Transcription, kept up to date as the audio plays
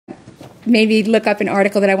made me look up an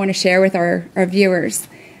article that I want to share with our viewers.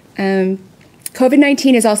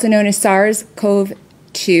 COVID-19 is also known as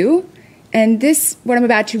SARS-CoV-2, and this, what I'm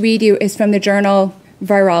about to read you, is from the journal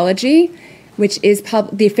Virology, which is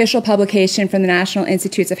the official publication from the National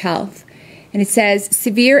Institutes of Health. And it says,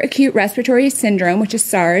 severe acute respiratory syndrome, which is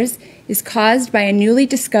SARS, is caused by a newly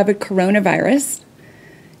discovered coronavirus.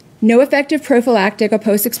 No effective prophylactic or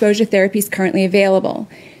post-exposure therapies currently available.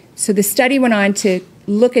 So the study went on to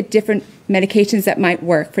look at different medications that might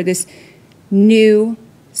work for this new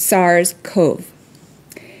SARS-CoV.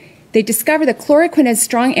 They discovered that chloroquine has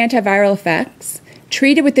strong antiviral effects.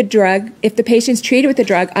 Treated with the drug, if the patient's treated with the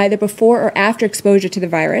drug either before or after exposure to the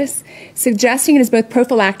virus, suggesting it has both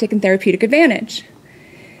prophylactic and therapeutic advantage.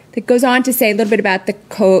 It goes on to say a little bit about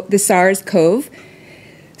the SARS-CoV.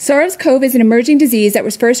 SARS-CoV is an emerging disease that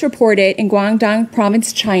was first reported in Guangdong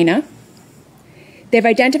Province, China. They've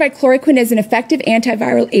identified chloroquine as an effective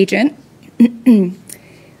antiviral agent.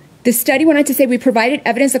 The study went on to say we provided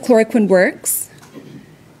evidence that chloroquine works.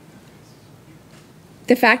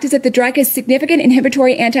 The fact is that the drug has significant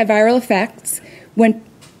inhibitory antiviral effects when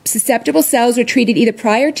susceptible cells are treated either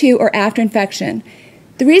prior to or after infection.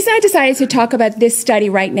 The reason I decided to talk about this study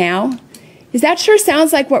right now is that sure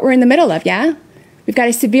sounds like what we're in the middle of, yeah? We've got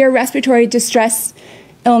a severe respiratory distress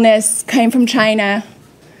illness, came from China.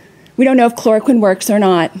 We don't know if chloroquine works or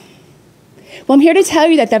not. Well, I'm here to tell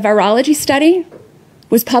you that the virology study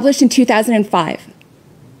was published in 2005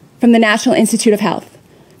 from the National Institute of Health.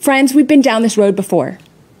 Friends, we've been down this road before.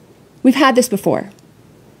 We've had this before.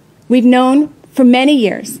 We've known for many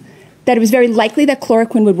years that it was very likely that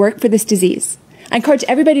chloroquine would work for this disease. I encourage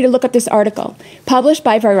everybody to look up this article, published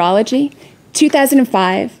by Virology,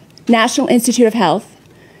 2005, National Institute of Health.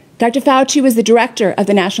 Dr. Fauci was the director of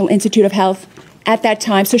the National Institute of Health at that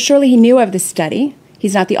time, so surely he knew of this study.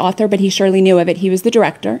 He's not the author, but he surely knew of it. He was the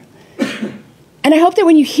director. And I hope that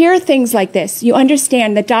when you hear things like this, you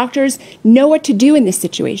understand that doctors know what to do in this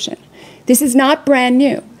situation. This is not brand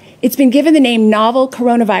new. It's been given the name novel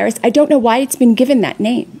coronavirus. I don't know why it's been given that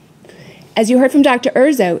name. As you heard from Dr.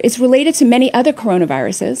 Urzo, it's related to many other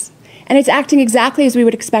coronaviruses, and it's acting exactly as we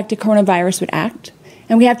would expect a coronavirus would act,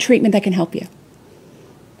 and we have treatment that can help you.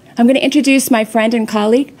 I'm going to introduce my friend and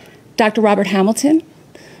colleague, Dr. Robert Hamilton,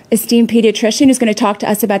 esteemed pediatrician, who's going to talk to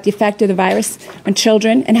us about the effect of the virus on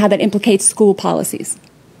children and how that implicates school policies.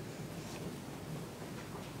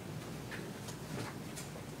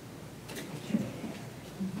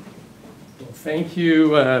 Well, thank you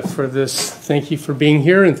for this. Thank you for being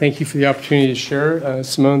here, and thank you for the opportunity to share.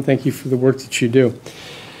 Simone, thank you for the work that you do.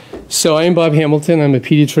 So I am Bob Hamilton. I'm a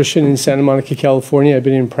pediatrician in Santa Monica, California. I've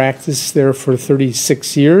been in practice there for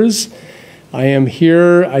 36 years. I am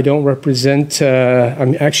here. I don't represent,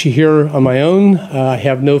 I'm actually here on my own. I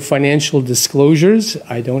have no financial disclosures.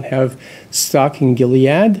 I don't have stock in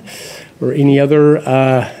Gilead or any other,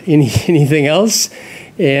 anything else.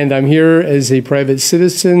 And I'm here as a private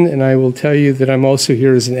citizen, and I will tell you that I'm also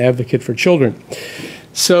here as an advocate for children.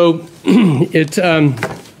 So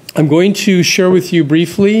I'm going to share with you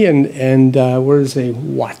briefly, and where's a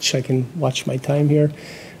watch? I can watch my time here.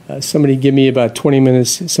 Somebody give me about 20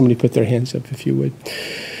 minutes. Somebody put their hands up if you would.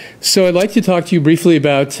 So I'd like to talk to you briefly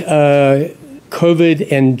about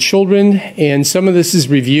COVID and children, and some of this is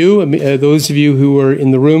review. Those of you who are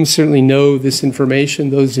in the room certainly know this information.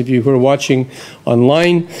 Those of you who are watching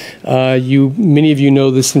online, many of you know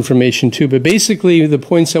this information too. But basically, the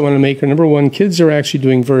points I want to make are, number one, kids are actually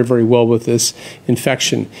doing very, very well with this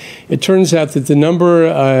infection. It turns out that the number,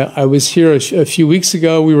 I was here a few weeks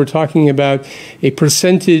ago, we were talking about a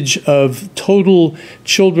percentage of total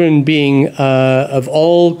children being, of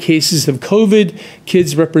all cases of COVID,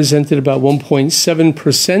 kids represented about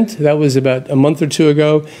 1.7%. That was about a month or two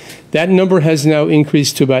ago. That number has now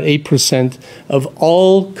increased to about 8%. Of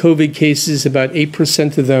all COVID cases, about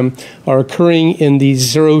 8% of them are occurring in the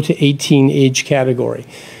 0 to 18 age category.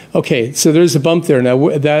 Okay, so there's a bump there.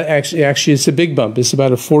 Now, that actually it's a big bump. It's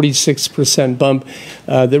about a 46% bump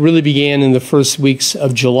that really began in the first weeks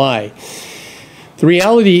of July. The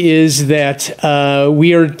reality is that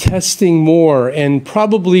we are testing more, and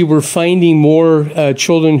probably we're finding more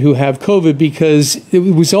children who have COVID because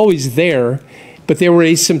it was always there, but they were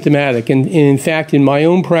asymptomatic. And in fact, in my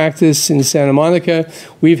own practice in Santa Monica,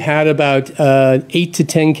 we've had about 8 to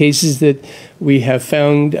 10 cases that we have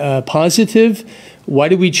found positive. Why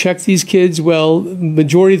do we check these kids? Well,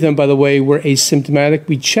 majority of them, by the way, were asymptomatic.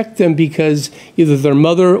 We checked them because either their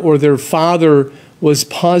mother or their father was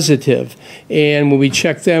positive. And when we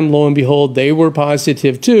checked them, lo and behold, they were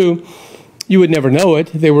positive too. you would never know it.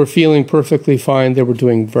 They were feeling perfectly fine. They were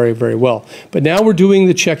doing very, very well. But now we're doing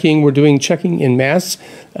the checking. We're doing checking en masse.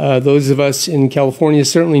 Those of us in California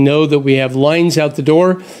certainly know that we have lines out the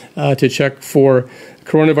door to check for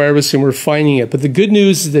coronavirus, and we're finding it. But the good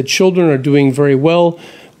news is that children are doing very well.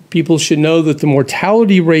 People should know that the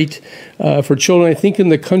mortality rate for children, I think in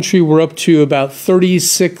the country we're up to about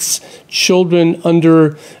 36 children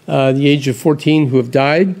under the age of 14 who have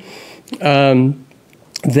died.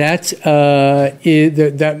 That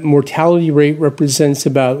mortality rate represents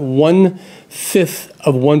about 1/5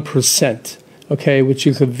 of 1%. Okay, which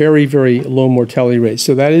is a very, very low mortality rate.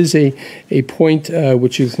 So that is a point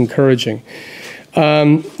which is encouraging.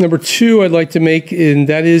 Number two I'd like to make, and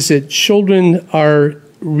that is that children are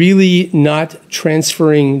really not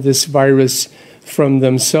transferring this virus from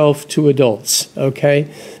themselves to adults, okay?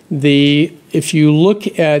 If you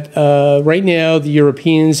look at, right now, the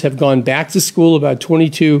Europeans have gone back to school. About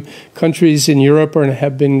 22 countries in Europe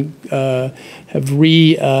have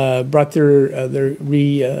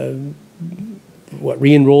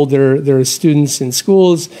re-enrolled their students in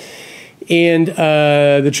schools. And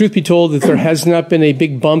the truth be told, that there has not been a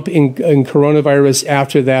big bump in coronavirus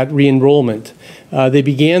after that re-enrollment. They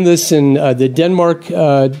began this in the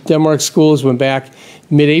Denmark schools went back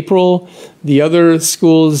mid-April. The other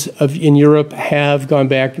schools in Europe have gone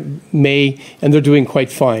back May, and they're doing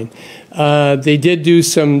quite fine. They did do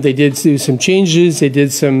some changes. They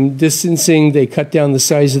did some distancing. They cut down the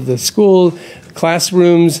size of the school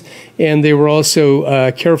classrooms, and they were also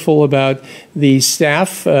careful about the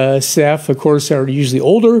staff. Staff, of course, are usually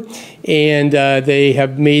older, and they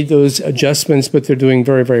have made those adjustments, but they're doing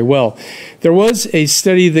very, very well. There was a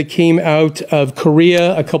study that came out of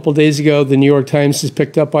Korea a couple days ago. The New York Times has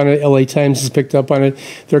picked up on it. LA Times has picked up on it.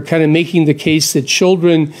 They're kind of making the case that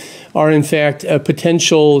children are, in fact,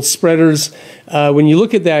 potential spreaders. When you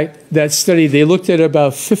look at that study, they looked at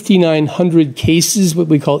about 5,900 cases, what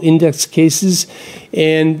we call index cases,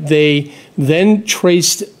 and they then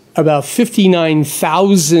traced about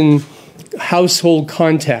 59,000 household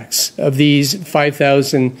contacts of these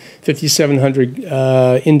 5,700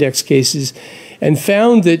 index cases, and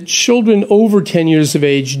found that children over 10 years of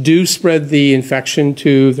age do spread the infection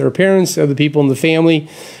to their parents, other people in the family.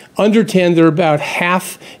 Under 10, they're about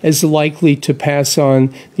half as likely to pass on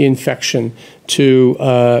the infection to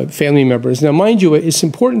family members. Now, mind you, it's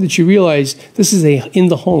important that you realize this is in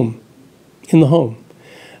the home.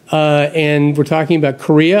 And we're talking about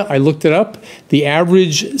Korea. I looked it up. The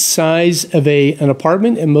average size of an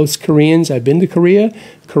apartment, and most Koreans, I've been to Korea.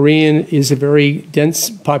 Korean is a very dense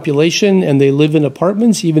population, and they live in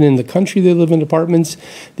apartments. Even in the country, they live in apartments.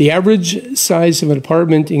 The average size of an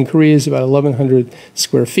apartment in Korea is about 1,100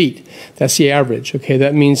 square feet. That's the average. Okay,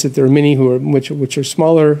 that means that there are many which are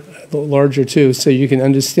smaller, larger too. So you can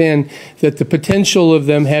understand that the potential of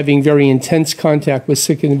them having very intense contact with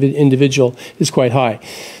sick individual is quite high.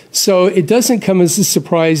 So it doesn't come as a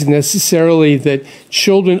surprise necessarily that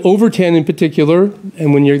children over 10 in particular,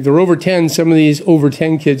 and when they're over 10, some of these over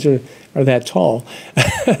 10 kids are that tall.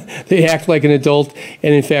 They act like an adult,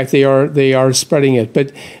 and in fact they are spreading it.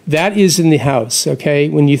 But that is in the house, okay?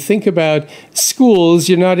 When you think about schools,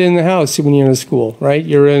 you're not in the house when you're in a school, right?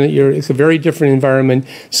 It's a very different environment.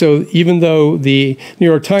 So even though the New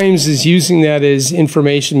York Times is using that as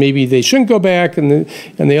information, maybe they shouldn't go back, and the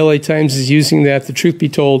LA Times is using that, the truth be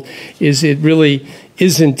told is it really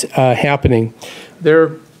isn't happening.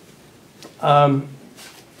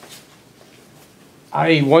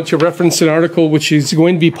 I want to reference an article which is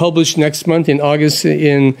going to be published next month in August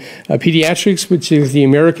in Pediatrics, which is the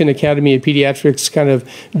American Academy of Pediatrics kind of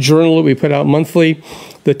journal that we put out monthly.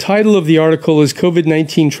 The title of the article is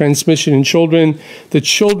COVID-19 Transmission in Children. The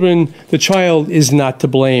child is not to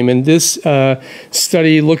blame. And this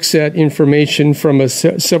study looks at information from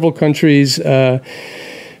several countries,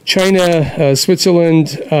 China,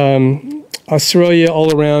 Switzerland, Australia,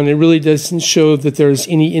 all around. It really doesn't show that there's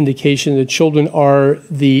any indication that children are,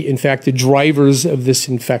 in fact, the drivers of this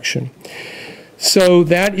infection. So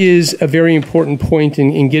that is a very important point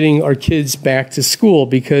in getting our kids back to school,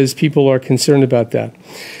 because people are concerned about that.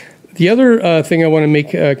 The other thing I want to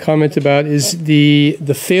make a comment about is the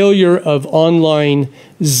failure of online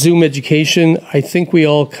Zoom education. I think we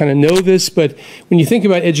all kind of know this, but when you think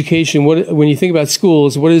about education, when you think about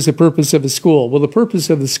schools, what is the purpose of a school? Well, the purpose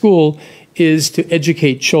of the school is to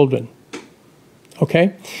educate children,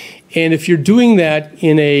 okay? And if you're doing that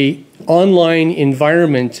in an online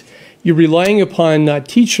environment, you're relying upon not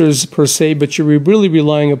teachers per se, but you're really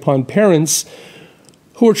relying upon parents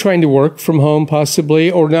who are trying to work from home possibly,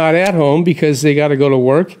 or not at home because they got to go to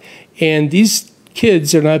work. And these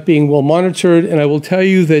kids are not being well monitored. And I will tell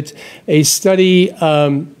you that a study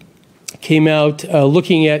came out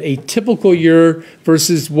looking at a typical year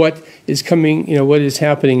versus what is coming, what is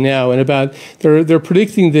happening now. And they're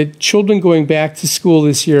predicting that children going back to school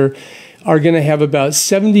this year are going to have about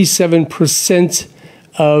 77%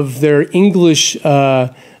 of their English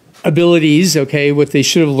abilities, okay, what they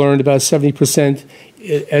should have learned, about 70%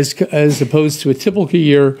 as opposed to a typical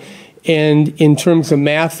year. And in terms of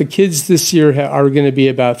math, the kids this year are going to be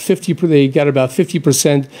about 50%. They got about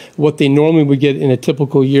 50% what they normally would get in a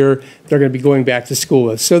typical year. They're going to be going back to school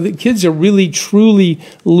with. So the kids are really, truly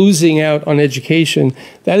losing out on education.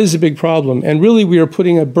 That is a big problem. And really, we are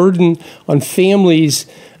putting a burden on families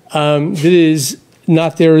that is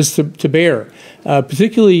not theirs to bear.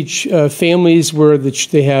 Particularly families where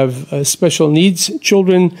they have special needs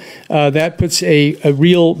children. That puts a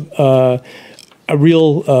real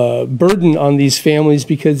burden on these families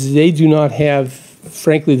because they do not have,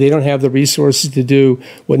 frankly, they don't have the resources to do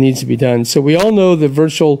what needs to be done. So we all know the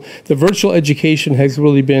virtual education has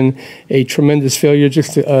really been a tremendous failure.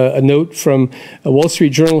 Just a note from a Wall Street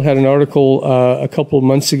Journal had an article a couple of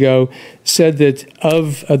months ago, said that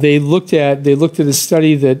they looked at a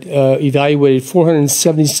study that evaluated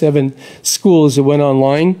 477 schools that went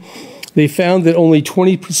online. They found that only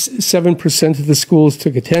 27% of the schools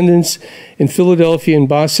took attendance. In Philadelphia and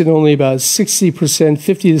Boston, only about 60%,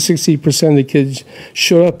 50 to 60% of the kids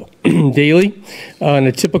showed up daily on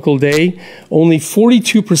a typical day. Only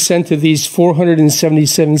 42% of these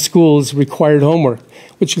 477 schools required homework,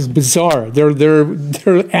 which is bizarre.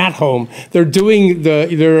 They're at home. They're doing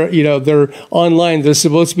they're online. They're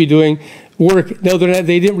supposed to be doing work. No, they're not.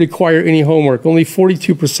 They didn't require any homework. Only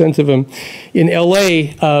 42% of them. In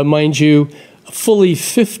LA, mind you, fully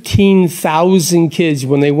 15,000 kids,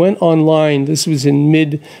 when they went online, this was in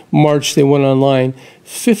mid-March, they went online,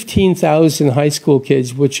 15,000 high school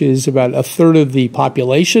kids, which is about a third of the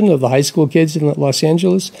population of the high school kids in Los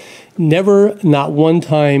Angeles, never, not one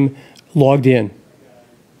time, logged in.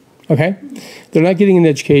 Okay? They're not getting an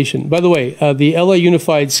education. By the way, the LA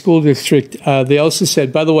Unified School District, they also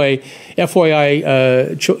said, by the way,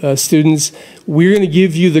 FYI students, we're going to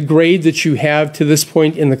give you the grade that you have to this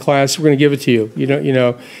point in the class. We're going to give it to you. You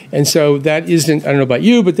know. And so that isn't, I don't know about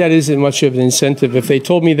you, but that isn't much of an incentive. If they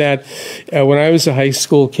told me that when I was a high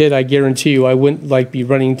school kid, I guarantee you I wouldn't be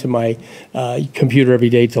running to my computer every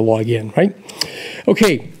day to log in, right?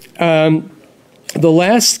 Okay. The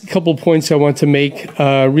last couple points I want to make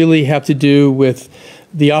really have to do with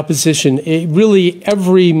the opposition. Really,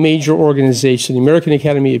 every major organization, the American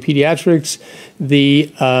Academy of Pediatrics,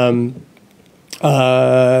 the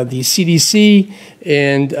CDC,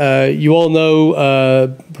 and you all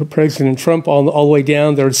know President Trump all the way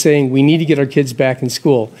down, they're saying we need to get our kids back in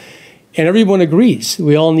school. And everyone agrees.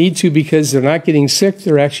 We all need to because they're not getting sick.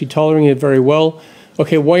 They're actually tolerating it very well.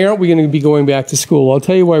 Okay, why aren't we going to be going back to school? I'll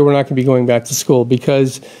tell you why we're not going to be going back to school.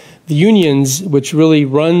 Because the unions, which really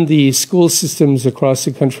run the school systems across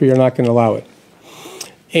the country, are not going to allow it.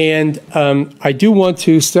 And I do want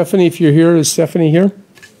to, Stephanie, if you're here, is Stephanie here?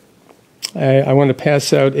 I want to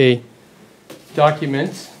pass out a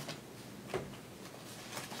document.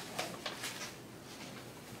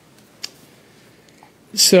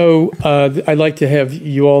 So I'd like to have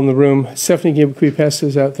you all in the room. Stephanie, can we pass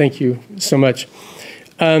those out? Thank you so much.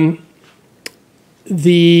 Why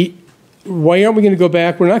aren't we going to go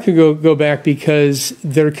back? We're not going to go back because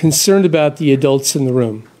they're concerned about the adults in the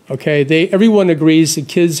room. Okay, everyone agrees the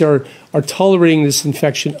kids are tolerating this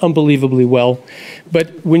infection unbelievably well,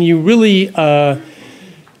 but when you really, the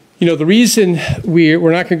reason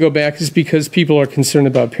we're not going to go back is because people are concerned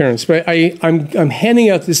about parents. But I'm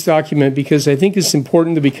handing out this document because I think it's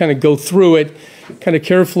important that we kind of go through it kind of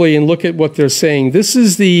carefully and look at what they're saying. This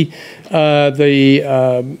is the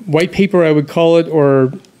white paper, I would call it,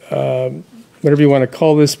 or whatever you want to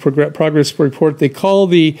call this, progress report. They call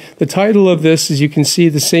the title of this, as you can see,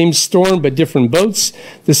 The Same Storm But Different Boats,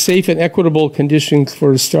 the Safe and Equitable Conditions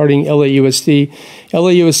for Starting LAUSD.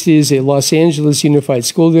 LAUSD is a Los Angeles Unified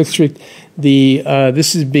School District.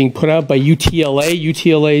 This is being put out by UTLA.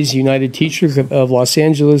 UTLA is United Teachers of Los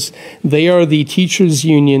Angeles. They are the teachers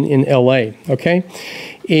union in LA, okay?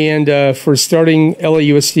 And for starting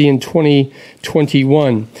LAUSD in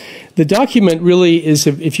 2021. The document really is,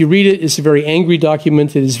 if you read it, is a very angry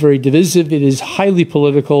document. It is very divisive. It is highly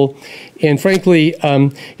political. And frankly,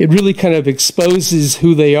 it really kind of exposes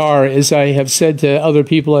who they are. As I have said to other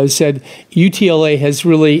people, I've said UTLA has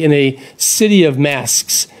really, in a city of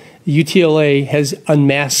masks, UTLA has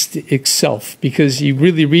unmasked itself, because you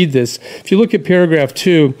really read this. If you look at paragraph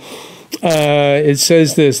 2, it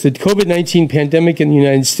says this: the COVID-19 pandemic in the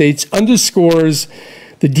United States underscores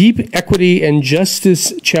the deep equity and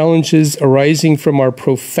justice challenges arising from our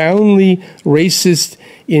profoundly racist,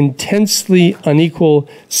 intensely unequal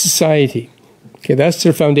society. Okay, that's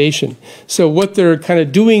their foundation. So what they're kind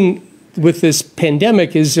of doing with this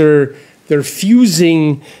pandemic is they're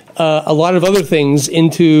fusing a lot of other things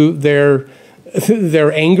into their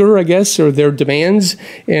anger, I guess, or their demands,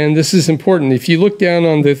 and this is important. If you look down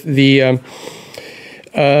on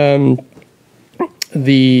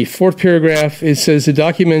the fourth paragraph, it says the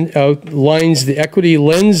document outlines the equity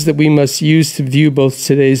lens that we must use to view both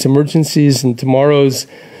today's emergencies and tomorrow's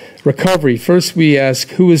recovery. First, we ask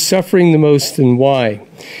who is suffering the most and why.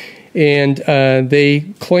 And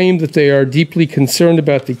they claim that they are deeply concerned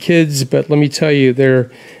about the kids, but let me tell you,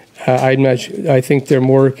 I think they're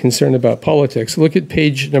more concerned about politics. Look at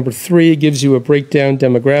page number 3. It gives you a breakdown,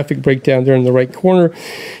 demographic breakdown there in the right corner.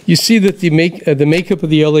 You see that the makeup of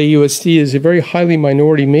the LAUSD is a very highly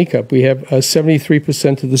minority makeup. We have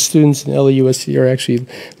 73% of the students in LAUSD are actually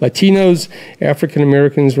Latinos. African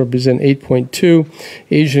Americans represent 8.2.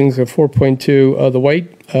 Asians are 4.2. The white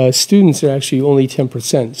students are actually only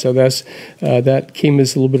 10%. So that came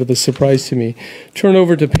as a little bit of a surprise to me. Turn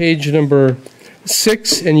over to page number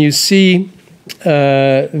 6, and you see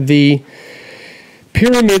the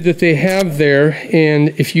pyramid that they have there. And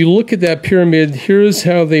if you look at that pyramid, here's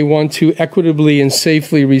how they want to equitably and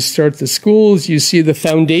safely restart the schools. You see the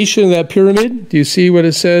foundation of that pyramid. Do you see what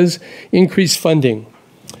it says? Increase funding.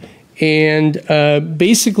 And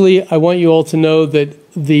basically, I want you all to know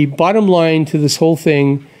that the bottom line to this whole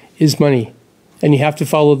thing is money, and you have to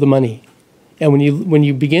follow the money. And when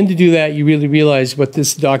you begin to do that, you really realize what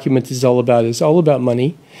this document is all about. It's all about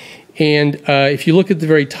money. And if you look at the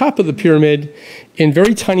very top of the pyramid, in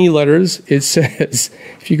very tiny letters, it says,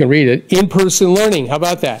 if you can read it, in-person learning. How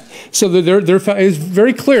about that? So it's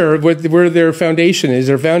very clear where their foundation is.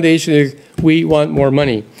 Their foundation is, we want more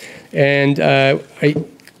money. And I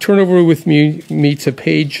turn over with me to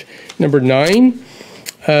page number 9.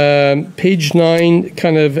 Page 9,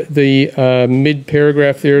 kind of the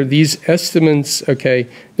mid-paragraph there. These estimates, okay,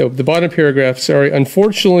 no, the bottom paragraph, sorry.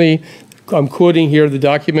 Unfortunately, I'm quoting here the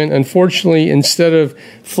document, unfortunately, instead of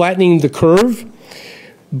flattening the curve,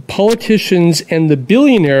 politicians and the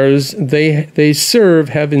billionaires they serve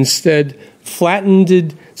have instead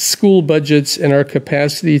flattened school budgets and our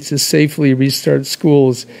capacity to safely restart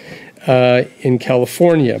schools in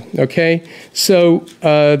California, okay? So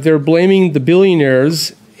they're blaming the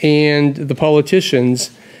billionaires and the politicians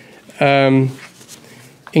in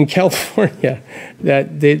California.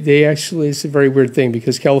 That they actually, it's a very weird thing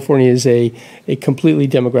because California is a completely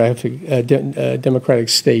democratic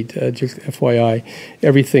state, just FYI.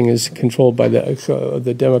 Everything is controlled by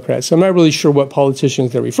the Democrats. So I'm not really sure what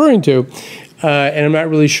politicians they're referring to, and I'm not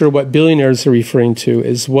really sure what billionaires they're referring to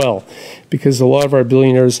as well, because a lot of our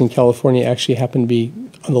billionaires in California actually happen to be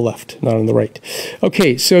on the left, not on the right.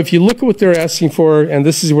 Okay, so if you look at what they're asking for, and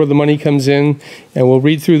this is where the money comes in, and we'll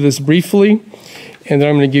read through this briefly, and then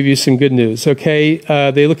I'm going to give you some good news, okay?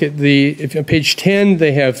 They look at on page 10,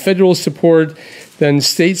 they have federal support, then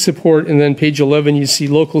state support, and then page 11, you see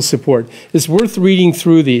local support. It's worth reading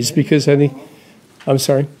through these because I think, I'm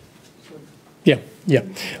sorry? Yeah.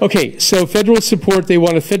 Okay, so federal support, they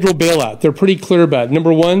want a federal bailout. They're pretty clear about it.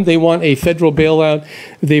 Number one, they want a federal bailout.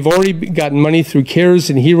 They've already gotten money through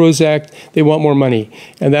CARES and HEROES Act. They want more money,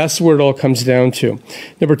 and that's where it all comes down to.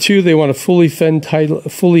 Number two, they want to fully fund Title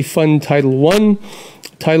I.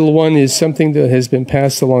 Title I is something that has been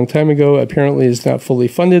passed a long time ago, apparently is not fully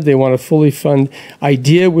funded. They want to fully fund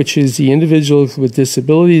IDEA, which is the Individuals with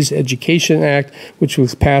Disabilities Education Act, which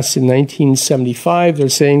was passed in 1975. They're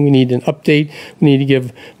saying we need an update. We need to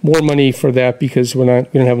give more money for that because we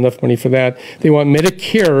don't have enough money for that. They want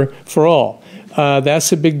Medicare for all.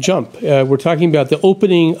 That's a big jump. We're talking about the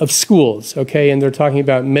opening of schools, okay, and they're talking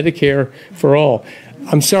about Medicare for all.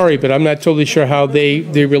 I'm sorry, but I'm not totally sure how they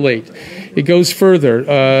relate. It goes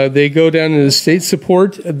further. They go down to the state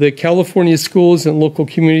support, the California Schools and Local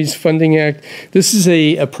Communities Funding Act. This is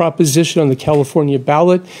a proposition on the California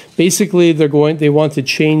ballot. Basically, they want to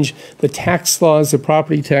change the tax laws, the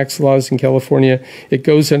property tax laws in California. It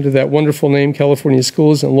goes under that wonderful name, California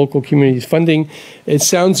Schools and Local Communities Funding. It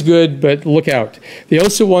sounds good, but look out. They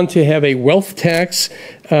also want to have a wealth tax.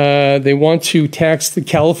 They want to tax the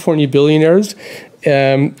California billionaires.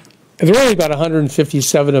 There are only about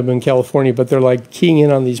 157 of them in California, but they're like keying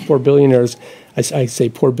in on these poor billionaires. I say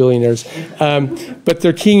poor billionaires, but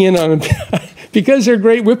they're keying in on them because they're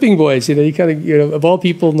great whipping boys. You kind of, of all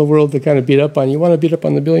people in the world to kind of beat up on, you want to beat up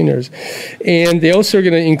on the billionaires. And they also are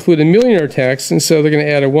going to include a millionaire tax, and so they're going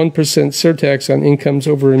to add a 1% surtax on incomes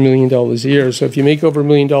over $1 million a year. So if you make over $1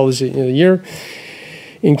 million a year,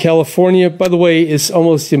 in California, by the way, it's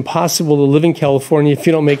almost impossible to live in California if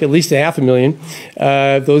you don't make at least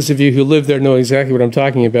 $500,000. Those of you who live there know exactly what I'm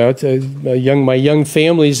talking about. My young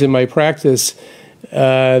families in my practice,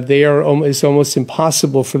 it's almost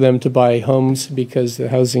impossible for them to buy homes because the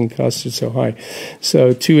housing costs are so high.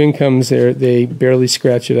 So 2 incomes there, they barely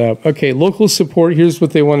scratch it out. Okay, local support. Here's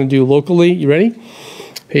what they want to do locally. You ready?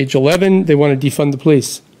 Page 11, they want to defund the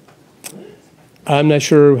police. I'm not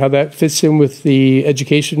sure how that fits in with the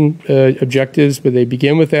education objectives, but they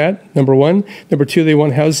begin with that, number one. Number two, they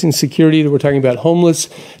want housing security. We're talking about homeless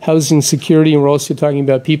housing security, and we're also talking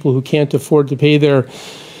about people who can't afford to pay their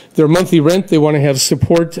monthly rent. They want to have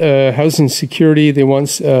support, housing security. They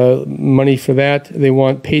want money for that. They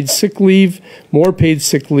want paid sick leave, more paid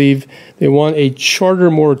sick leave. They want a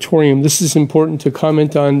charter moratorium. This is important to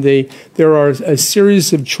comment on. There are a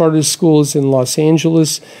series of charter schools in Los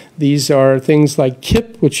Angeles. These are things like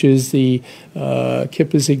KIPP, which is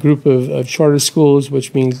KIPP is a group of charter schools,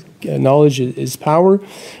 which means knowledge is power.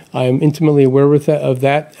 I'm intimately aware of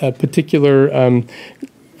that particular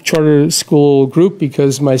charter school group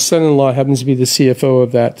because my son-in-law happens to be the CFO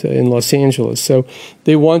of that in Los Angeles. So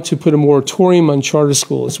they want to put a moratorium on charter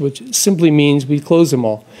schools, which simply means we close them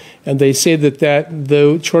all. And they say that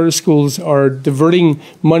the charter schools are diverting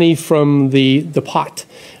money from the pot.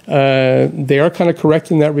 They are kind of correct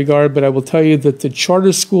in that regard, but I will tell you that the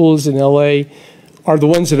charter schools in LA are the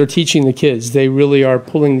ones that are teaching the kids. They really are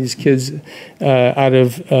pulling these kids out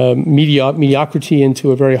of mediocrity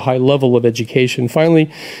into a very high level of education.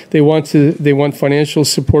 Finally, they want financial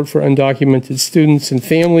support for undocumented students and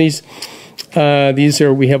families.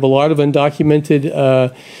 We have a lot of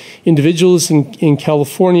undocumented individuals in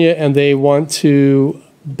California, and they want to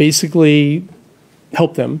basically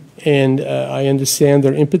help them. And I understand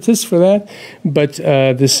their impetus for that, but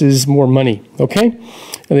this is more money, okay?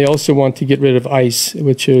 And they also want to get rid of ICE,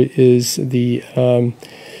 which is the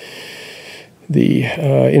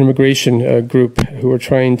immigration group who are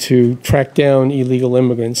trying to track down illegal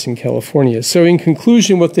immigrants in California. So in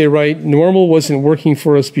conclusion, what they write, normal wasn't working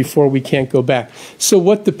for us before, we can't go back. So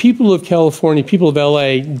what the people of California, people of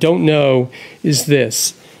LA don't know is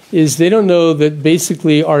this, is they don't know that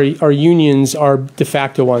basically our unions are de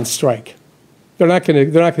facto on strike. They're not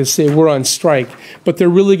going to say we're on strike, but they're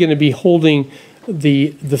really going to be holding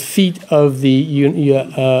the feet of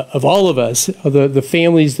of all of us, the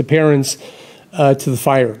families, the parents, to the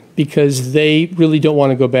fire, because they really don't want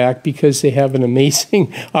to go back, because they have an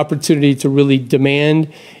amazing opportunity to really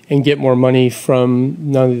demand and get more money from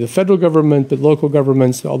not only the federal government, but local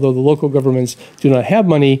governments, although the local governments do not have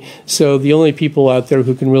money. So the only people out there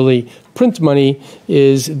who can really print money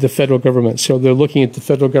is the federal government. So they're looking at the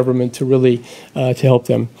federal government to really to help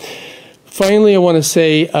them. Finally, I want to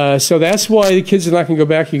say, so that's why the kids are not going to go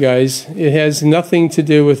back, you guys. It has nothing to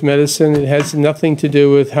do with medicine. It has nothing to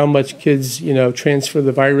do with how much kids, transfer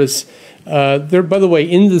the virus. By the way,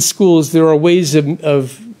 in the schools, there are ways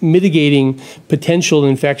of mitigating potential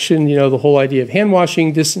infection. The whole idea of hand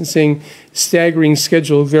washing, distancing, staggering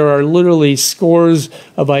schedules. There are literally scores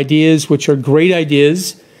of ideas, which are great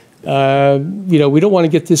ideas. We don't want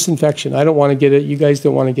to get this infection. I don't want to get it. You guys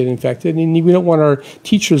don't want to get infected. And we don't want our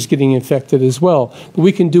teachers getting infected as well. But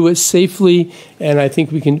we can do it safely, and I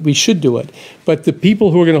think we should do it. But the people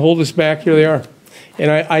who are going to hold us back, here they are. And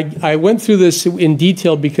I went through this in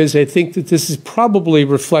detail because I think that this is probably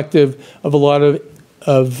reflective of a lot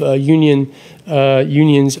of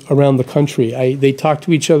unions around the country. They talk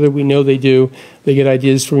to each other. We know they do. They get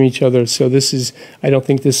ideas from each other. So I don't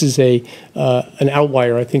think this is an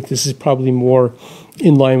outlier. I think this is probably more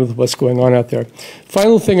in line with what's going on out there.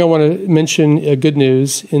 Final thing I want to mention, good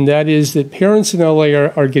news, and that is that parents in LA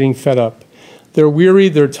are getting fed up. They're weary,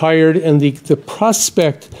 they're tired, and the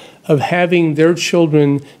prospect of having their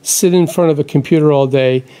children sit in front of a computer all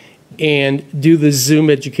day and do the Zoom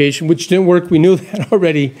education, which didn't work. We knew that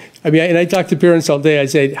already. And I talk to parents all day. I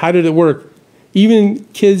say, how did it work? Even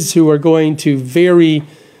kids who are going to very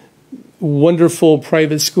wonderful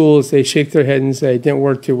private schools, they shake their head and say, it didn't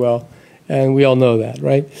work too well. And we all know that,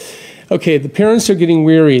 right? Okay, the parents are getting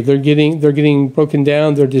weary. They're getting broken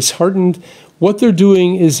down. They're disheartened. What they're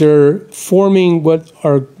doing is they're forming what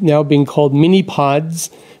are now being called mini-pod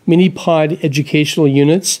educational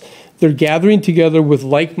units. They're gathering together with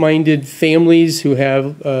like-minded families who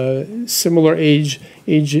have similar age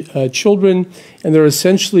children, and they're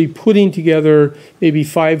essentially putting together maybe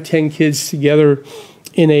 5, 10 kids together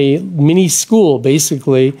in a mini school,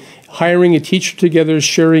 basically, hiring a teacher together,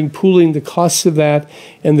 sharing, pooling the costs of that,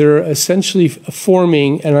 and they're essentially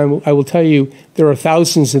forming, and I will tell you, there are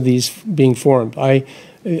thousands of these being formed.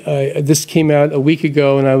 This came out a week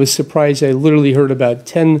ago, and I was surprised. I literally heard about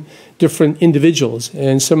 10 different individuals,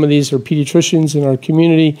 and some of these are pediatricians in our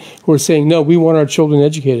community who are saying, no, we want our children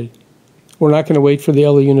educated. We're not going to wait for the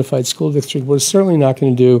LA Unified School District. We're certainly not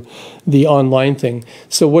going to do the online thing.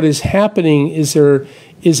 So what is happening is there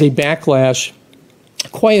is a backlash,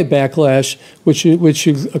 quiet backlash, which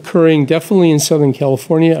is occurring definitely in Southern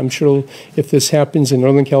California. I'm sure if this happens in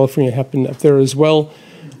Northern California, it happened up there as well,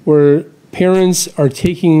 where parents are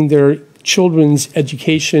taking their children's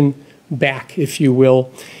education back, if you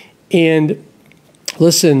will. And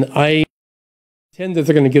listen, I pretend that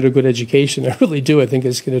they're going to get a good education. I really do. I think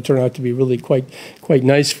it's going to turn out to be really quite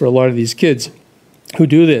nice for a lot of these kids who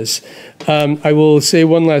do this. I will say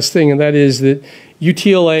one last thing, and that is that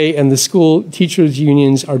UTLA and the school teachers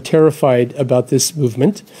unions are terrified about this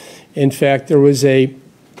movement. In fact, there was a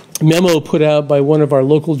memo put out by one of our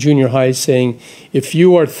local junior highs saying, if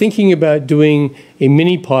you are thinking about doing a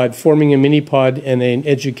mini-pod, forming a mini-pod and an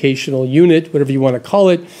educational unit, whatever you want to call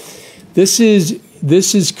it, this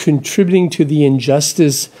is contributing to the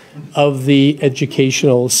injustice of the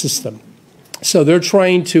educational system. So they're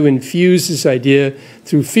trying to infuse this idea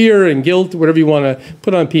through fear and guilt, whatever you want to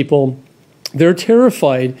put on people. They're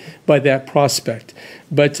terrified by that prospect.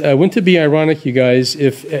 But wouldn't it be ironic, you guys,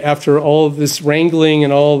 if after all of this wrangling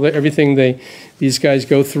and everything these guys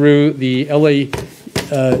go through, the LA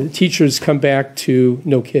teachers come back to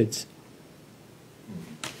no kids?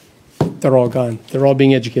 They're all gone. They're all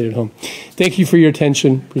being educated at home. Thank you for your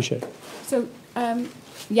attention. Appreciate it. So,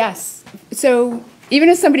 yes. So even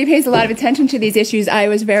if somebody pays a lot of attention to these issues, I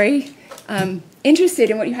was very interested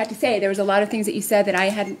in what you had to say. There was a lot of things that you said that I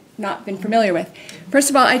had not been familiar with. First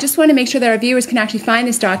of all, I just want to make sure that our viewers can actually find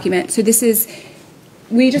this document. So this is,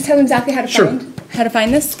 will you just tell them exactly how to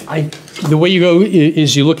find this? The way you go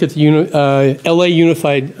is you look at the LA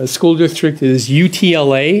Unified School District. It is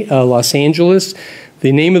UTLA, Los Angeles.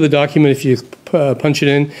 The name of the document, if you punch it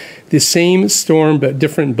in, the same storm but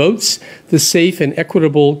different boats, the safe and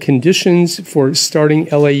equitable conditions for starting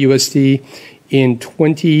LAUSD in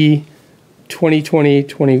 2020,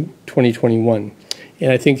 2021.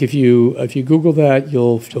 And I think if you Google that,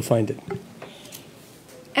 you'll find it.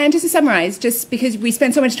 And just to summarize, just because we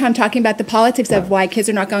spend so much time talking about the politics of why kids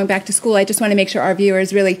are not going back to school, I just want to make sure our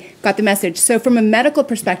viewers really got the message. So from a medical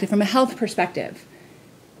perspective, from a health perspective,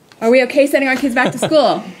 are we okay sending our kids back to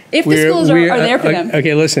school if the schools are there for them?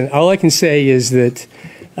 Okay, listen, all I can say is that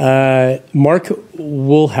Mark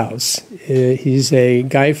Woolhouse, he's a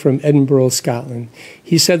guy from Edinburgh, Scotland.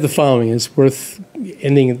 He said the following, it's worth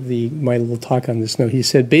ending my little talk on this note. He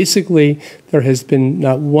said, basically, there has been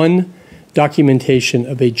not one documentation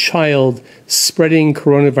of a child spreading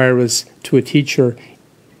coronavirus to a teacher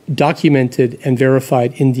documented and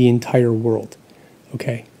verified in the entire world.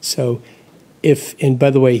 Okay, so and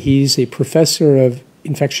by the way, he's a professor of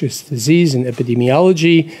infectious disease and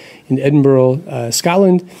epidemiology in Edinburgh,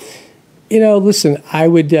 Scotland. You know, listen, I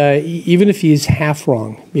would, even if he's half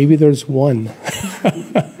wrong, maybe there's one.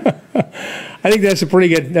 I think that's a pretty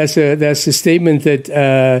good, that's a statement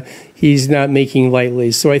that he's not making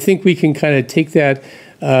lightly. So I think we can kind of take that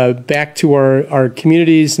back to our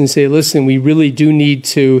communities and say, listen, we really do need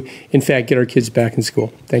to, in fact, get our kids back in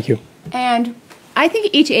school. Thank you. And I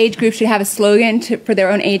think each age group should have a slogan for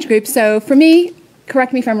their own age group. So for me,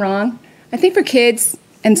 correct me if I'm wrong, I think for kids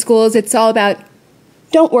and schools, it's all about,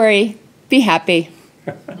 don't worry, be happy.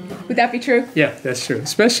 Would that be true? Yeah, that's true.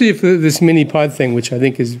 Especially if this mini pod thing, which I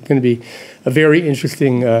think is going to be a very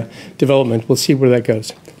interesting development. We'll see where that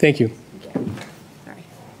goes. Thank you. Sorry.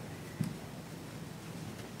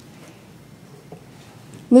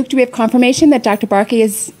 Luke, do we have confirmation that Dr. Barkey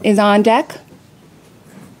is on deck?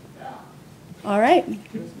 All right.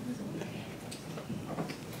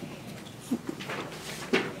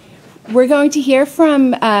 We're going to hear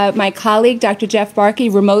from my colleague, Dr. Jeff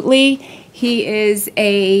Barkey, remotely. He is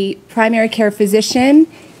a primary care physician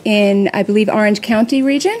in, I believe, Orange County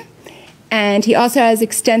region, and he also has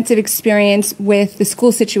extensive experience with the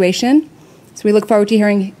school situation. So we look forward to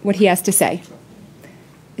hearing what he has to say.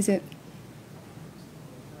 Is it?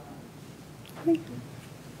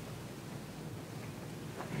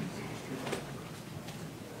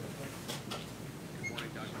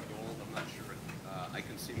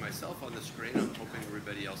 Myself on the screen. I'm hoping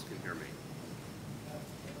everybody else can hear me.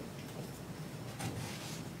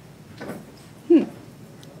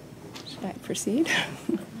 Should I proceed?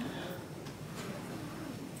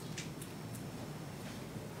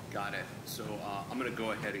 Got it. So I'm going to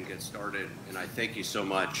go ahead and get started. And I thank you so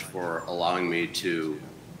much for allowing me to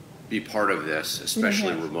be part of this,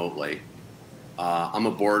 especially remotely. I'm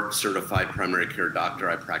a board-certified primary care doctor.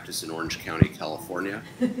 I practice in Orange County, California.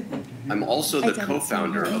 I'm also the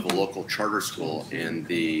co-founder of a local charter school and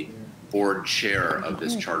the board chair of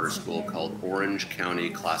this charter school called Orange County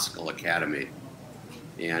Classical Academy.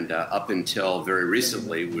 And up until very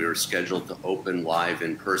recently, we were scheduled to open live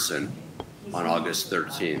in person on August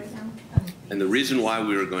 13th. And the reason why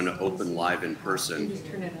we were going to open live in person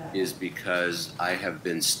is because I have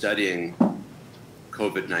been studying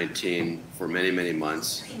COVID-19 for many, many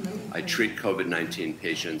months. I treat COVID-19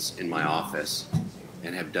 patients in my office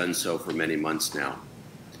and have done so for many months now.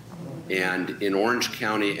 And in Orange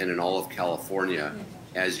County and in all of California,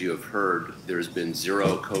 as you have heard, there's been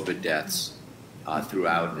 0 COVID deaths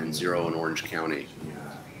throughout and 0 in Orange County.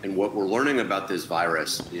 And what we're learning about this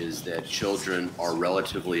virus is that children are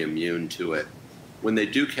relatively immune to it. When they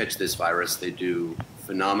do catch this virus, they do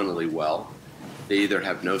phenomenally well. They either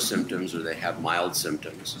have no symptoms or they have mild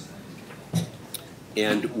symptoms.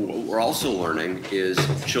 And what we're also learning is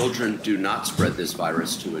children do not spread this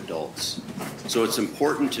virus to adults. So it's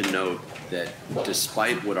important to note that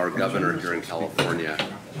despite what our governor here in California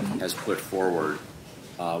has put forward,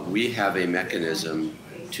 we have a mechanism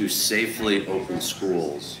to safely open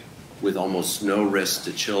schools with almost no risk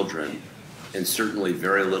to children and certainly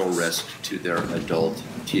very little risk to their adult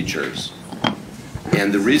teachers.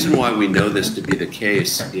 And the reason why we know this to be the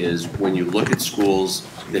case is when you look at schools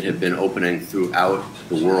that have been opening throughout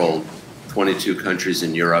the world, 22 countries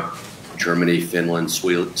in Europe, Germany, Finland,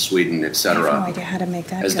 Sweden, etc. I have no idea how to make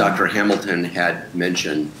that As go. Dr. Hamilton had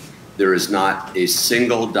mentioned, there is not a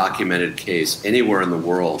single documented case anywhere in the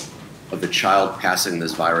world of a child passing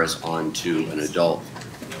this virus on to an adult.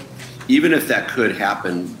 Even if that could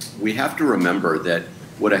happen, we have to remember that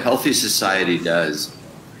what a healthy society does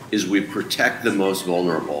is we protect the most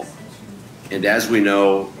vulnerable. And as we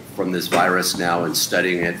know from this virus now and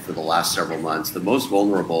studying it for the last several months, the most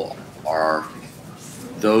vulnerable are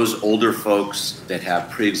those older folks that have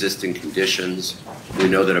pre-existing conditions. We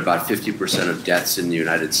know that about 50% of deaths in the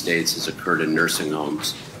United States has occurred in nursing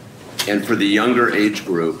homes. And for the younger age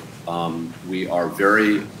group, we are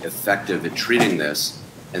very effective at treating this,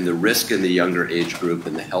 and the risk in the younger age group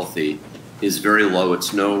and the healthy is very low.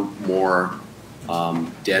 It's no more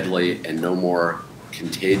deadly and no more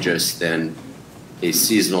contagious than a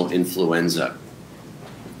seasonal influenza.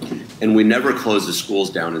 And we never close the schools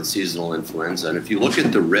down in seasonal influenza. And if you look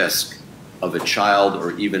at the risk of a child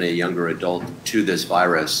or even a younger adult to this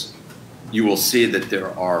virus, you will see that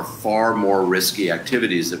there are far more risky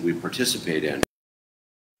activities that we participate in.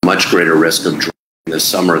 Much greater risk of drowning this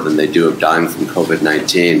summer than they do of dying from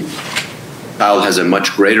COVID-19. A child has a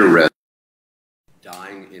much greater risk of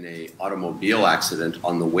dying in an automobile accident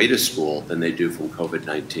on the way to school than they do from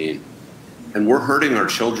COVID-19. And we're hurting our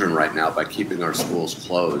children right now by keeping our schools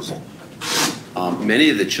closed. Many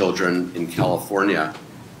of the children in California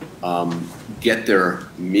get their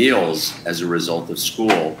meals as a result of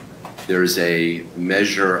school. There's a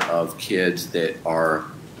measure of kids that are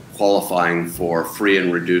qualifying for free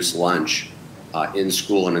and reduced lunch in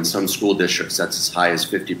school, and in some school districts that's as high as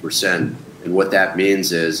 50%. And what that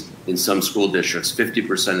means is in some school districts,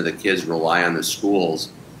 50% of the kids rely on the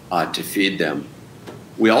schools to feed them.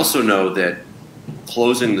 We also know that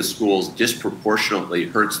closing the schools disproportionately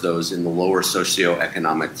hurts those in the lower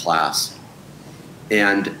socioeconomic class.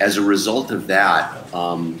 And as a result of that,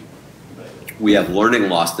 we have learning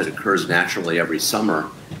loss that occurs naturally every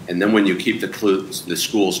summer. And then when you keep the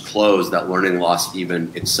schools closed, that learning loss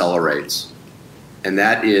even accelerates. And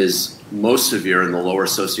that is most severe in the lower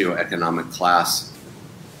socioeconomic class.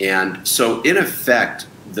 And so in effect,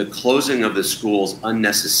 the closing of the schools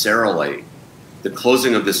unnecessarily, the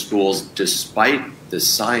closing of the schools despite the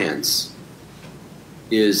science,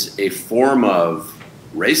 is a form of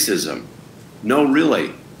racism. No,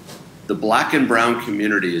 really. The black and brown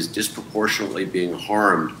community is disproportionately being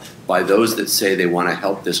harmed by those that say they want to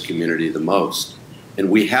help this community the most. And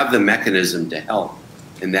we have the mechanism to help,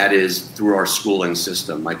 and that is through our schooling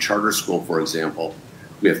system. My charter school, for example,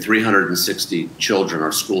 we have 360 children.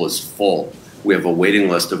 Our school is full. We have a waiting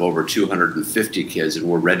list of over 250 kids, and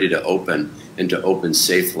we're ready to open and to open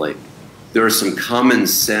safely. There are some common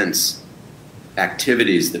sense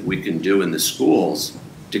activities that we can do in the schools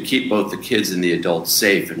to keep both the kids and the adults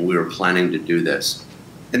safe, and we were planning to do this.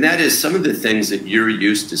 And that is some of the things that you're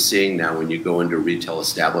used to seeing now when you go into retail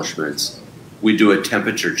establishments. We do a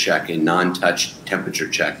temperature check, a non-touch temperature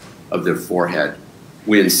check of their forehead.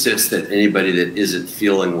 We insist that anybody that isn't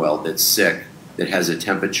feeling well, that's sick, that has a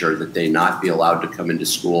temperature that they not be allowed to come into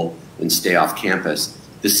school and stay off campus.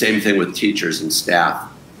 The same thing with teachers and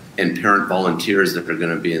staff and parent volunteers that are going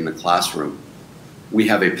to be in the classroom. We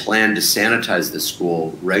have a plan to sanitize the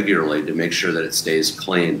school regularly to make sure that it stays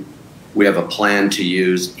clean. We have a plan to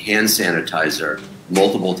use hand sanitizer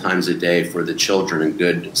multiple times a day for the children and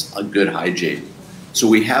good hygiene. So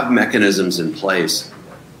we have mechanisms in place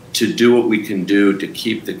to do what we can do to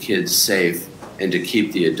keep the kids safe and to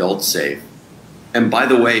keep the adults safe. And by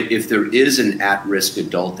the way, if there is an at-risk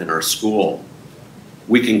adult in our school,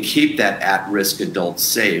 we can keep that at-risk adult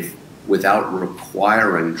safe without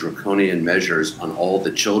requiring draconian measures on all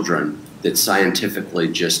the children that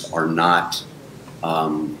scientifically just are not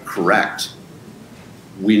correct.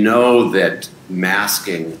 We know that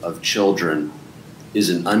masking of children is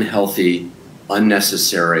an unhealthy,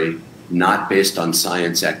 unnecessary, not based on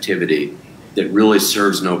science activity that really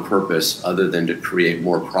serves no purpose other than to create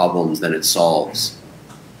more problems than it solves.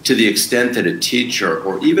 To the extent that a teacher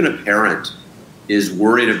or even a parent is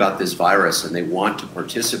worried about this virus and they want to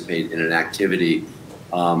participate in an activity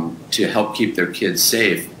to help keep their kids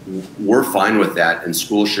safe, we're fine with that, and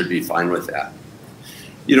schools should be fine with that.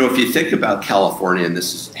 You know, if you think about California, and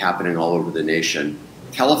this is happening all over the nation,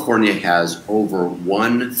 California has over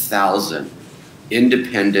 1,000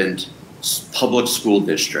 independent public school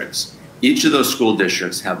districts. Each of those school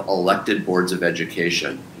districts have elected boards of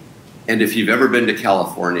education. And if you've ever been to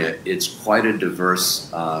California, it's quite a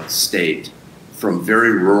diverse state, from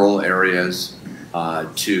very rural areas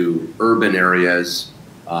to urban areas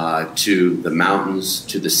to the mountains,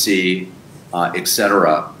 to the sea,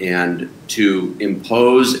 etc. And to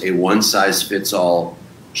impose a one-size-fits-all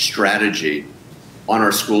strategy on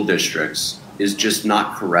our school districts is just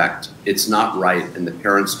not correct. It's not right, and the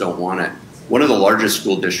parents don't want it. One of the largest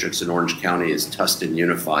school districts in Orange County is Tustin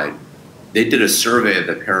Unified. They did a survey of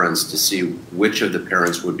the parents to see which of the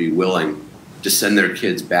parents would be willing to send their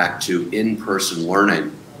kids back to in-person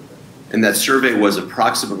learning. And that survey was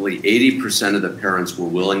approximately 80% of the parents were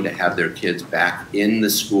willing to have their kids back in the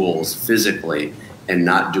schools physically and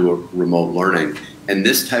not do a remote learning. And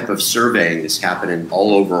this type of surveying is happening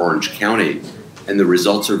all over Orange County, and the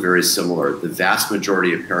results are very similar. The vast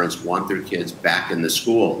majority of parents want their kids back in the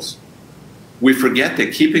schools. We forget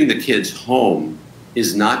that keeping the kids home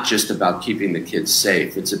is not just about keeping the kids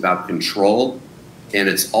safe. It's about control, and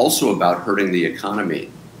it's also about hurting the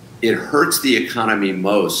economy. It hurts the economy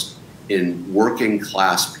most in working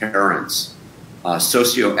class parents,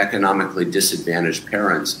 socioeconomically disadvantaged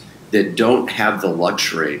parents that don't have the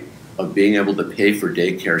luxury of being able to pay for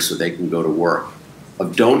daycare so they can go to work,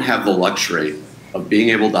 don't have the luxury of being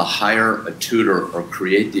able to hire a tutor or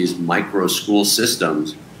create these micro school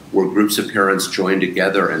systems where groups of parents join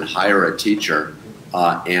together and hire a teacher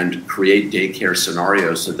and create daycare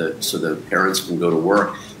scenarios so the parents can go to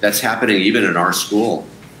work. That's happening even in our school.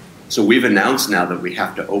 So we've announced now that we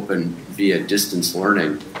have to open via distance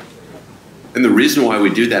learning. And the reason why we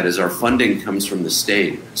do that is our funding comes from the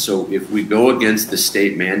state. So if we go against the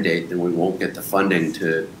state mandate, then we won't get the funding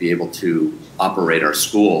to be able to operate our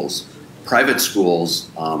schools. Private schools,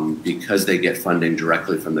 because they get funding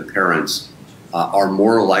directly from the parents, are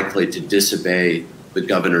more likely to disobey the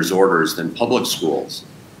governor's orders than public schools.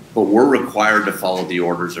 But we're required to follow the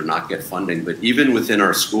orders or not get funding. But even within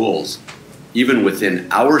our schools, even within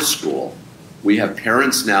our school, we have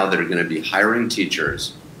parents now that are going to be hiring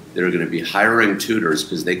teachers, that are going to be hiring tutors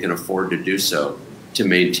because they can afford to do so to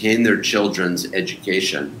maintain their children's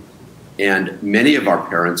education. And many of our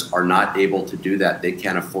parents are not able to do that. They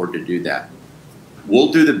can't afford to do that.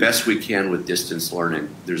 We'll do the best we can with distance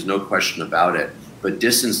learning. There's no question about it. But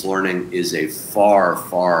distance learning is a far,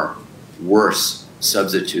 far worse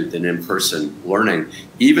substitute than in-person learning.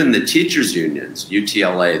 Even the teachers' unions,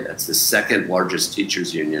 UTLA, that's the second largest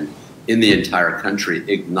teachers' union in the entire country,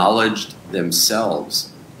 acknowledged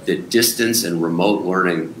themselves that distance and remote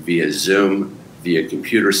learning via Zoom, via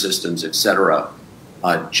computer systems, etc.,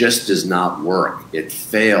 just does not work. It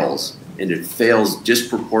fails, and it fails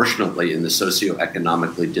disproportionately in the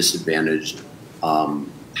socioeconomically disadvantaged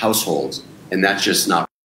households, and that's just not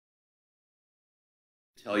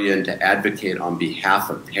tell you and to advocate on behalf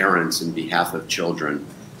of parents and behalf of children.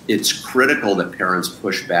 It's critical that parents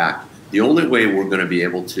push back. The only way we're going to be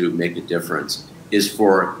able to make a difference is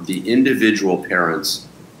for the individual parents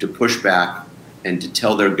to push back and to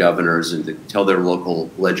tell their governors and to tell their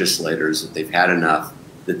local legislators that they've had enough,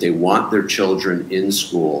 that they want their children in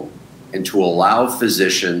school, and to allow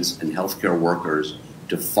physicians and healthcare workers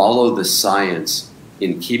to follow the science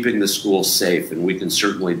in keeping the schools safe, and we can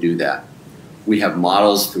certainly do that. We have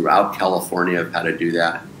models throughout California of how to do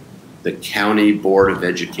that. The County Board of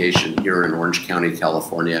Education here in Orange County,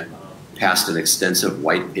 California, passed an extensive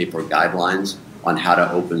white paper guidelines on how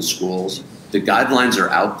to open schools. The guidelines are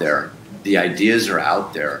out there. The ideas are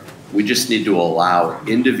out there. We just need to allow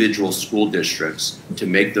individual school districts to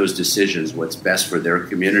make those decisions, what's best for their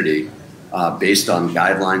community, based on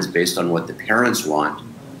guidelines, based on what the parents want,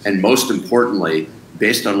 and most importantly,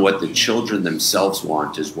 based on what the children themselves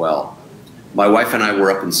want as well. My wife and I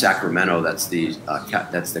were up in Sacramento, that's the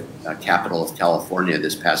capital of California,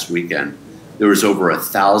 this past weekend. There was over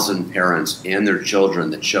 1,000 parents and their children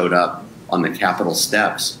that showed up on the Capitol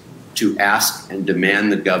steps to ask and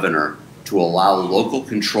demand the governor to allow local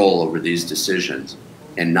control over these decisions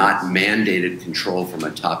and not mandated control from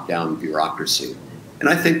a top-down bureaucracy. And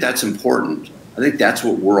I think that's important. I think that's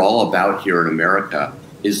what we're all about here in America,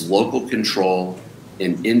 is local control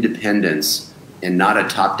and independence, and not a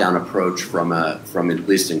top-down approach from at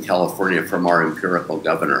least in California, from our empirical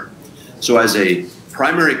governor. So as a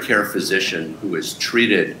primary care physician who has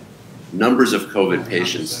treated numbers of COVID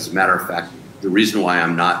patients, as a matter of fact, the reason why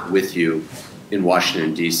I'm not with you in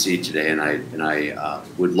Washington, D.C. today, and I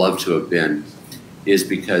would love to have been, is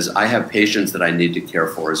because I have patients that I need to care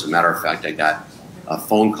for. As a matter of fact, I got a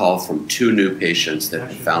phone call from 2 new patients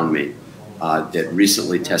that found me that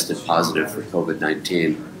recently tested positive for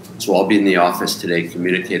COVID-19. So I'll be in the office today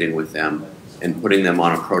communicating with them and putting them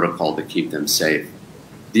on a protocol to keep them safe.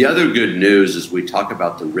 The other good news is we talk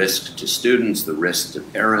about the risk to students, the risk to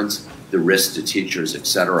parents, the risk to teachers, et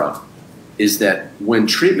cetera, is that when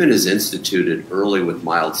treatment is instituted early with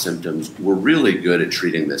mild symptoms, we're really good at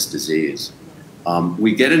treating this disease.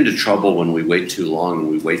 We get into trouble when we wait too long and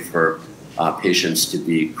we wait for patients to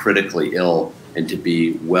be critically ill and to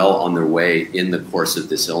be well on their way in the course of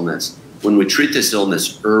this illness. When we treat this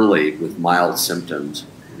illness early with mild symptoms,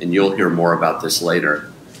 and you'll hear more about this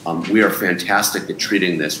later, we are fantastic at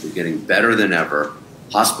treating this. We're getting better than ever.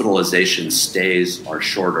 Hospitalization stays are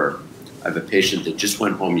shorter. I have a patient that just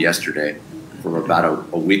went home yesterday from about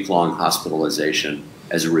a week-long hospitalization.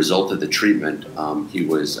 As a result of the treatment, he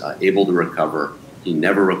was able to recover. He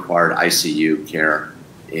never required ICU care,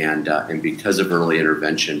 and because of early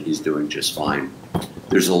intervention, he's doing just fine.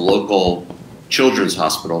 There's a local children's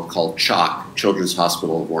hospital called CHOC, Children's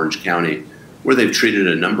Hospital of Orange County, where they've treated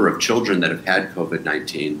a number of children that have had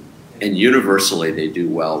COVID-19, and universally they do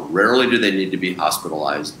well. Rarely do they need to be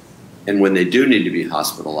hospitalized. And when they do need to be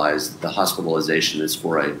hospitalized, the hospitalization is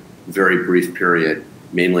for a very brief period,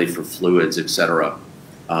 mainly for fluids, et cetera,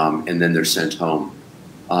 and then they're sent home.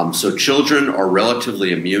 So children are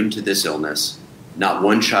relatively immune to this illness. Not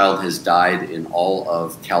one child has died in all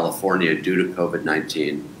of California due to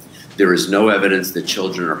COVID-19. There is no evidence that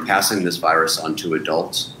children are passing this virus on to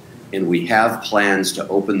adults, and we have plans to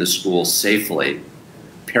open the schools safely.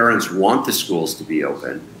 Parents want the schools to be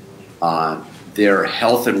open. Their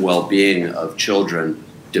health and well-being of children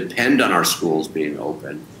depend on our schools being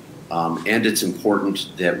open. And it's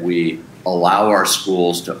important that we allow our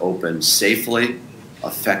schools to open safely,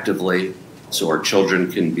 effectively, so our children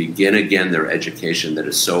can begin again their education that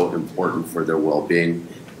is so important for their well-being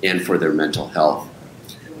and for their mental health.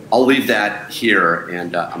 I'll leave that here,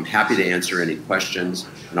 and I'm happy to answer any questions,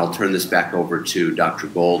 and I'll turn this back over to Dr.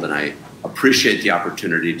 Gold, and I appreciate the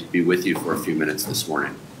opportunity to be with you for a few minutes this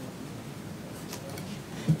morning.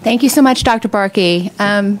 Thank you so much, Dr. Barkey.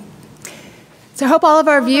 So I hope all of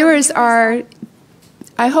our viewers are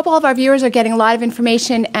getting a lot of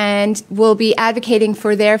information and will be advocating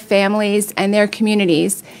for their families and their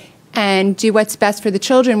communities and do what's best for the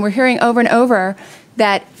children. We're hearing over and over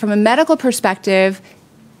that from a medical perspective,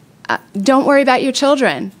 don't worry about your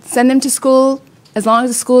children. Send them to school as long as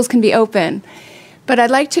the schools can be open. But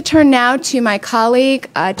I'd like to turn now to my colleague,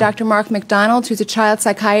 Dr. Mark McDonald, who's a child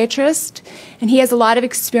psychiatrist, and he has a lot of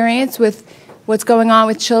experience with what's going on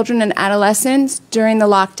with children and adolescents during the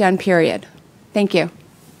lockdown period. Thank you.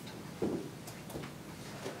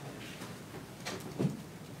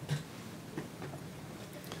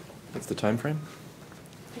 What's the time frame?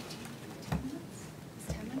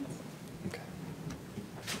 10 minutes. Okay.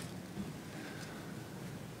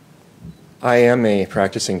 I am a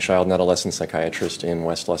practicing child and adolescent psychiatrist in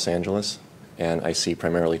West Los Angeles, and I see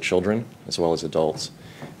primarily children as well as adults.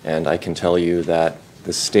 And I can tell you that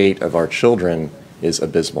the state of our children is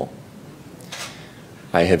abysmal.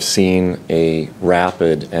 I have seen a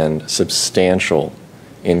rapid and substantial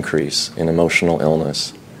increase in emotional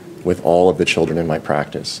illness with all of the children in my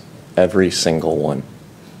practice, every single one.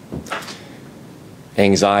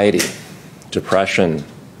 Anxiety, depression,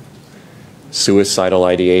 suicidal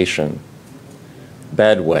ideation,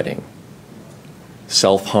 bedwetting,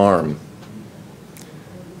 self-harm,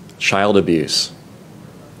 child abuse,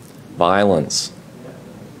 violence,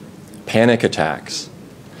 panic attacks.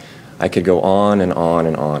 I could go on and on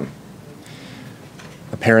and on.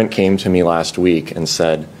 A parent came to me last week and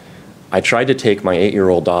said, I tried to take my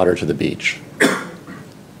 8-year-old daughter to the beach.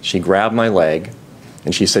 She grabbed my leg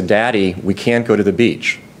and she said, Daddy, we can't go to the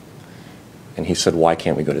beach. And he said, why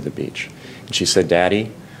can't we go to the beach? And she said,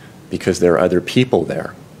 Daddy, because there are other people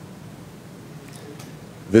there.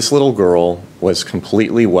 This little girl was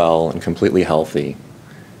completely well and completely healthy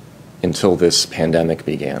until this pandemic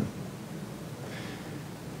began.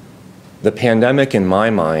 The pandemic, in my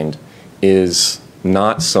mind, is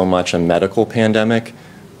not so much a medical pandemic,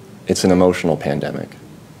 it's an emotional pandemic.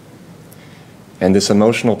 And this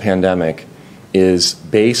emotional pandemic is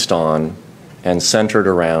based on and centered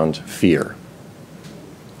around fear.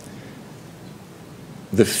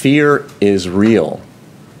 The fear is real,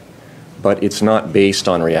 but it's not based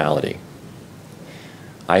on reality.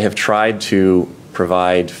 I have tried to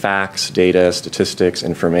provide facts, data, statistics,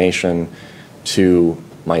 information to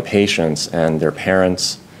my patients and their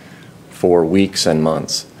parents for weeks and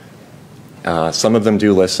months. Some of them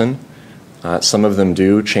do listen. Some of them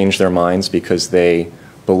do change their minds because they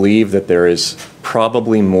believe that there is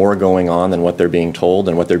probably more going on than what they're being told,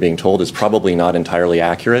 and what they're being told is probably not entirely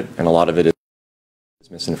accurate, and a lot of it is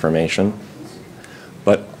misinformation.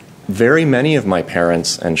 But very many of my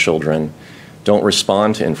parents and children don't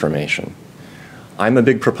respond to information. I'm a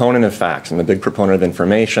big proponent of facts. I'm a big proponent of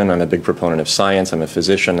information. I'm a big proponent of science. I'm a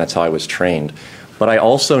physician. That's how I was trained. But I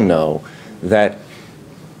also know that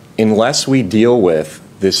unless we deal with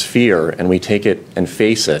this fear and we take it and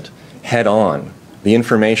face it head on, the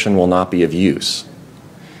information will not be of use.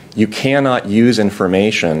 You cannot use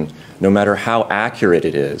information, no matter how accurate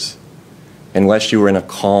it is, unless you are in a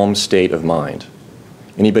calm state of mind.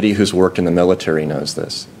 Anybody who's worked in the military knows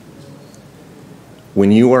this.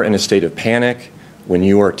 When you are in a state of panic, when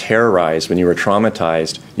you are terrorized, when you are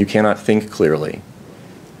traumatized, you cannot think clearly.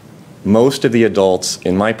 Most of the adults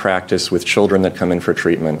in my practice with children that come in for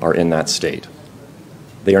treatment are in that state.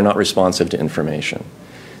 They are not responsive to information.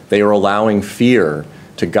 They are allowing fear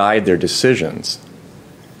to guide their decisions.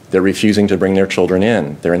 They're refusing to bring their children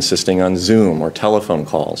in. They're insisting on Zoom or telephone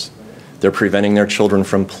calls. They're preventing their children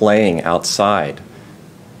from playing outside.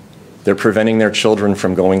 They're preventing their children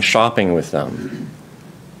from going shopping with them.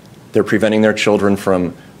 They're preventing their children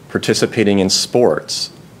from participating in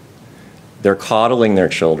sports. They're coddling their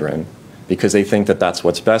children because they think that that's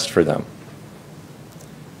what's best for them.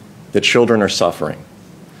 The children are suffering.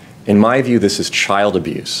 In my view, this is child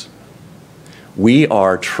abuse. We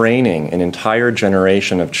are training an entire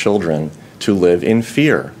generation of children to live in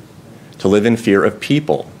fear of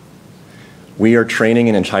people. We are training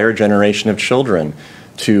an entire generation of children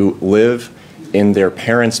to live in their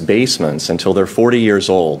parents' basements until they're 40 years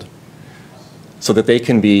old so that they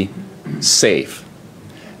can be safe.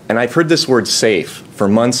 And I've heard this word safe for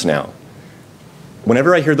months now.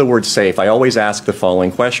 Whenever I hear the word safe, I always ask the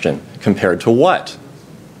following question: compared to what?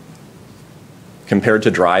 Compared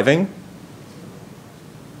to driving?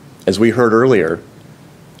 As we heard earlier,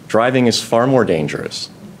 driving is far more dangerous.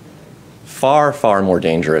 Far, far more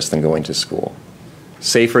dangerous than going to school.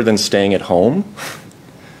 Safer than staying at home.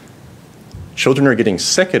 Children are getting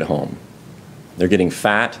sick at home. They're getting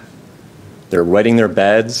fat. They're wetting their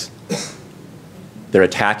beds. They're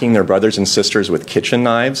attacking their brothers and sisters with kitchen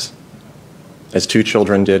knives, as 2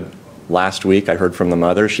 children did last week. I heard from the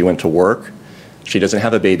mother. She went to work. She doesn't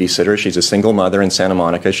have a babysitter. She's a single mother in Santa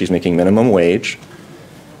Monica. She's making minimum wage.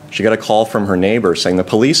 She got a call from her neighbor saying the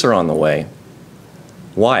police are on the way.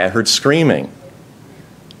 Why? I heard screaming.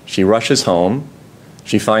 She rushes home.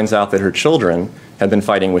 She finds out that her children had been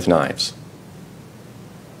fighting with knives.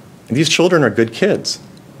 And these children are good kids,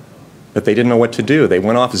 but they didn't know what to do. They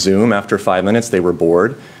went off Zoom after 5 minutes. They were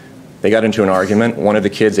bored. They got into an argument. One of the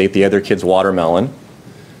kids ate the other kid's watermelon,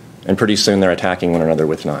 and pretty soon they're attacking one another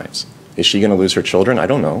with knives. Is she going to lose her children? I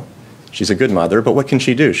don't know. She's a good mother, but what can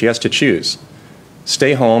she do? She has to choose.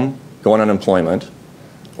 Stay home, go on unemployment,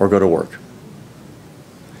 or go to work.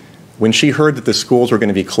 When she heard that the schools were going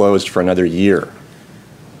to be closed for another year,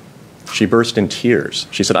 she burst in tears.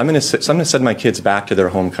 She said, I'm going to send my kids back to their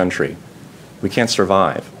home country. We can't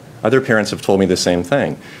survive. Other parents have told me the same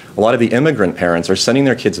thing. A lot of the immigrant parents are sending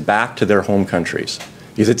their kids back to their home countries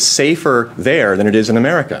because it's safer there than it is in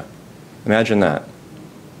America. Imagine that.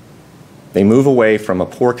 They move away from a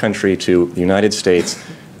poor country to the United States,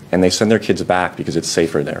 and they send their kids back because it's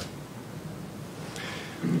safer there.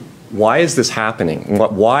 Why is this happening?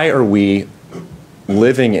 Why are we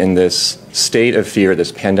living in this state of fear,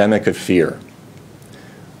 this pandemic of fear?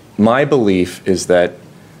 My belief is that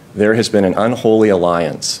there has been an unholy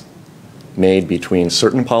alliance made between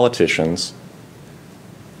certain politicians,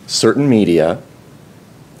 certain media,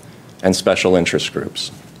 and special interest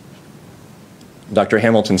groups. Dr.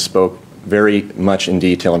 Hamilton spoke very much in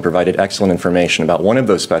detail and provided excellent information about one of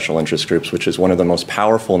those special interest groups, which is one of the most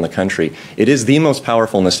powerful in the country. It is the most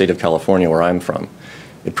powerful in the state of California, where I'm from.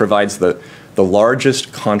 It provides the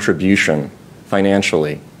largest contribution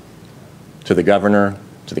financially to the governor,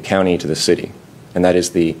 to the county, to the city, and that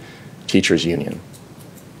is the teachers' union.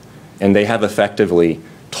 And they have effectively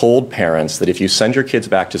told parents that if you send your kids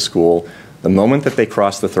back to school, the moment that they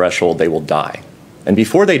cross the threshold, they will die. And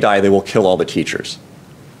before they die, they will kill all the teachers.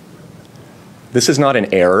 This is not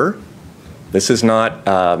an error. This is not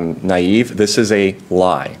naive. This is a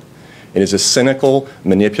lie. It is a cynical,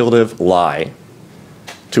 manipulative lie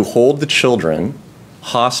to hold the children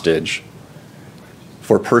hostage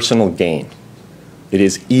for personal gain. It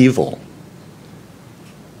is evil.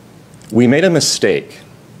 We made a mistake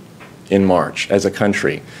in March as a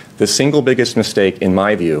country, the single biggest mistake in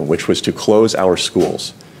my view, which was to close our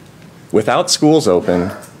schools. Without schools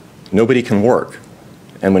open, nobody can work.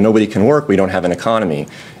 And when nobody can work, we don't have an economy.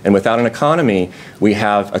 And without an economy, we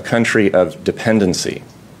have a country of dependency.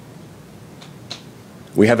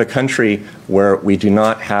 We have a country where we do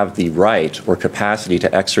not have the right or capacity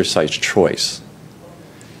to exercise choice.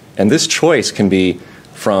 And this choice can be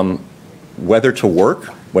from whether to work,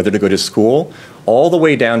 whether to go to school, all the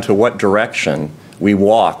way down to what direction we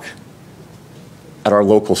walk at our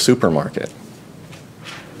local supermarket.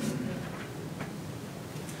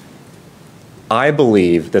 I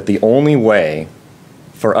believe that the only way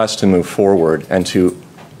for us to move forward and to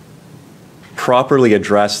properly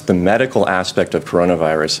address the medical aspect of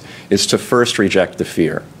coronavirus is to first reject the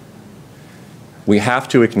fear. We have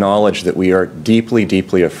to acknowledge that we are deeply,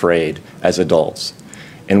 deeply afraid as adults.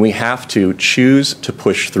 And we have to choose to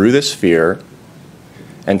push through this fear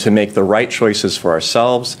and to make the right choices for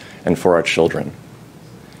ourselves and for our children.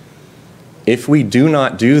 If we do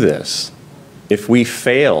not do this, if we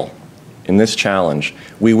fail in this challenge,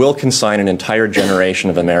 we will consign an entire generation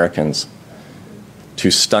of Americans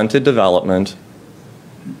to stunted development,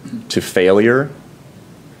 to failure,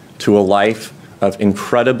 to a life of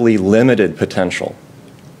incredibly limited potential.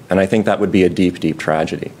 And I think that would be a deep, deep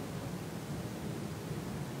tragedy.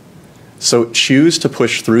 So choose to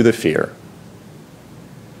push through the fear.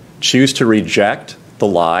 Choose to reject the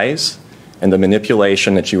lies and the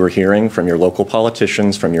manipulation that you are hearing from your local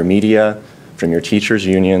politicians, from your media, from your teachers'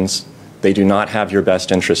 unions. They do not have your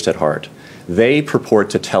best interest at heart. They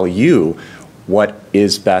purport to tell you what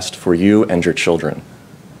is best for you and your children.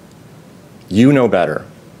 You know better.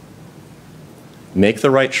 Make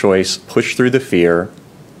the right choice, push through the fear,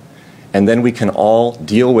 and then we can all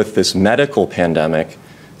deal with this medical pandemic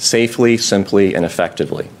safely, simply, and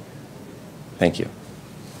effectively. Thank you.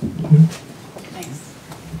 Thanks.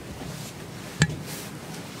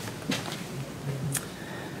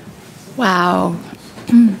 Wow.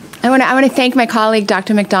 I want to thank my colleague,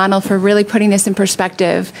 Dr. McDonald, for really putting this in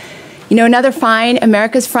perspective. You know, another fine,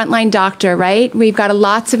 America's frontline doctor, right? We've got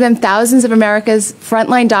lots of them, thousands of America's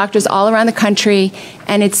frontline doctors all around the country,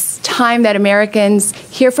 and it's time that Americans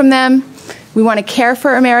hear from them. We want to care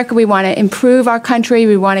for America. We want to improve our country.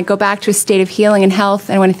 We want to go back to a state of healing and health,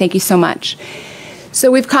 and I want to thank you so much.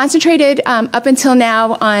 So we've concentrated up until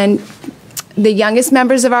now on the youngest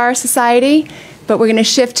members of our society, but we're going to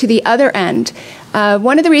shift to the other end.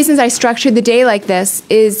 One of the reasons I structured the day like this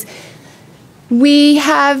is we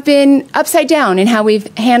have been upside down in how we've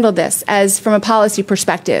handled this as from a policy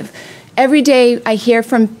perspective. Every day I hear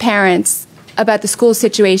from parents about the school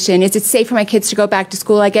situation. Is it safe for my kids to go back to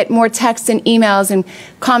school? I get more texts and emails and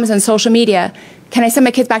comments on social media. Can I send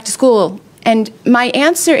my kids back to school? And my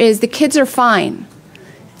answer is the kids are fine.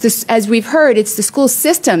 As we've heard, it's the school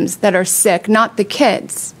systems that are sick, not the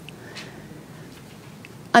kids.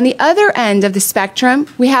 On the other end of the spectrum,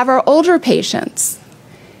 we have our older patients.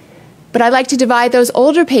 But I like to divide those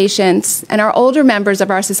older patients and our older members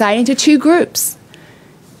of our society into two groups.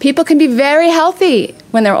 People can be very healthy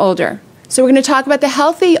when they're older. So we're going to talk about the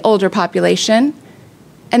healthy older population,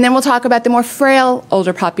 and then we'll talk about the more frail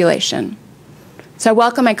older population. So I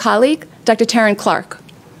welcome my colleague, Dr. Taryn Clark.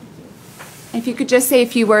 And if you could just say a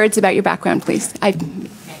few words about your background, please. Okay,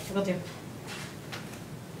 will do.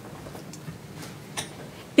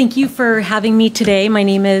 Thank you for having me today. My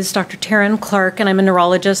name is Dr. Taryn Clark, and I'm a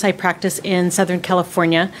neurologist. I practice in Southern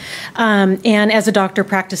California. And as a doctor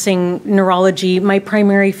practicing neurology, my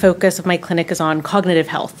primary focus of my clinic is on cognitive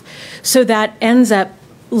health. So that ends up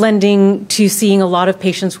lending to seeing a lot of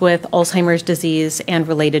patients with Alzheimer's disease and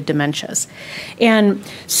related dementias. And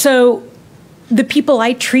so the people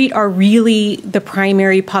I treat are really the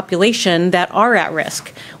primary population that are at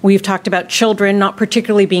risk. We've talked about children not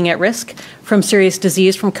particularly being at risk from serious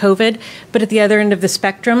disease from COVID, but at the other end of the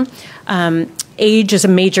spectrum, age is a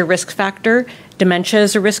major risk factor, dementia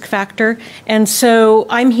is a risk factor, and so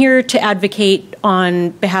I'm here to advocate on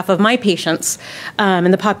behalf of my patients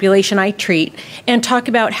and the population I treat, and talk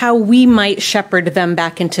about how we might shepherd them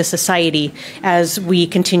back into society as we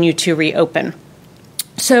continue to reopen.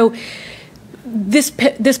 So this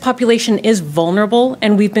population is vulnerable,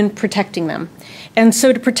 and we've been protecting them. And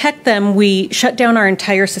so to protect them, we shut down our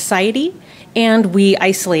entire society, and we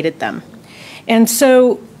isolated them. And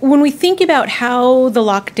so when we think about how the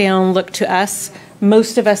lockdown looked to us,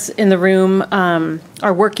 most of us in the room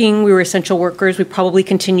are working. We were essential workers. We probably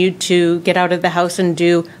continued to get out of the house and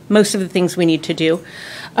do most of the things we need to do.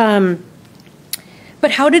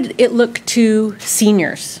 But how did it look to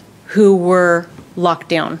seniors who were locked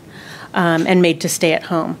down and made to stay at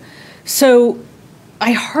home? So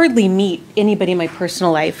I hardly meet anybody in my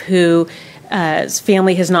personal life whose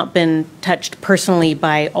family has not been touched personally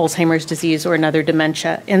by Alzheimer's disease or another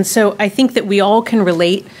dementia. And so I think that we all can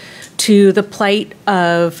relate to the plight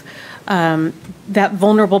of that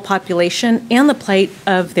vulnerable population and the plight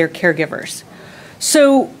of their caregivers.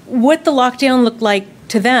 So what the lockdown looked like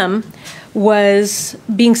to them was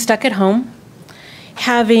being stuck at home,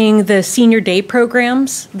 having the senior day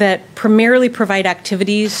programs that primarily provide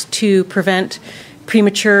activities to prevent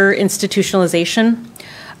premature institutionalization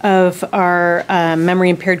of our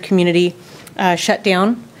memory-impaired community shut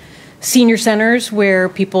down, senior centers where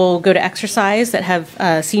people go to exercise that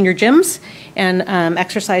have senior gyms and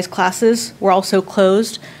exercise classes were also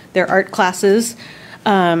closed, their art classes,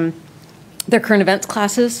 their current events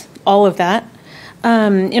classes, all of that.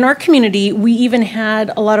 In our community, we even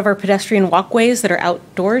had a lot of our pedestrian walkways that are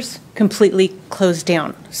outdoors completely closed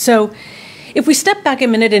down. So if we step back a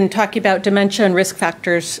minute and talk about dementia and risk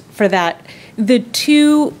factors for that, the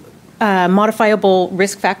two modifiable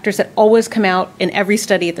risk factors that always come out in every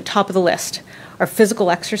study at the top of the list are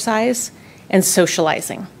physical exercise and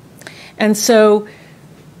socializing. And so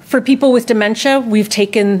for people with dementia, we've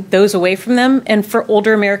taken those away from them. And for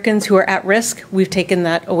older Americans who are at risk, we've taken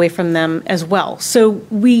that away from them as well. So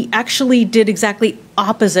we actually did exactly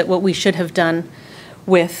opposite what we should have done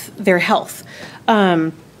with their health.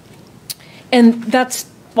 And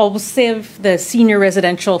that's, well, we'll save the senior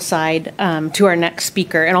residential side to our next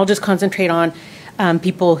speaker, and I'll just concentrate on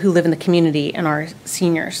people who live in the community and our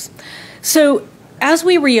seniors. So as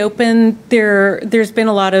we reopen, there's been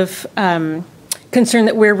a lot of concern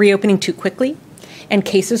that we're reopening too quickly and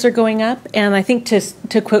cases are going up. And I think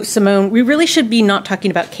to quote Simone, we really should be not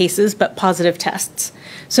talking about cases, but positive tests.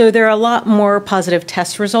 So there are a lot more positive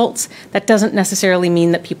test results. That doesn't necessarily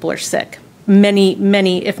mean that people are sick.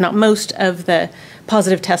 Many, if not most, of the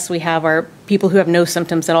positive tests we have are people who have no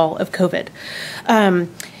symptoms at all of COVID.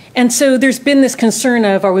 And so there's been this concern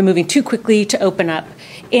of, are we moving too quickly to open up?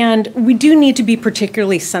 And we do need to be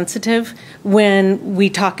particularly sensitive when we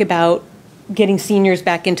talk about getting seniors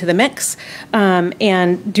back into the mix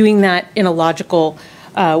and doing that in a logical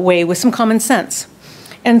way with some common sense.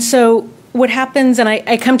 And so what happens, and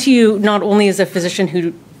I come to you not only as a physician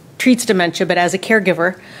who treats dementia, but as a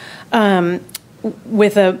caregiver,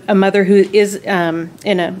 with a mother who is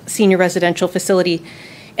in a senior residential facility.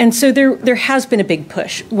 And so there has been a big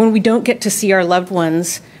push. When we don't get to see our loved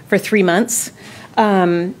ones for 3 months,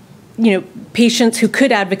 patients who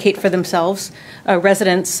could advocate for themselves,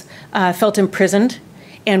 residents, felt imprisoned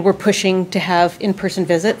and were pushing to have in-person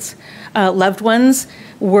visits. Loved ones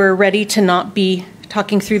were ready to not be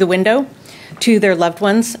talking through the window to their loved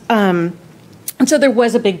ones. And so there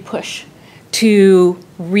was a big push to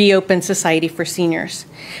reopen society for seniors.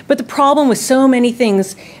 But the problem with so many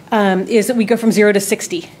things is that we go from 0 to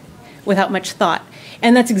 60 without much thought.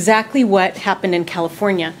 And that's exactly what happened in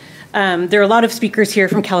California. There are a lot of speakers here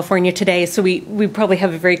from California today, so we probably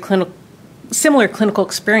have a very similar clinical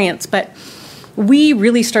experience, but we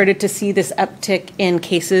really started to see this uptick in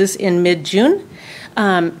cases in mid-June,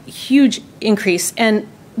 huge increase. And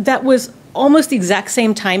that was almost the exact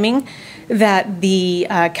same timing that the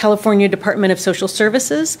California Department of Social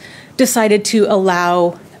Services decided to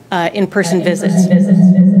allow in-person visits.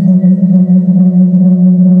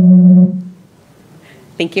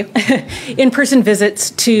 Thank you. In-person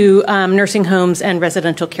visits to nursing homes and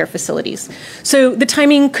residential care facilities. So the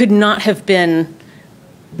timing could not have been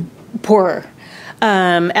poorer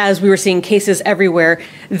as we were seeing cases everywhere,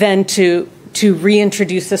 then to to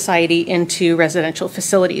reintroduce society into residential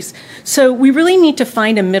facilities. So we really need to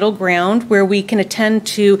find a middle ground where we can attend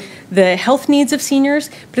to the health needs of seniors,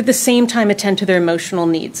 but at the same time attend to their emotional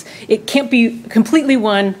needs. It can't be completely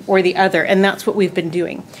one or the other, and that's what we've been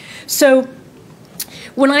doing. So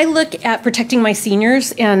when I look at protecting my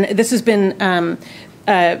seniors, and this has been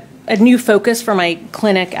a new focus for my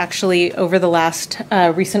clinic actually over the last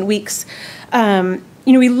recent weeks,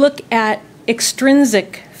 we look at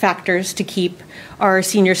extrinsic factors to keep our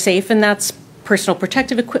seniors safe, and that's personal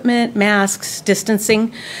protective equipment, masks,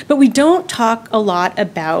 distancing, but we don't talk a lot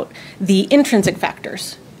about the intrinsic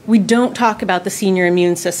factors. We don't talk about the senior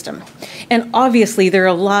immune system. And obviously there are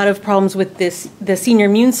a lot of problems with the senior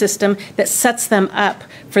immune system that sets them up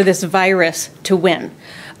for this virus to win.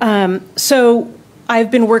 So I've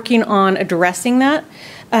been working on addressing that.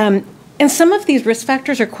 And some of these risk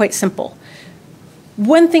factors are quite simple.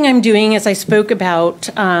 One thing I'm doing, as I spoke about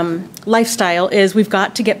lifestyle, is we've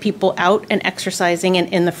got to get people out and exercising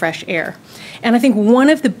and in the fresh air. And I think one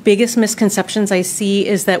of the biggest misconceptions I see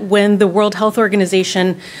is that when the World Health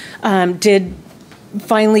Organization did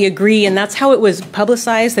finally agree, and that's how it was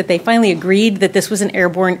publicized, that they finally agreed that this was an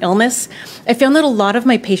airborne illness, I found that a lot of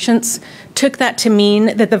my patients took that to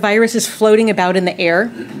mean that the virus is floating about in the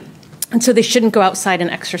air, and so they shouldn't go outside and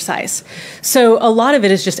exercise. So a lot of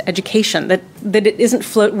it is just education, that it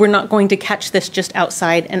isn't we're not going to catch this just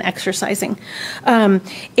outside and exercising.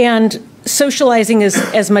 And socializing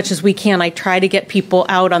as much as we can. I try to get people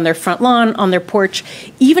out on their front lawn, on their porch,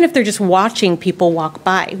 even if they're just watching people walk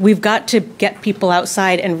by. We've got to get people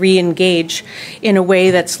outside and re-engage in a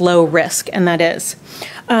way that's low risk, and that is.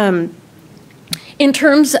 In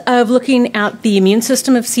terms of looking at the immune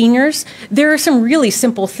system of seniors, there are some really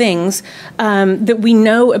simple things that we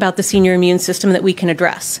know about the senior immune system that we can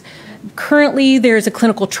address. Currently, there's a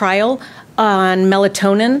clinical trial on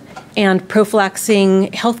melatonin and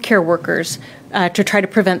prophylaxing healthcare workers to try to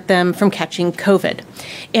prevent them from catching COVID.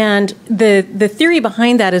 And the theory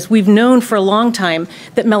behind that is we've known for a long time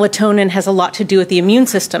that melatonin has a lot to do with the immune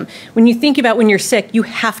system. When you think about when you're sick, you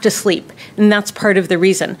have to sleep, and that's part of the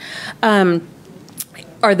reason.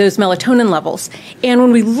 Are those melatonin levels. And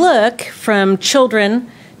when we look from children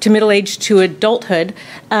to middle age to adulthood,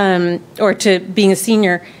 or to being a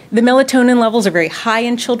senior, the melatonin levels are very high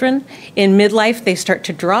in children. In midlife, they start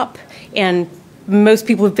to drop, and most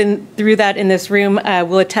people who've been through that in this room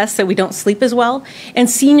will attest that we don't sleep as well. And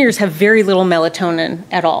seniors have very little melatonin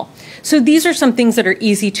at all. So these are some things that are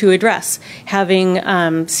easy to address.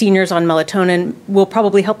 Having seniors on melatonin will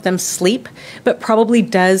probably help them sleep, but probably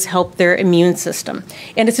does help their immune system.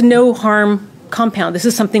 And it's a no harm compound. This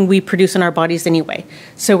is something we produce in our bodies anyway,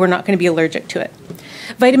 so we're not going to be allergic to it.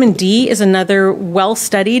 Vitamin D is another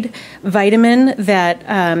well-studied vitamin that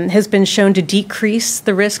has been shown to decrease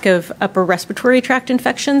the risk of upper respiratory tract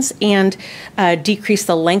infections and decrease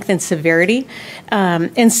the length and severity.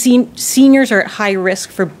 And seniors are at high risk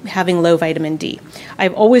for having low vitamin D.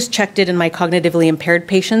 I've always checked it in my cognitively impaired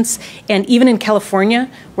patients, and even in California,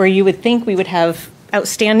 where you would think we would have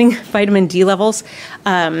outstanding vitamin D levels,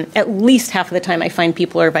 at least half of the time I find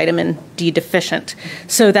people are vitamin D deficient.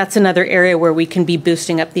 So that's another area where we can be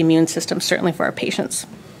boosting up the immune system, certainly for our patients.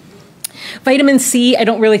 Vitamin C, I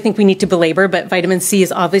don't really think we need to belabor, but vitamin C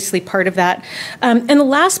is obviously part of that. And the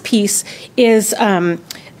last piece is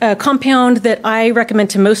a compound that I recommend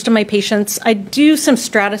to most of my patients. I do some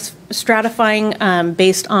stratifying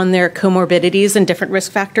based on their comorbidities and different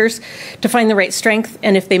risk factors to find the right strength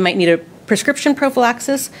and if they might need a prescription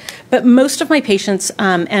prophylaxis, but most of my patients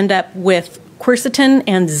end up with quercetin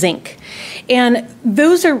and zinc. And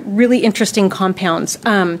those are really interesting compounds.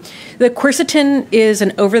 The quercetin is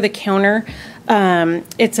an over-the-counter,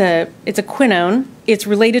 it's a quinone. It's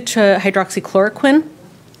related to hydroxychloroquine.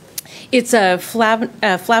 It's a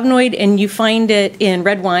flavonoid, and you find it in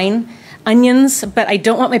red wine, onions, but I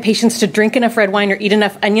don't want my patients to drink enough red wine or eat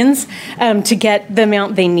enough onions to get the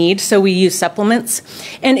amount they need, so we use supplements.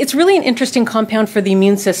 And it's really an interesting compound for the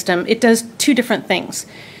immune system. It does two different things.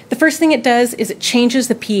 The first thing it does is it changes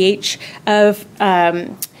the pH of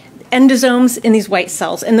endosomes in these white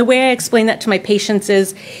cells. And the way I explain that to my patients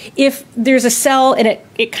is if there's a cell and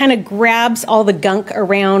it kind of grabs all the gunk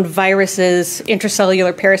around viruses,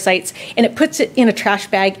 intracellular parasites, and it puts it in a trash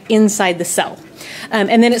bag inside the cell.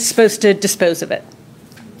 And then it's supposed to dispose of it.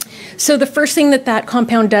 So the first thing that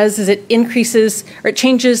compound does is it increases or it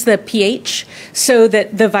changes the pH so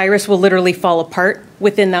that the virus will literally fall apart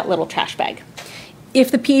within that little trash bag.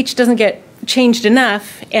 If the pH doesn't get changed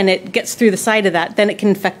enough and it gets through the side of that, then it can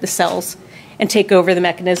infect the cells and take over the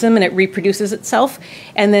mechanism, and it reproduces itself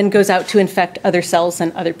and then goes out to infect other cells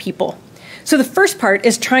and other people. So the first part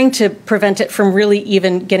is trying to prevent it from really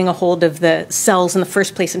even getting a hold of the cells in the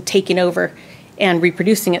first place and taking over and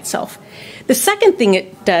reproducing itself. The second thing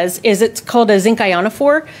it does is it's called a zinc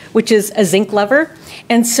ionophore, which is a zinc lever.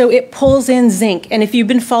 And so it pulls in zinc. And if you've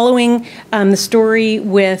been following the story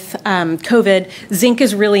with COVID, zinc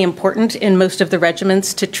is really important in most of the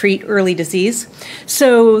regimens to treat early disease.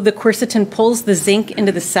 So the quercetin pulls the zinc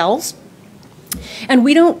into the cells. And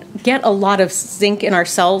we don't get a lot of zinc in our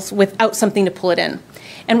cells without something to pull it in.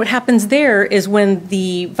 And what happens there is when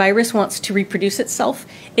the virus wants to reproduce itself,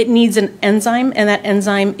 it needs an enzyme, and that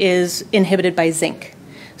enzyme is inhibited by zinc.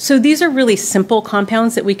 So these are really simple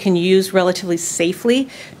compounds that we can use relatively safely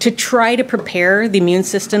to try to prepare the immune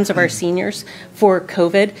systems of our seniors for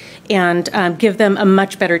COVID and give them a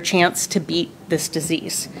much better chance to beat this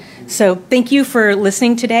disease. So thank you for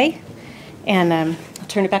listening today, and I'll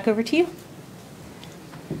turn it back over to you.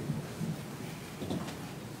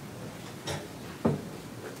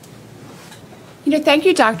 Thank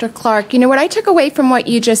you, Dr. Clark. What I took away from what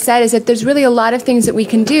you just said is that there's really a lot of things that we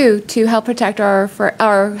can do to help protect our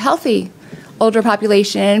healthy older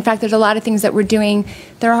population. And in fact, there's a lot of things that we're doing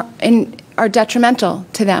that are detrimental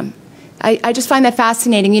to them. I just find that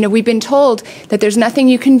fascinating. We've been told that there's nothing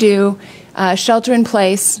you can do, shelter in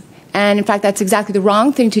place, and in fact, that's exactly the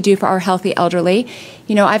wrong thing to do for our healthy elderly.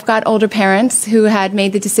 I've got older parents who had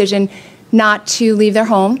made the decision not to leave their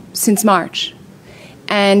home since March.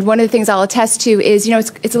 And one of the things I'll attest to is,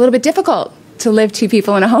 it's a little bit difficult to live two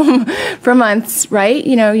people in a home for months, right?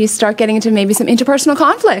 You start getting into maybe some interpersonal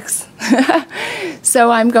conflicts.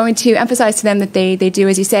 So I'm going to emphasize to them that they do,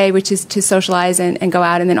 as you say, which is to socialize and go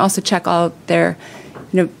out, and then also check all their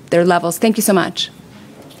levels. Thank you so much.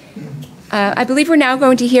 I believe we're now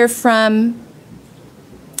going to hear from,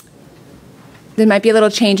 there might be a little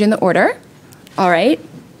change in the order. All right.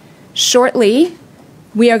 Shortly,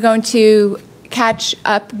 we are going to catch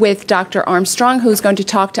up with Dr. Armstrong, who's going to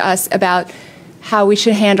talk to us about how we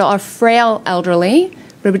should handle our frail elderly.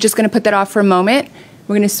 But we're just going to put that off for a moment.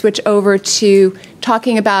 We're going to switch over to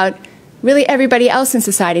talking about really everybody else in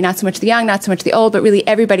society, not so much the young, not so much the old, but really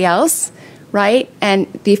everybody else, right? And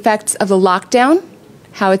the effects of the lockdown,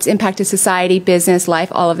 how it's impacted society, business,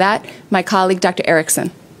 life, all of that. My colleague, Dr.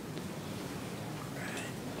 Erickson.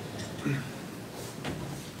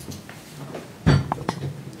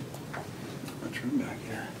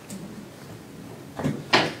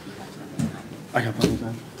 I got plenty of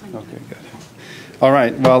time. Okay, good. All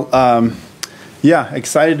right. Well, yeah,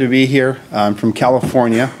 excited to be here. I'm from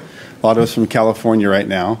California. A lot of us from California right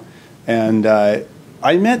now. And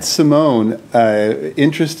I met Simone,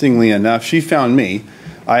 interestingly enough. She found me.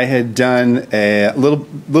 I had done a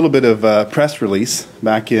little bit of a press release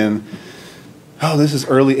back in, this is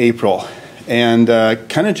early April. And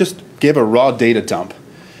kind of just gave a raw data dump.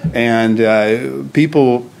 And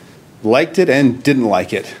people liked it and didn't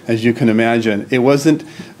like it, as you can imagine. It wasn't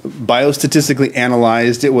biostatistically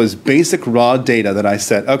analyzed. It was basic raw data that I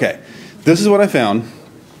said, okay, this is what I found.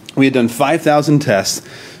 We had done 5,000 tests,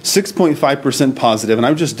 6.5% positive, and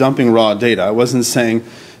I'm just dumping raw data. I wasn't saying,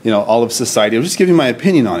 all of society. I was just giving my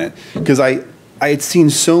opinion on it because I had seen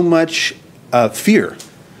so much fear.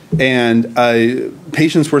 And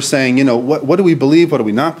patients were saying, what do we believe? What do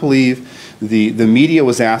we not believe? The media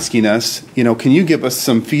was asking us, can you give us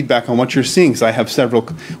some feedback on what you're seeing? Because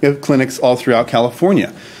we have clinics all throughout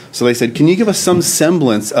California. So they said, can you give us some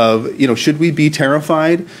semblance of, should we be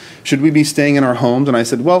terrified? Should we be staying in our homes? And I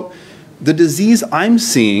said, well, the disease I'm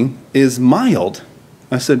seeing is mild.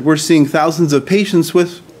 I said, we're seeing thousands of patients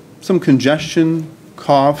with some congestion,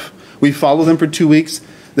 cough. We follow them for 2 weeks.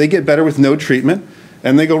 They get better with no treatment,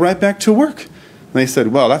 and they go right back to work. And they said,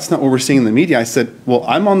 well, that's not what we're seeing in the media. I said, well,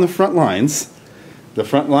 I'm on the front lines, the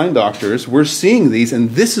frontline doctors. We're seeing these,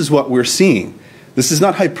 and this is what we're seeing. This is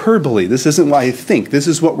not hyperbole. This isn't what I think. This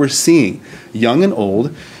is what we're seeing. Young and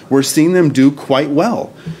old, we're seeing them do quite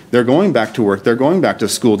well. They're going back to work. They're going back to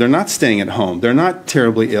school. They're not staying at home. They're not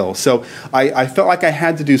terribly ill. So I felt like I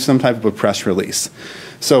had to do some type of a press release.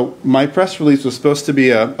 So my press release was supposed to be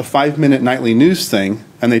a 5-minute nightly news thing,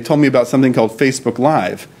 and they told me about something called Facebook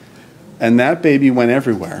Live. And that baby went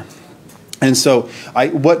everywhere. And so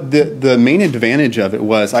the main advantage of it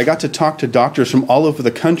was I got to talk to doctors from all over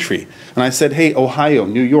the country. And I said, hey, Ohio,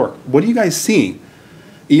 New York, what are you guys seeing?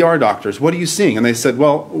 ER doctors, what are you seeing? And they said,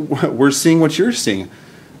 well, we're seeing what you're seeing.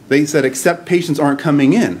 They said, except patients aren't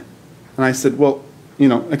coming in. And I said, well,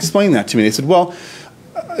 explain that to me. They said, well,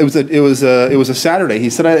 it was a Saturday. He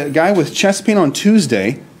said, a guy with chest pain on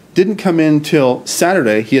Tuesday didn't come in till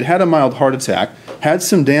Saturday. He had a mild heart attack, had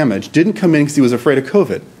some damage, didn't come in because he was afraid of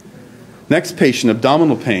COVID. Next patient,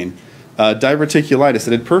 abdominal pain, diverticulitis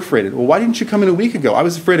that had perforated. Well, why didn't you come in a week ago? I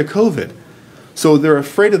was afraid of COVID. So they're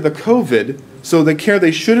afraid of the COVID, so the care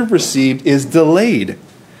they should have received is delayed.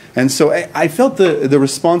 And so I felt the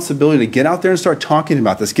responsibility to get out there and start talking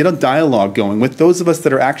about this, get a dialogue going with those of us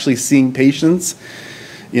that are actually seeing patients,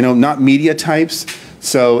 you know, not media types.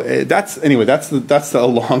 So that's a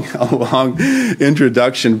long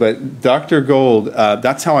introduction. But Dr. Gold,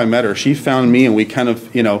 that's how I met her. She found me, and we kind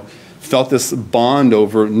of, you know, felt this bond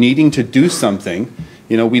over needing to do something.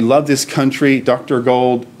 You know, we love this country. Dr.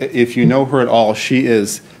 Gold, if you know her at all, she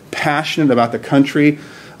is passionate about the country,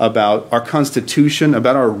 about our Constitution,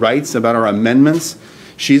 about our rights, about our amendments.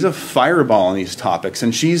 She's a fireball on these topics,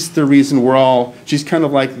 and she's the reason she's kind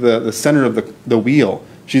of like the center of the wheel.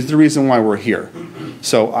 She's the reason why we're here.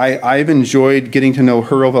 So I've enjoyed getting to know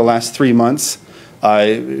her over the last 3 months.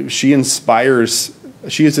 She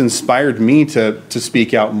has inspired me to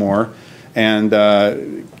speak out more. And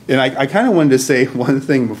I kind of wanted to say one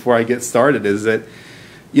thing before I get started is that,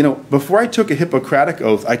 you know, before I took a Hippocratic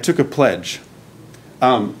oath, I took a pledge.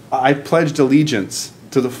 I pledged allegiance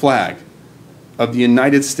to the flag of the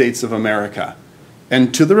United States of America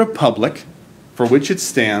and to the republic for which it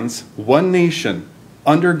stands, one nation,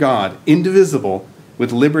 under God, indivisible,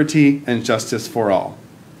 with liberty and justice for all.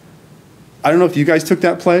 I don't know if you guys took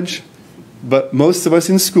that pledge, but most of us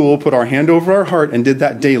in school put our hand over our heart and did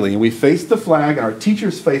that daily. And we faced the flag, and our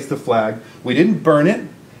teachers faced the flag. We didn't burn it.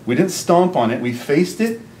 We didn't stomp on it. We faced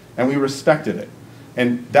it, and we respected it.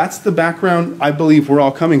 And that's the background I believe we're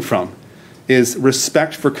all coming from, is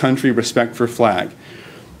respect for country, respect for flag.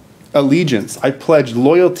 Allegiance, I pledge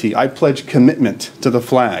loyalty, I pledge commitment to the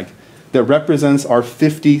flag that represents our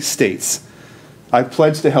 50 states. I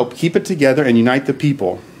pledge to help keep it together and unite the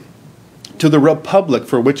people. To the republic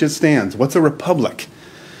for which it stands. What's a republic?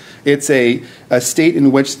 It's a state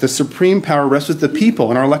in which the supreme power rests with the people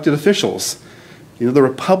and our elected officials. You know, the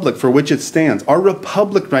republic for which it stands. Our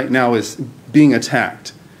republic right now is being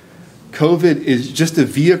attacked. COVID is just a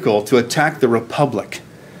vehicle to attack the republic.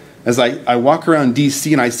 As I walk around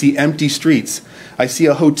DC and I see empty streets, I see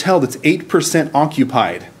a hotel that's 8%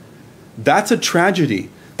 occupied. That's a tragedy.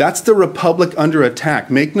 That's the republic under attack.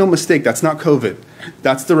 Make no mistake, that's not COVID.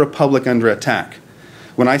 That's the republic under attack.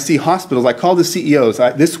 When I see hospitals, I call the CEOs.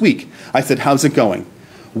 This week, I said, how's it going?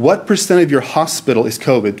 What percent of your hospital is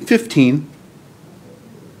COVID? 15.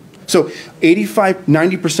 So 85,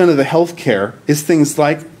 90% of the health care is things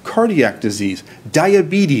like cardiac disease,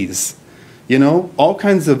 diabetes, you know, all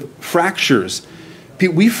kinds of fractures.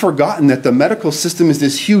 We've forgotten that the medical system is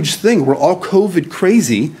this huge thing. We're all COVID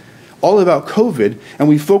crazy, all about COVID, and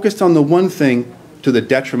we focused on the one thing to the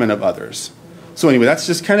detriment of others. So anyway, that's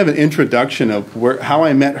just kind of an introduction of how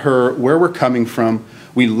I met her, where we're coming from.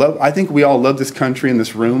 I think we all love this country in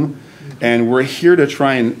this room, and we're here to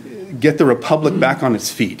try and get the republic back on its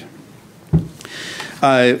feet.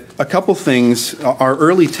 A couple things. Our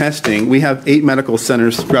early testing, we have 8 medical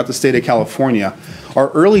centers throughout the state of California. Our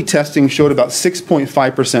early testing showed about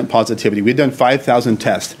 6.5% positivity. We've done 5,000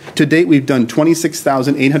 tests. To date, we've done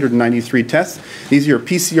 26,893 tests. These are your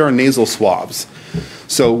PCR nasal swabs.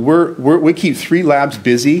 So we keep 3 labs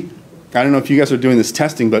busy. I don't know if you guys are doing this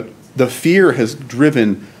testing, but the fear has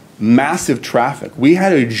driven massive traffic. We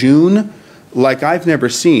had a June like I've never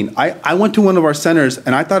seen. I went to one of our centers,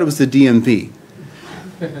 and I thought it was the DMV.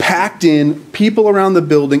 Packed in, people around the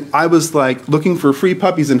building. I was like looking for free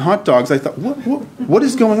puppies and hot dogs. I thought, what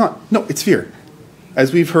is going on? No, it's fear.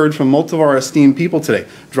 As we've heard from multiple of our esteemed people today,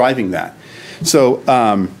 driving that. So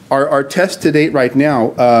our test to date right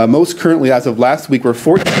now, most currently as of last week, we're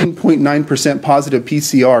 14.9% positive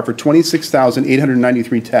PCR for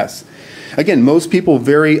 26,893 tests. Again, most people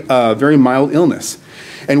very mild illness.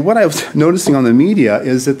 And what I was noticing on the media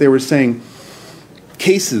is that they were saying,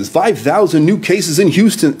 cases, 5,000 new cases in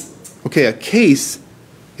Houston. Okay, a case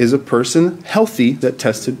is a person healthy that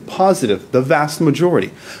tested positive, the vast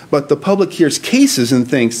majority. But the public hears cases and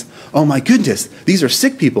thinks, oh my goodness, these are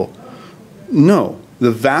sick people. No, the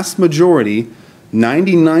vast majority,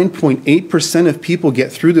 99.8% of people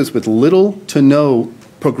get through this with little to no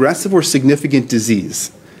progressive or significant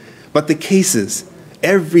disease. But the cases,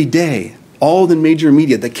 every day, all the major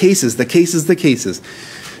media, the cases.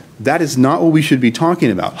 That is not what we should be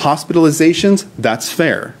talking about. Hospitalizations, that's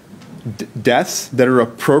fair. Deaths that are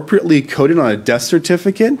appropriately coded on a death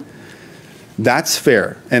certificate, that's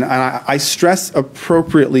fair. And I stress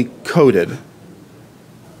appropriately coded.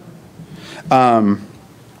 Our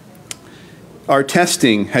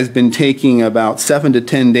testing has been taking about 7 to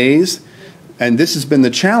 10 days, and this has been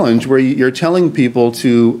the challenge where you're telling people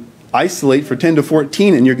to isolate for 10 to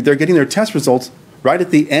 14, and they're getting their test results right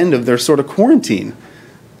at the end of their sort of quarantine.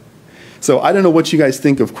 So I don't know what you guys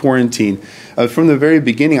think of quarantine. From the very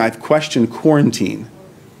beginning, I've questioned quarantine.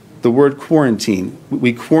 The word quarantine.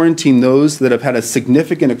 We quarantine those that have had a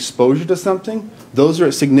significant exposure to something. Those are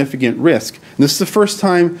at significant risk. And this is the first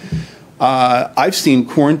time I've seen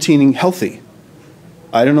quarantining healthy.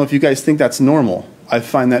 I don't know if you guys think that's normal. I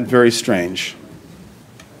find that very strange.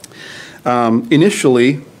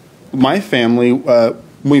 Initially, my family, when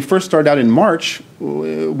we first started out in March,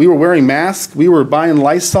 we were wearing masks, we were buying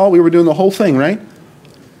Lysol, we were doing the whole thing, right?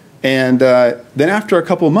 And then after a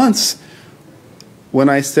couple of months, when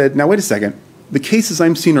I said, now wait a second, the cases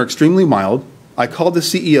I'm seeing are extremely mild. I called the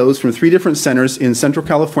CEOs from 3 different centers in Central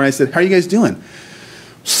California. I said, how are you guys doing?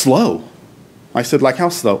 Slow. I said, like how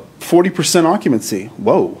slow? 40% occupancy.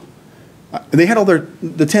 Whoa. And they had all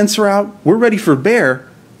the tents are out. We're ready for bear,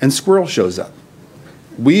 and squirrel shows up.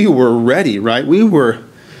 We were ready, right? We were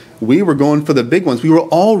going for the big ones. We were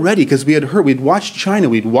all ready because we had heard. We'd watched China.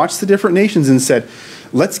 We'd watched the different nations and said,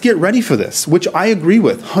 let's get ready for this, which I agree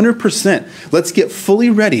with, 100%. Let's get fully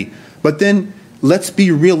ready. But then let's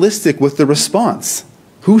be realistic with the response.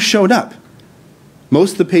 Who showed up?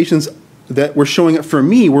 Most of the patients that were showing up for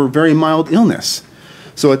me were very mild illness.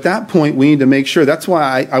 So at that point, we need to make sure. That's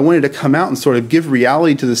why I wanted to come out and sort of give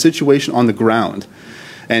reality to the situation on the ground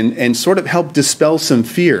and sort of help dispel some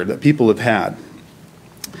fear that people have had.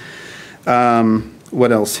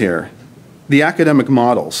 What else here? The academic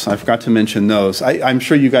models. I forgot to mention those. I'm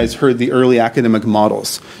sure you guys heard the early academic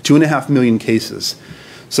models. 2.5 million cases.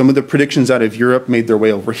 Some of the predictions out of Europe made their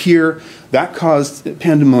way over here. That caused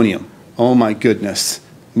pandemonium. Oh my goodness.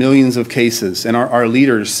 Millions of cases. And our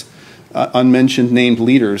leaders, unmentioned named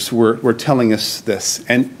leaders, were telling us this.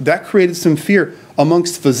 And that created some fear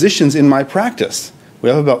amongst physicians in my practice. We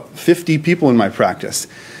have about 50 people in my practice.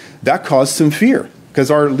 That caused some fear because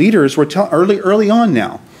our leaders were early on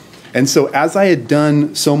now. And so as I had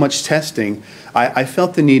done so much testing, I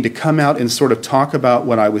felt the need to come out and sort of talk about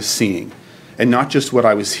what I was seeing and not just what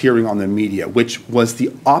I was hearing on the media, which was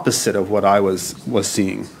the opposite of what I was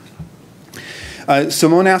seeing.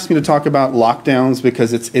 Simone asked me to talk about lockdowns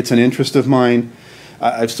because it's an interest of mine.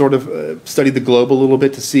 I've sort of studied the globe a little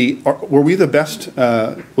bit to see, were we the best,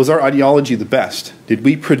 was our ideology the best? Did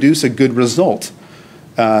we produce a good result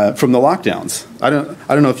from the lockdowns? I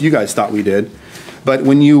don't know if you guys thought we did, but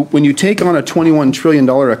when you take on a $21 trillion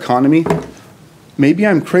economy, maybe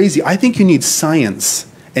I'm crazy. I think you need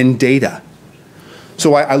science and data.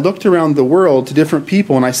 So I looked around the world to different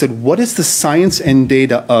people and I said, what is the science and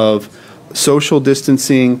data of social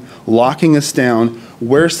distancing, locking us down?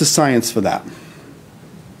 Where's the science for that?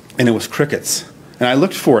 And it was crickets. And I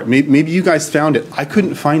looked for it. Maybe you guys found it. I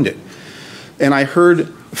couldn't find it. And I heard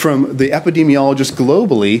from the epidemiologists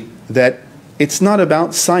globally that it's not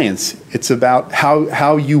about science. It's about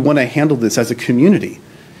how you want to handle this as a community.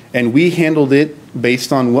 And we handled it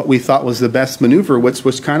based on what we thought was the best maneuver, which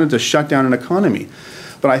was kind of to shut down an economy.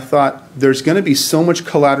 But I thought there's going to be so much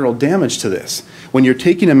collateral damage to this. When you're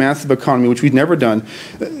taking a massive economy, which we've never done,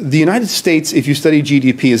 the United States, if you study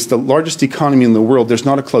GDP, is the largest economy in the world. There's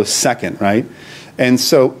not a close second, right? And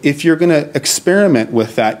so if you're going to experiment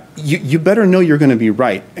with that, you better know you're going to be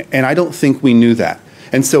right. And I don't think we knew that.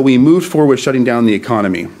 And so we moved forward shutting down the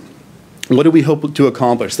economy. What do we hope to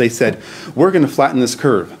accomplish? They said, we're going to flatten this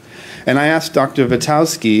curve. And I asked Dr.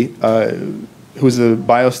 Witowski, who's a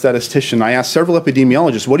biostatistician, I asked several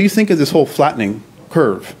epidemiologists, what do you think of this whole flattening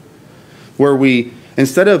curve? Where we,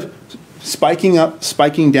 instead of spiking up,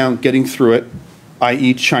 spiking down, getting through it,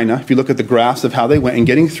 i.e. China, if you look at the graphs of how they went and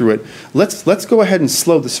getting through it, let's go ahead and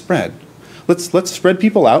slow the spread. Let's spread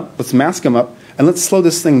people out, let's mask them up, and let's slow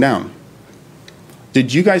this thing down.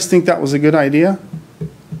 Did you guys think that was a good idea?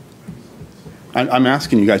 I'm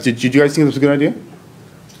asking you guys, did you guys think that was a good idea?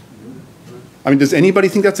 I mean, does anybody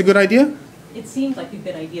think that's a good idea? It seemed like a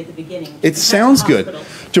good idea at the beginning. It sounds good,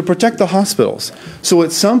 to protect the hospitals. So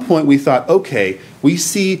at some point we thought, okay, we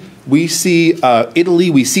see Italy,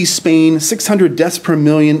 we see Spain, 600 deaths per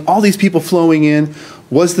million, all these people flowing in.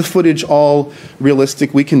 Was the footage all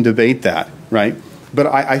realistic? We can debate that, right? But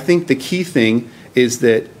I think the key thing is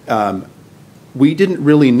that we didn't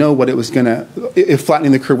really know what it was going to, if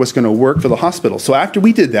flattening the curve was going to work for the hospital. So after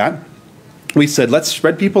we did that, we said, let's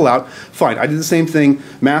spread people out. Fine, I did the same thing.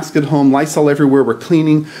 Mask at home, Lysol everywhere. We're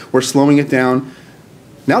cleaning. We're slowing it down.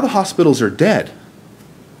 Now the hospitals are dead.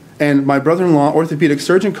 And my brother-in-law, orthopedic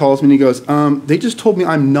surgeon, calls me and he goes, they just told me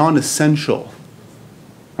I'm non-essential.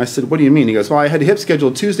 I said, what do you mean? He goes, well, I had a hip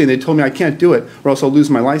scheduled Tuesday and they told me I can't do it or else I'll lose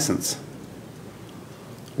my license.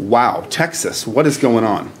 Wow, Texas, what is going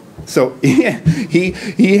on? So he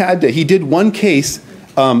did one case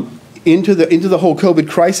into the whole COVID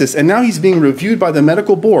crisis, and now he's being reviewed by the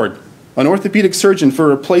medical board An orthopedic surgeon for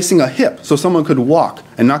replacing a hip so someone could walk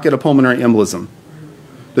and not get a pulmonary embolism.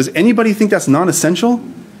 Does anybody think that's non-essential?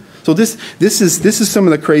 So this is some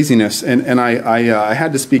of the craziness, and I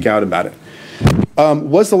had to speak out about it.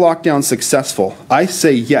 Was the lockdown successful? I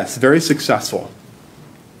say yes, very successful.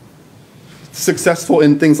 Successful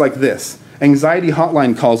in things like this. Anxiety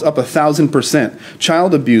hotline calls up 1,000%.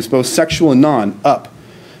 Child abuse, both sexual and non, up.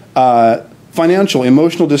 Financial,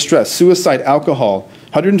 emotional distress, suicide, alcohol,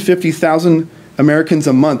 150,000 Americans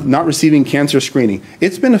a month not receiving cancer screening.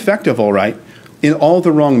 It's been effective, all right, in all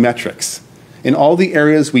the wrong metrics, in all the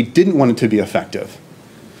areas we didn't want it to be effective.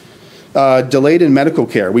 Delayed in medical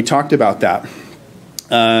care, we talked about that.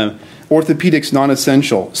 Orthopedics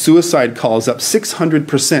non-essential, suicide calls up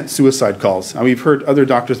 600% suicide calls. And we've heard other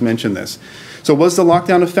doctors mention this. So was the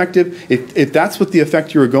lockdown effective? If that's what the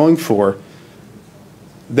effect you were going for,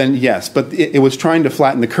 then yes, but it was trying to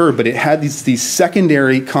flatten the curve, but it had these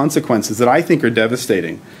secondary consequences that I think are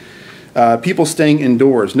devastating. People staying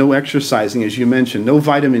indoors, no exercising, as you mentioned, no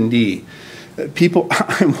vitamin D.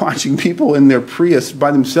 I'm watching people in their Prius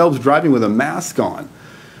by themselves driving with a mask on.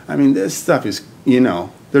 I mean, this stuff is,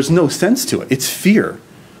 there's no sense to it. It's fear,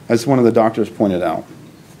 as one of the doctors pointed out.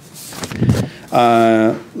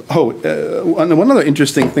 One other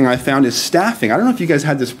interesting thing I found is staffing. I don't know if you guys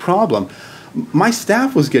had this problem. My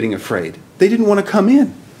staff was getting afraid. They didn't want to come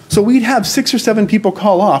in. So we'd have 6 or 7 people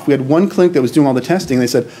call off. We had one clinic that was doing all the testing. They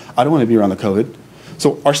said, I don't want to be around the COVID.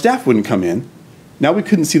 So our staff wouldn't come in. Now we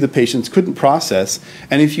couldn't see the patients, couldn't process.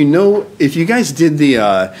 And if you guys did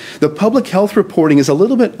the public health reporting is a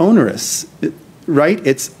little bit onerous, right?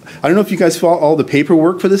 I don't know if you guys follow all the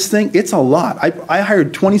paperwork for this thing. It's a lot. I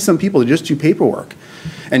hired 20-some people to just do paperwork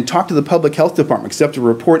and talk to the public health department, because they have to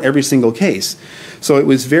report every single case. So it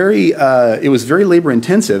was very labor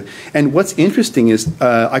intensive. And what's interesting is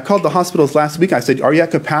I called the hospitals last week. I said, are you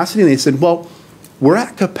at capacity? And they said, well, we're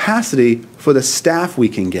at capacity for the staff we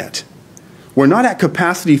can get. We're not at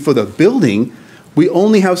capacity for the building. We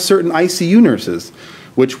only have certain ICU nurses,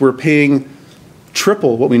 which we're paying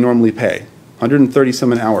triple what we normally pay,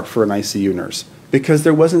 $130 an hour for an ICU nurse, because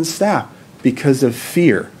there wasn't staff, because of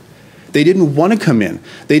fear. They didn't want to come in.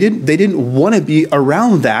 They didn't want to be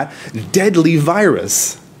around that deadly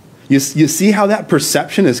virus. You see how that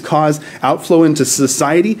perception has caused outflow into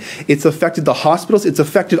society? It's affected the hospitals. It's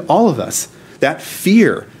affected all of us. That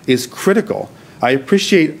fear is critical. I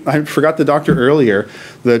forgot the doctor earlier,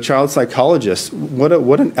 the child psychologist.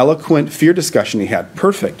 What an eloquent fear discussion he had.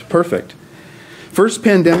 Perfect. First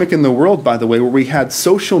pandemic in the world, by the way, where we had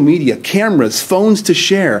social media, cameras, phones to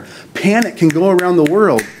share. Panic can go around the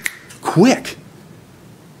world quick.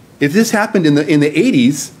 If this happened in the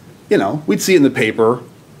 80s, we'd see it in the paper.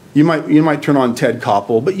 You might turn on Ted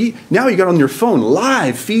Koppel, but now you got on your phone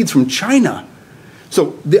live feeds from China.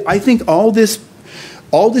 So I think all this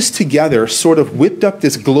together sort of whipped up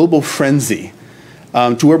this global frenzy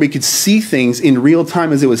to where we could see things in real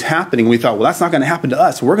time as it was happening. We thought, well, that's not going to happen to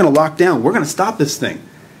us. We're going to lock down. We're going to stop this thing.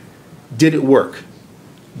 Did it work?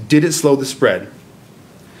 Did it slow the spread?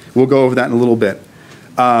 We'll go over that in a little bit.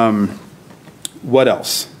 What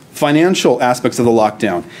else? Financial aspects of the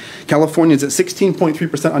lockdown. California is at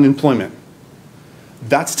 16.3% unemployment.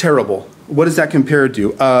 That's terrible. What does that compare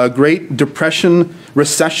to? Great Depression,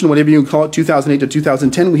 recession, whatever you call it, 2008 to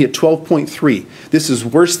 2010, we hit 12.3. This is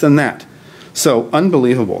worse than that. So,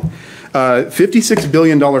 unbelievable. $56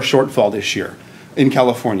 billion shortfall this year in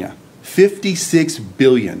California. $56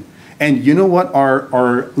 billion. And you know what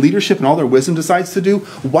our leadership and all their wisdom decides to do?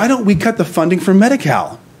 Why don't we cut the funding for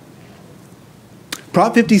Medi-Cal?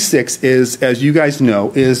 Prop 56 is, as you guys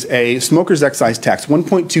know, is a smoker's excise tax,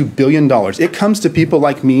 $1.2 billion. It comes to people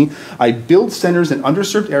like me. I build centers in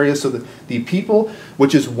underserved areas so that the people,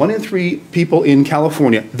 which is 1 in 3 people in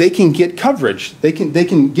California, they can get coverage. They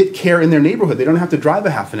can get care in their neighborhood. They don't have to drive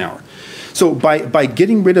a half an hour. So by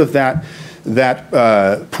getting rid of that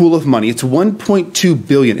pool of money, it's $1.2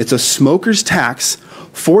 billion. It's a smoker's tax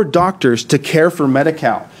for doctors to care for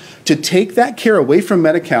Medi-Cal. To take that care away from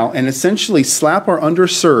Medi-Cal and essentially slap our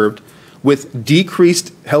underserved with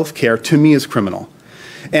decreased health care, to me, is criminal.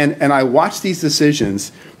 And I watch these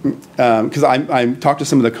decisions because I talked to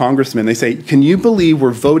some of the congressmen. They say, can you believe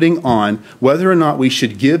we're voting on whether or not we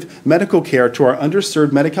should give medical care to our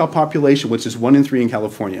underserved Medi-Cal population, which is 1 in 3 in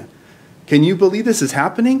California? Can you believe this is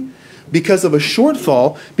happening? Because of a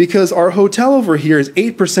shortfall, because our hotel over here is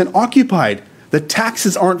 8% occupied. The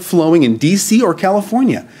taxes aren't flowing in D.C. or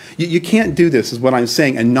California. You can't do this, is what I'm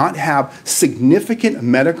saying, and not have significant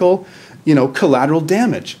medical, collateral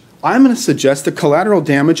damage. I'm going to suggest the collateral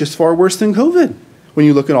damage is far worse than COVID. when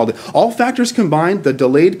you look at all factors combined, the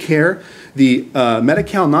delayed care, the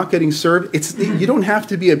Medi-Cal not getting served. You don't have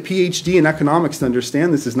to be a PhD in economics to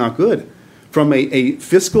understand this is not good from a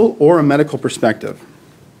fiscal or a medical perspective.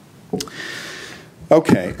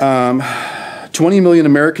 Okay, 20 million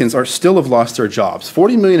Americans are still have lost their jobs.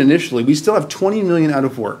 40 million initially. We still have 20 million out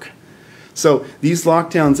of work. So these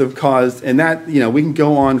lockdowns have caused, and that, we can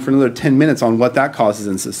go on for another 10 minutes on what that causes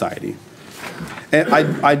in society. And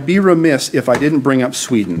I'd be remiss if I didn't bring up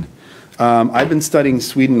Sweden. I've been studying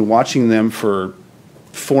Sweden and watching them for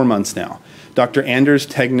 4 months now. Dr. Anders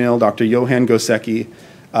Tegnell, Dr. Johan Gosecki,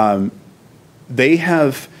 they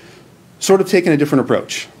have sort of taken a different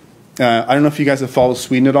approach. I don't know if you guys have followed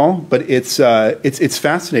Sweden at all, but it's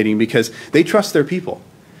fascinating because they trust their people.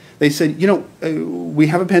 They said, we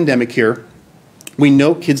have a pandemic here. We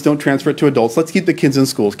know kids don't transfer it to adults. Let's keep the kids in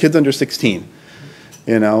schools, kids under 16.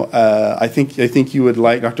 I think you would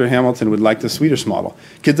like, Dr. Hamilton would like the Swedish model.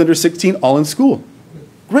 Kids under 16, all in school.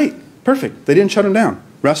 Great, perfect. They didn't shut them down.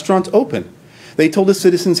 Restaurants open. They told the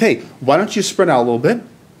citizens, hey, why don't you spread out a little bit?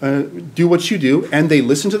 Do what you do, and they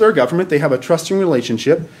listen to their government. They have a trusting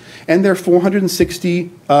relationship, and they're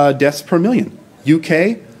 460 deaths per million.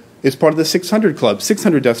 UK is part of the 600 club,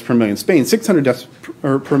 600 deaths per million. Spain, 600 deaths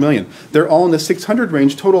per million. They're all in the 600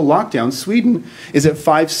 range total lockdown. Sweden is at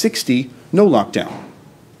 560, no lockdown.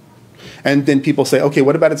 And then people say, okay,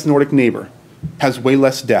 what about its Nordic neighbor? Has way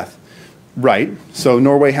less death. Right, so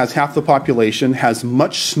Norway has half the population, has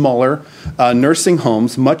much smaller nursing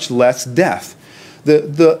homes, much less death.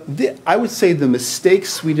 I would say the mistake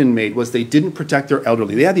Sweden made was they didn't protect their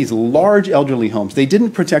elderly. They had these large elderly homes. They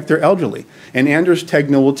didn't protect their elderly. And Anders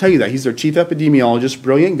Tegnell will tell you that. He's their chief epidemiologist,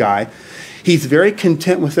 brilliant guy. He's very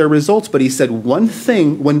content with their results, but he said one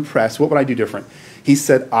thing when pressed, what would I do different? He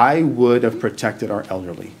said, I would have protected our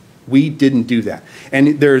elderly. We didn't do that.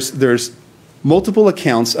 And there's multiple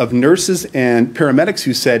accounts of nurses and paramedics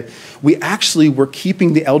who said, we actually were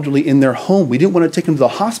keeping the elderly in their home. We didn't want to take them to the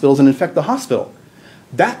hospitals and infect the hospital.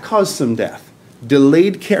 That caused some death.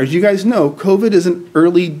 Delayed care. As you guys know, COVID is an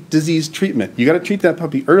early disease treatment. You got to treat that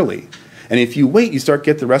puppy early. And if you wait, you start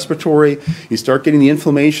getting the respiratory, you start getting the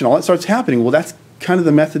inflammation, all that starts happening. Well, that's kind of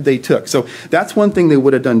the method they took. So that's one thing they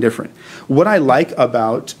would have done different. What I like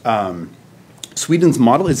about Sweden's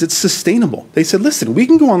model is it's sustainable. They said, listen, we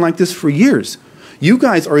can go on like this for years. You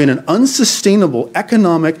guys are in an unsustainable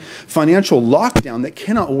economic, financial lockdown that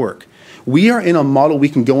cannot work. We are in a model we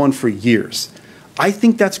can go on for years. I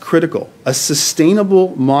think that's critical, a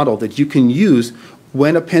sustainable model that you can use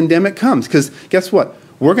when a pandemic comes. Because guess what?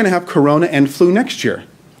 We're going to have corona and flu next year.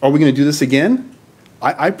 Are we going to do this again?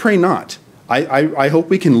 I pray not. I hope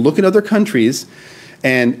we can look at other countries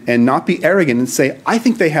and not be arrogant and say, I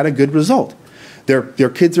think they had a good result. Their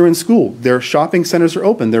kids are in school. Their shopping centers are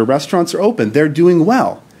open. Their restaurants are open. They're doing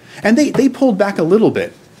well. And they pulled back a little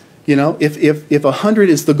bit. If 100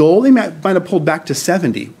 is the goal, they might have pulled back to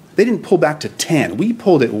 70. They didn't pull back to 10. We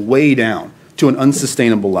pulled it way down to an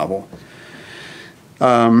unsustainable level.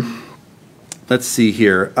 Let's see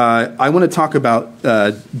here. I want to talk about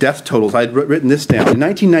death totals. I'd written this down. In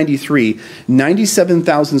 1993,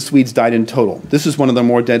 97,000 Swedes died in total. This is one of the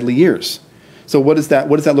more deadly years. So what does that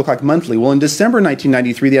look like monthly? Well, in December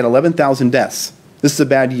 1993, they had 11,000 deaths. This is a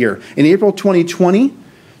bad year. In April 2020,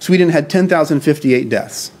 Sweden had 10,058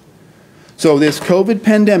 deaths. So this COVID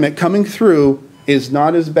pandemic coming through is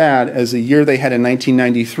not as bad as the year they had in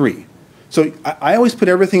 1993. So I always put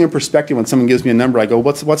everything in perspective when someone gives me a number. I go,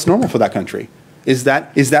 what's normal for that country? Is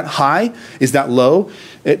that high? Is that low?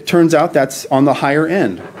 It turns out that's on the higher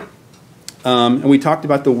end. And we talked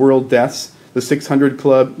about the world deaths, the 600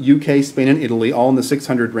 club, UK, Spain, and Italy, all in the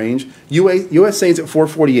 600 range. USA is at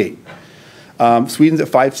 448. Sweden's at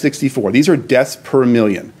 564. These are deaths per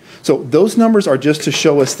million. So those numbers are just to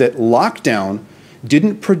show us that lockdown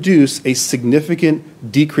didn't produce a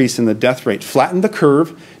significant decrease in the death rate. Flattened the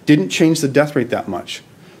curve, didn't change the death rate that much.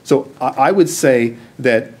 So I would say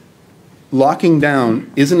that locking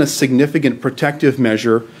down isn't a significant protective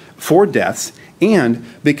measure for deaths. And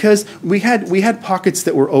because we had pockets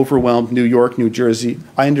that were overwhelmed, New York, New Jersey,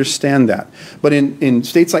 I understand that. But in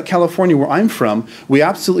states like California, where I'm from, we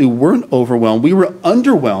absolutely weren't overwhelmed. We were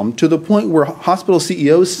underwhelmed to the point where hospital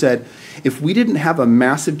CEOs said, if we didn't have a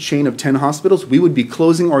massive chain of 10 hospitals, we would be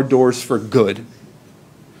closing our doors for good.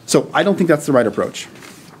 So I don't think that's the right approach.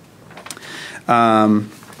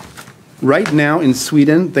 Right now in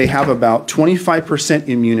Sweden, they have about 25%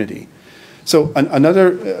 immunity. So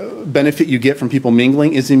another benefit you get from people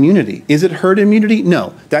mingling is immunity. Is it herd immunity?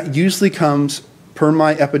 No. That usually comes, per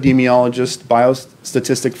my epidemiologist,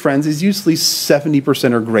 biostatistic friends, is usually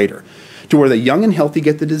 70% or greater, to where the young and healthy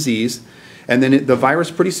get the disease, And then the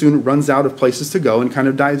virus pretty soon runs out of places to go and kind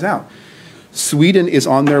of dies out. Sweden is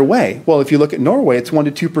on their way. Well, if you look at Norway, it's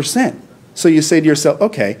 1% to 2%. So you say to yourself,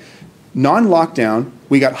 okay, non-lockdown,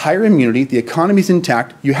 we got higher immunity, the economy's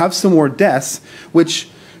intact, you have some more deaths, which,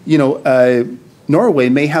 Norway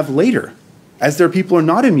may have later. As their people are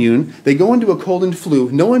not immune, they go into a cold and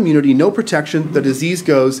flu, no immunity, no protection, the disease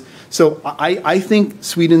goes. So I think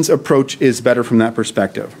Sweden's approach is better from that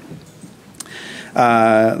perspective.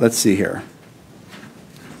 Let's see here.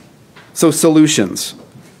 So solutions.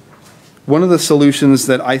 One of the solutions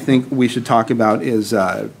that I think we should talk about is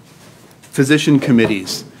physician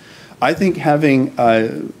committees. I think having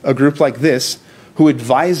a group like this who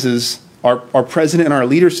advises our president and our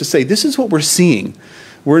leaders to say, this is what we're seeing.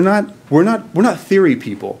 We're not theory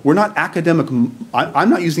people. We're not academic. I'm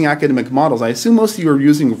not using academic models. I assume most of you are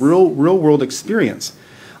using real world experience.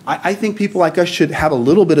 I think people like us should have a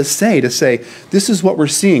little bit of say to say, this is what we're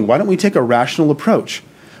seeing. Why don't we take a rational approach?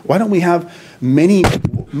 Why don't we have many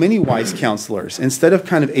wise counselors instead of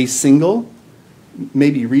kind of a single,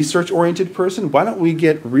 maybe research-oriented person? Why don't we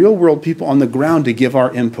get real-world people on the ground to give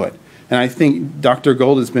our input? And I think Dr.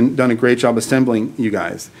 Gold has done a great job assembling you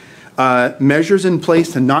guys. Measures in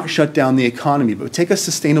place to not shut down the economy, but take a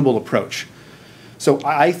sustainable approach. So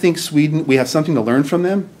I think Sweden, we have something to learn from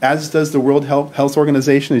them, as does the World Health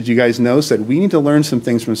Organization, as you guys know, said we need to learn some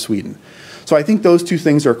things from Sweden. So I think those two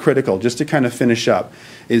things are critical, just to kind of finish up,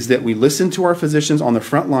 is that we listen to our physicians on the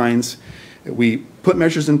front lines, we put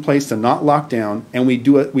measures in place to not lock down, and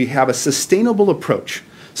we have a sustainable approach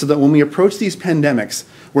so that when we approach these pandemics,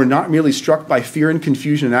 we're not merely struck by fear and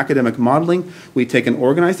confusion and academic modeling. We take an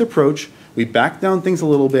organized approach, we back down things a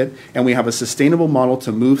little bit, and we have a sustainable model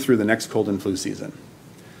to move through the next cold and flu season.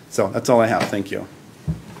 So that's all I have. Thank you.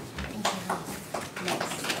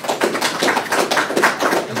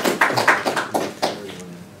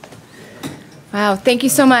 Wow, thank you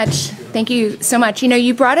so much. Thank you so much.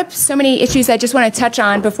 You brought up so many issues I just want to touch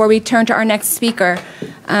on before we turn to our next speaker.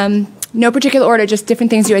 No particular order, just different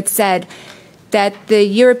things you had said. That the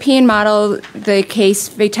European model, the case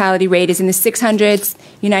fatality rate is in the 600s,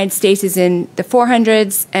 United States is in the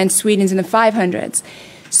 400s, and Sweden's in the 500s.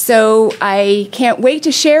 So I can't wait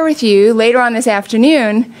to share with you later on this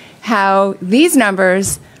afternoon how these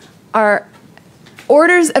numbers are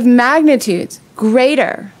orders of magnitudes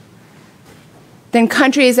greater than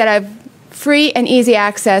countries that have free and easy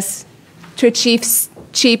access to a cheap,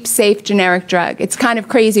 safe, generic drug. It's kind of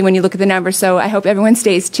crazy when you look at the numbers, so I hope everyone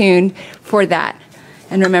stays tuned for that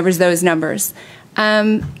and remembers those numbers.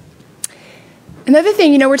 Another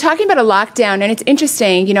thing, we're talking about a lockdown, and it's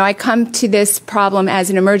interesting, I come to this problem as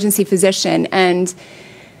an emergency physician, and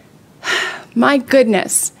my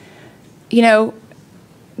goodness, the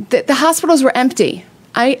hospitals were empty.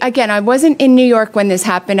 I wasn't in New York when this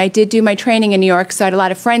happened. I did do my training in New York, so I had a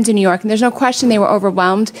lot of friends in New York, and there's no question they were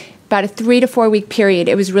overwhelmed. About a 3 to 4 week period,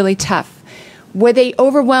 it was really tough. Were they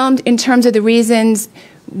overwhelmed in terms of the reasons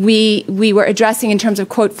we were addressing in terms of,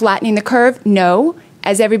 quote, flattening the curve? No.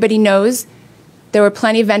 As everybody knows, there were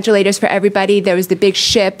plenty of ventilators for everybody. There was the big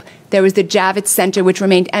ship. There was the Javits Center, which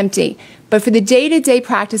remained empty. But for the day-to-day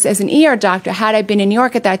practice as an ER doctor, had I been in New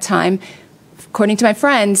York at that time, according to my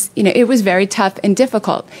friends, it was very tough and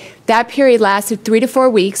difficult. That period lasted 3 to 4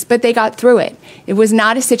 weeks, but they got through it. It was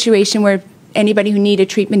not a situation where anybody who needed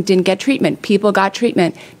treatment didn't get treatment. People got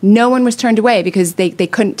treatment. No one was turned away because they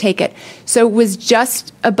couldn't take it. So it was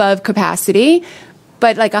just above capacity,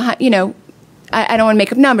 but I don't want to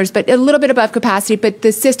make up numbers, but a little bit above capacity, but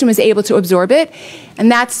the system was able to absorb it.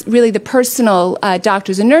 And that's really the personal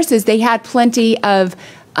doctors and nurses. They had plenty of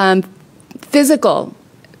physical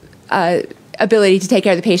ability to take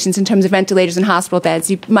care of the patients in terms of ventilators and hospital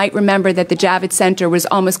beds. You might remember that the Javits Center was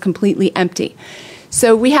almost completely empty.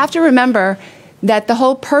 So we have to remember that the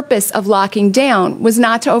whole purpose of locking down was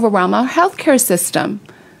not to overwhelm our healthcare system.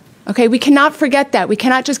 Okay, we cannot forget that. We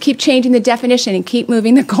cannot just keep changing the definition and keep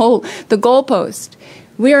moving the goalpost.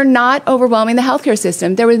 We are not overwhelming the healthcare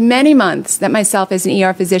system. There were many months that myself as an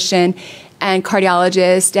ER physician and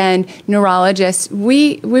cardiologist and neurologist,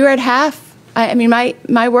 we were at half. I mean, my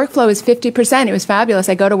workflow is 50%. It was fabulous.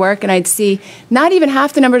 I go to work and I'd see not even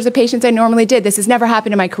half the numbers of patients I normally did. This has never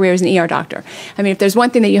happened in my career as an ER doctor. I mean, if there's one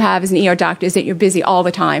thing that you have as an ER doctor is that you're busy all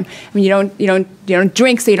the time. I mean, you don't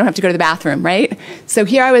drink so you don't have to go to the bathroom, right? So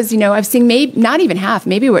here I was, I've seen maybe not even half.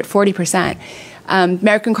 Maybe we're at 40%.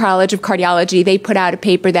 American College of Cardiology, they put out a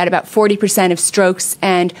paper that about 40% of strokes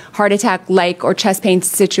and heart attack-like or chest pain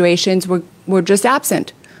situations were just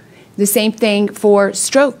absent. The same thing for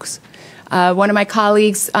strokes. One of my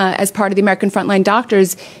colleagues, as part of the American Frontline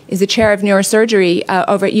Doctors, is the chair of neurosurgery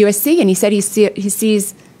over at USC, and he said he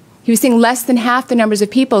sees He was seeing less than half the numbers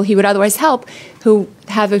of people he would otherwise help who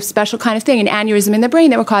have a special kind of thing, an aneurysm in the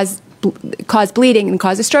brain that would cause bleeding and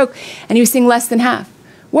cause a stroke, and he was seeing less than half.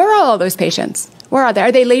 Where are all those patients? Where are they?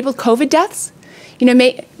 Are they labeled COVID deaths?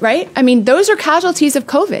 Right? I mean, those are casualties of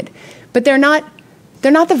COVID, but they're not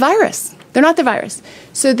the virus. They're not the virus.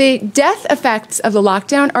 So the death effects of the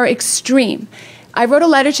lockdown are extreme. I wrote a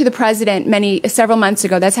letter to the president several months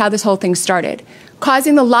ago. That's how this whole thing started.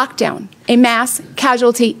 Causing the lockdown a mass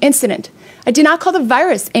casualty incident. I did not call the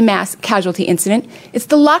virus a mass casualty incident. It's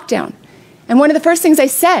the lockdown. And one of the first things I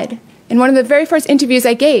said in one of the very first interviews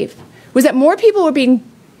I gave was that more people were being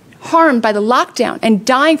harmed by the lockdown and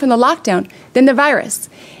dying from the lockdown than the virus.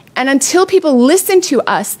 And until people listened to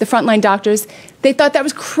us, the frontline doctors, they thought that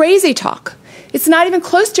was crazy talk. It's not even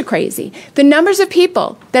close to crazy. The numbers of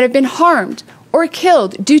people that have been harmed or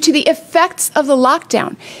killed due to the effects of the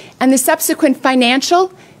lockdown and the subsequent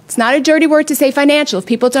financial, it's not a dirty word to say financial. If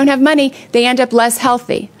people don't have money, they end up less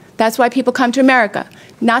healthy. That's why people come to America,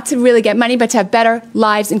 not to really get money, but to have better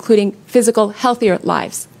lives, including physical, healthier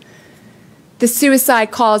lives. The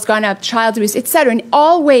suicide calls gone up, child abuse, et cetera. In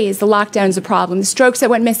all ways, the lockdown is a problem. The strokes that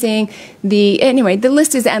went missing, anyway, the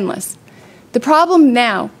list is endless. The problem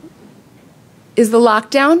now is the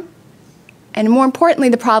lockdown, and more importantly,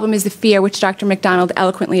 the problem is the fear, which Dr. McDonald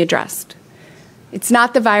eloquently addressed. It's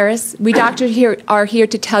not the virus. We doctors here are here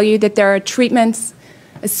to tell you that there are treatments,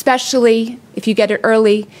 especially if you get it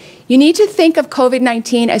early. You need to think of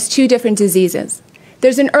COVID-19 as two different diseases.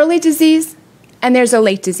 There's an early disease, and there's a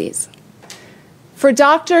late disease. For a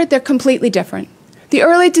doctor, they're completely different. The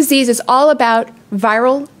early disease is all about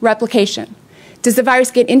viral replication. Does the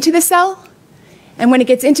virus get into the cell? And when it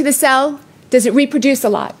gets into the cell, does it reproduce a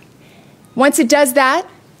lot? Once it does that,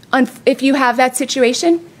 if you have that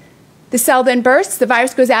situation, the cell then bursts, the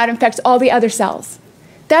virus goes out and infects all the other cells.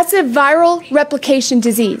 That's a viral replication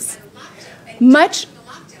disease. Much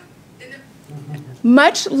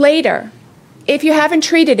later, if you haven't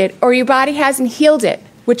treated it or your body hasn't healed it,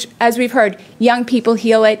 which, as we've heard, young people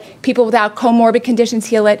heal it, people without comorbid conditions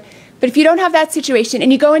heal it. But if you don't have that situation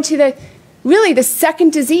and you go into the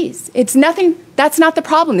second disease, it's nothing, that's not the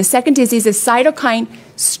problem. The second disease is cytokine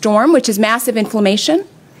storm, which is massive inflammation.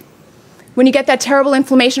 When you get that terrible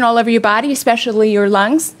inflammation all over your body, especially your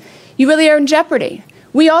lungs, you really are in jeopardy.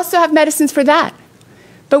 We also have medicines for that.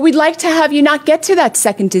 But we'd like to have you not get to that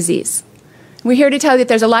second disease. We're here to tell you that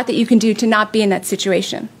there's a lot that you can do to not be in that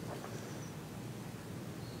situation.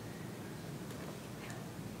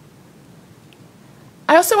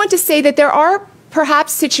 I also want to say that there are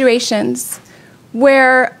perhaps situations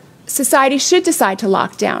where society should decide to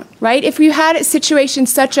lock down, right? If you had a situation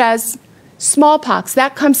such as smallpox,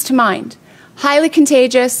 that comes to mind. Highly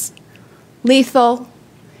contagious, lethal,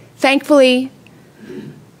 thankfully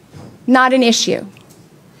not an issue.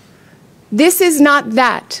 This is not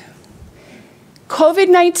that.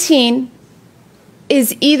 COVID-19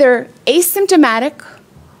 is either asymptomatic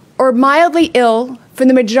or mildly ill for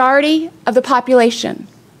the majority of the population.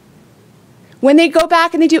 When they go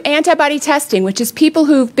back and they do antibody testing, which is people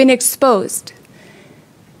who've been exposed,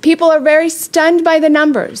 people are very stunned by the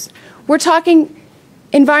numbers. We're talking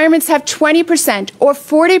environments have 20% or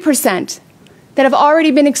 40% that have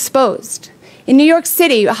already been exposed. In New York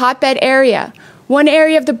City, a hotbed area, one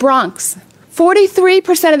area of the Bronx,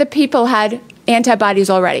 43% of the people had antibodies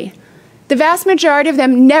already. The vast majority of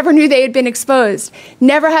them never knew they had been exposed,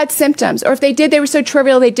 never had symptoms, or if they did, they were so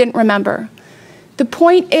trivial they didn't remember. The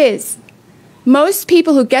point is, most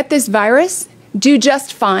people who get this virus do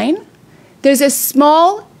just fine. There's a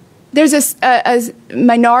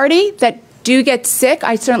minority that do get sick.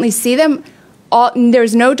 I certainly see them.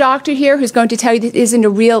 There's no doctor here who's going to tell you this isn't a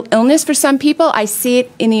real illness for some people. I see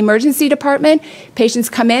it in the emergency department. Patients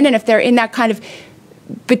come in, and if they're in that kind of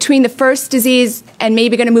between the first disease and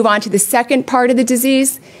maybe going to move on to the second part of the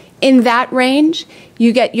disease, in that range,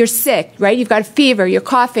 you're sick, right? You've got a fever, you're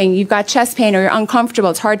coughing, you've got chest pain, or you're uncomfortable,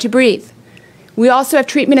 it's hard to breathe. We also have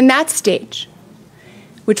treatment in that stage,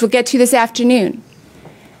 which we'll get to this afternoon.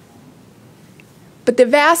 But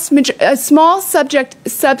a small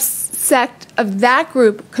subset of that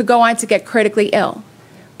group could go on to get critically ill.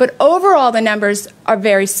 But overall, the numbers are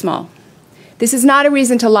very small. This is not a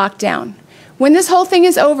reason to lock down. When this whole thing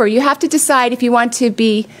is over, you have to decide if you want to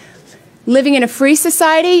be living in a free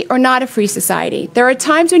society or not a free society. There are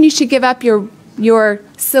times when you should give up your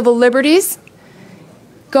civil liberties.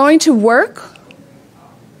 Going to work,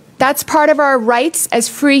 that's part of our rights as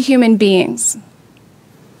free human beings.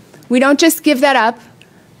 We don't just give that up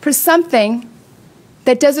for something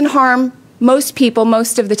that doesn't harm most people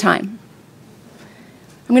most of the time.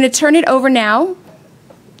 I'm going to turn it over now.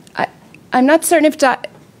 I'm not certain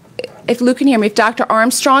if Luke can hear me, if Dr.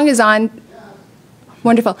 Armstrong is on,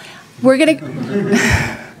 wonderful. We're going to,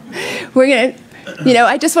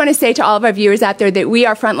 I just want to say to all of our viewers out there that we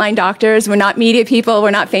are frontline doctors. We're not media people.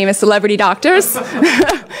 We're not famous celebrity doctors.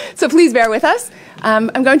 So please bear with us. I'm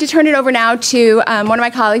going to turn it over now to one of my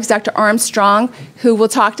colleagues, Dr. Armstrong, who will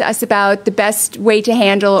talk to us about the best way to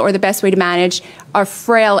handle or the best way to manage our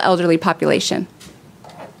frail elderly population.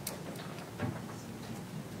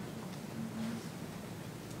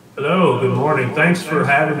 Hello, good morning. Thanks for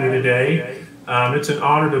having me today. It's an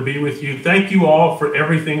honor to be with you. Thank you all for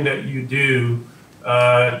everything that you do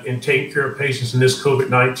in taking care of patients in this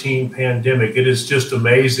COVID-19 pandemic. It is just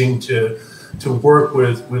amazing to work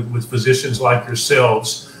with physicians like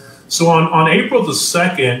yourselves. So on April the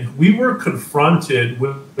 2nd, we were confronted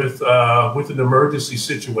with an emergency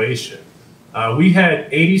situation. We had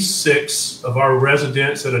 86 of our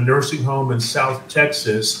residents at a nursing home in South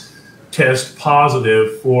Texas test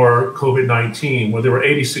positive for COVID-19, where there were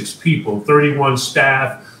 86 people, 31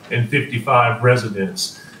 staff, and 55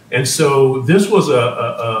 residents. And so this was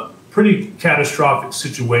a pretty catastrophic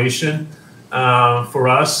situation for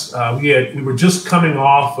us. We were just coming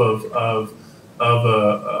off of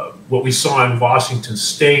what we saw in Washington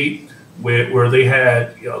State, where they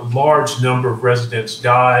had a large number of residents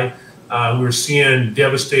die. We were seeing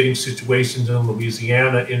devastating situations in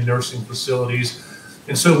Louisiana in nursing facilities.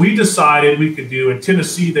 And so we decided we could do, in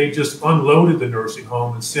Tennessee, they just unloaded the nursing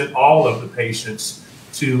home and sent all of the patients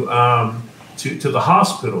to the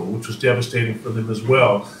hospital, which was devastating for them as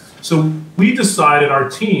well. So we decided, our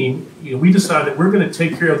team, we decided we're going to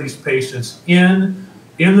take care of these patients in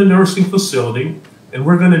the nursing facility, and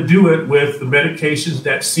we're going to do it with the medications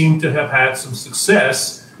that seem to have had some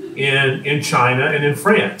success in China and in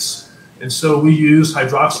France. And so we use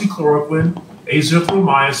hydroxychloroquine,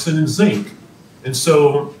 azithromycin, and zinc. And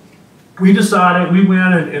so we decided, we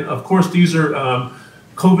went, and of course these are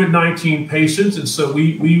COVID-19 patients, and so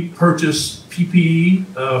we purchased PPE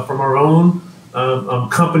from our own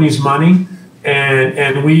company's money,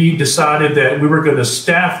 and we decided that we were going to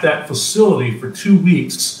staff that facility for 2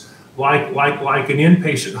 weeks like an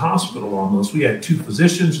inpatient hospital almost. We had 2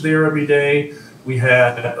 physicians there every day, we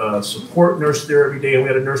had a support nurse there every day, and we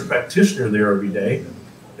had a nurse practitioner there every day.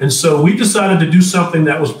 And so we decided to do something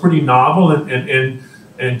that was pretty novel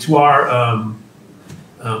and to our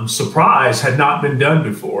surprise had not been done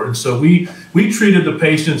before. And so we treated the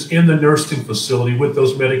patients in the nursing facility with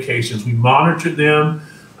those medications. We monitored them.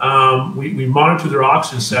 We monitored their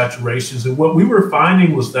oxygen saturations. And what we were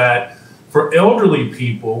finding was that for elderly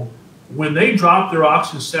people, when they drop their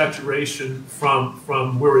oxygen saturation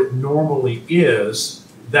from where it normally is,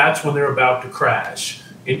 that's when they're about to crash.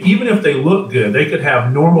 And even if they look good, they could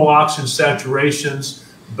have normal oxygen saturations,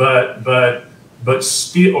 but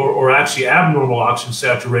still, or actually abnormal oxygen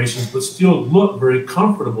saturations, but still look very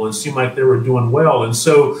comfortable and seem like they were doing well. And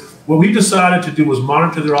so what we decided to do was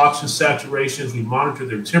monitor their oxygen saturations. We monitored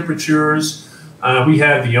their temperatures. We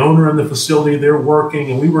had the owner in the facility there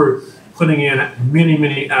working, and we were putting in many,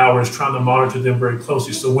 many hours trying to monitor them very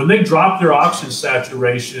closely. So when they dropped their oxygen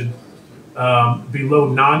saturation below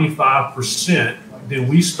 95%, then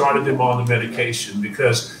we started them on the medication,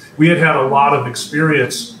 because we had had a lot of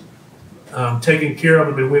experience taking care of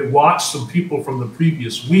them, and we had watched some people from the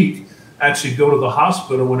previous week actually go to the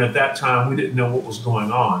hospital when at that time we didn't know what was going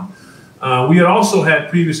on. We had also had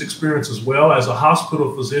previous experience as well as a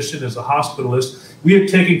hospital physician, as a hospitalist. We had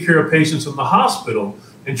taken care of patients in the hospital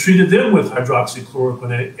and treated them with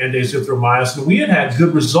hydroxychloroquine and azithromycin. We had had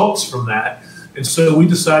good results from that, and so we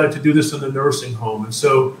decided to do this in the nursing home. And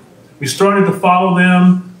so we started to follow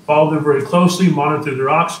them very closely, monitor their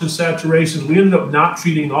oxygen saturations. We ended up not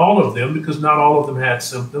treating all of them because not all of them had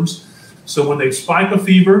symptoms. So when they'd spike a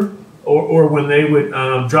fever or when they would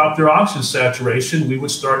drop their oxygen saturation, we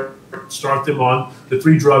would start them on the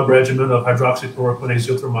 3-drug regimen of hydroxychloroquine,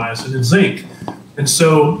 azithromycin, and zinc. And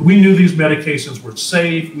so we knew these medications were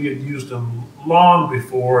safe. We had used them long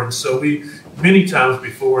before, and so many times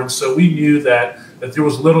before, and so we knew that there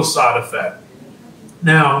was little side effect.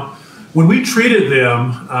 Now, when we treated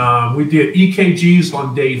them, we did EKGs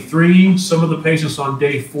on day 3. Some of the patients on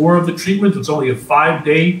day 4 of the treatment. It's only a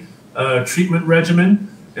 5-day treatment regimen.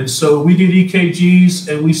 And so we did EKGs,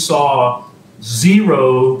 and we saw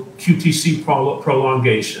 0 QTC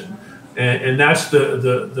prolongation. And that's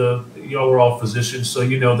y'all are all physicians, so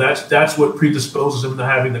you know that's what predisposes them to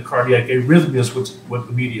having the cardiac arrhythmias, what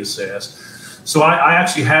the media says. So I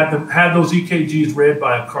actually had those EKGs read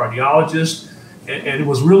by a cardiologist. And it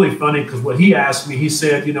was really funny because what he asked me, he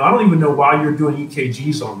said, I don't even know why you're doing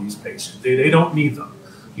EKGs on these patients. They don't need them.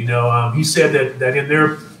 He said that in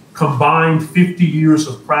their combined 50 years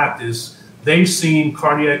of practice, they've seen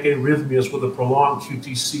cardiac arrhythmias with a prolonged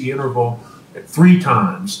QTC interval 3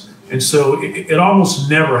 times. And so it almost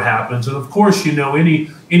never happens. And of course, you know, any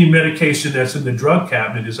medication that's in the drug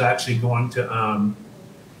cabinet is actually going to,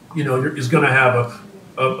 you know, is going to have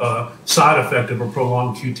a side effect of a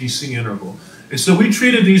prolonged QTC interval. And so we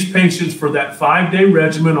treated these patients for that 5-day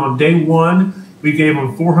regimen. On day 1, we gave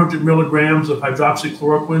them 400 milligrams of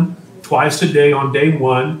hydroxychloroquine twice a day on day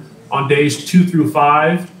 1. On days 2 through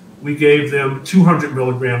 5, we gave them 200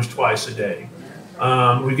 milligrams twice a day.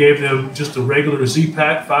 We gave them just a regular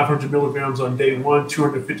Z-Pak, 500 milligrams on day 1,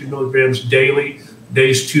 250 milligrams daily,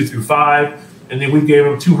 days 2 through 5. And then we gave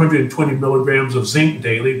them 220 milligrams of zinc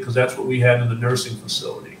daily because that's what we had in the nursing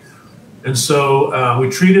facility. And so we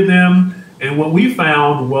treated them. And what we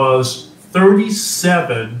found was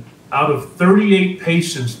 37 out of 38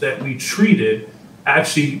 patients that we treated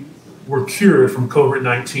actually were cured from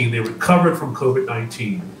COVID-19. They recovered from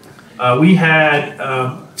COVID-19. We had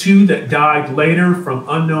 2 that died later from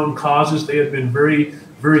unknown causes. They had been very,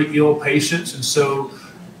 very ill patients. And so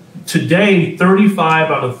today, 35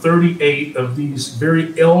 out of 38 of these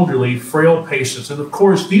very elderly, frail patients, and of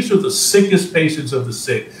course, these are the sickest patients of the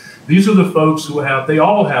sick. These are the folks who they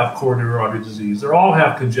all have coronary artery disease. They all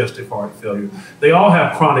have congestive heart failure. They all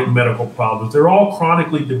have chronic medical problems. They're all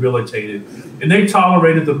chronically debilitated. And they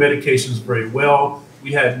tolerated the medications very well.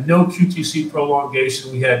 We had no QTC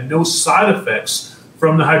prolongation. We had no side effects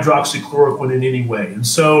from the hydroxychloroquine in any way. And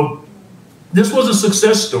so this was a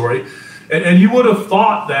success story. And you would have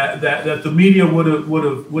thought that the media would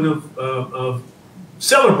have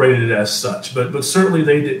celebrated it as such, but certainly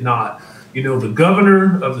they did not. You know, the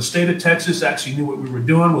governor of the state of Texas actually knew what we were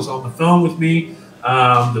doing, was on the phone with me.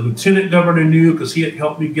 The lieutenant governor knew because he had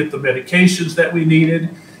helped me get the medications that we needed.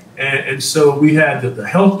 And so we had the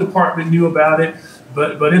health department knew about it.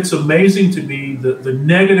 But it's amazing to me the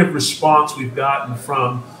negative response we've gotten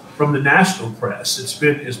from the national press. It's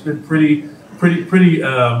been pretty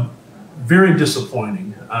very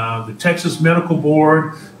disappointing. The Texas medical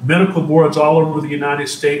boards all over the United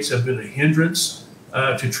States have been a hindrance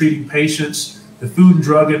to treating patients. The Food and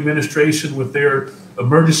Drug Administration with their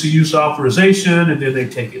emergency use authorization, and then they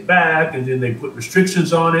take it back, and then they put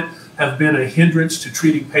restrictions on it, have been a hindrance to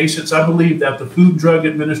treating patients. I believe that the Food and Drug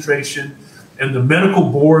Administration and the medical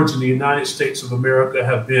boards in the United States of America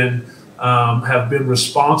have been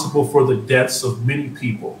responsible for the deaths of many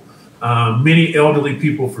people, many elderly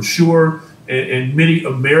people for sure, and many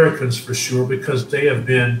Americans for sure, because they have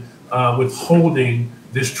been withholding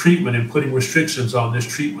this treatment and putting restrictions on this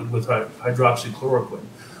treatment with hydroxychloroquine.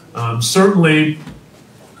 Certainly,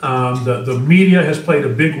 the media has played a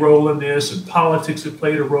big role in this, and politics have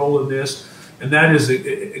played a role in this, and that is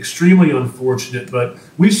extremely unfortunate. But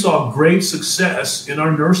we saw great success in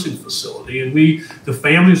our nursing facility, and the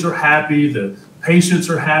families are happy, the patients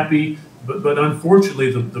are happy, but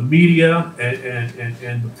unfortunately, the media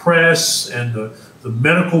and the press and the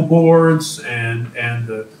medical boards and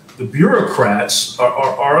the bureaucrats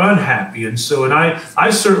are unhappy. And so, and I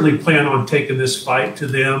certainly plan on taking this fight to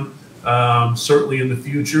them, certainly in the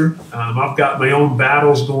future. I've got my own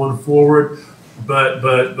battles going forward, but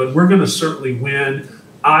we're going to certainly win.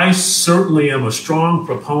 I certainly am a strong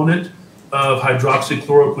proponent of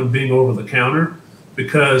hydroxychloroquine being over the counter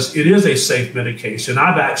because it is a safe medication.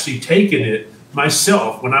 I've actually taken it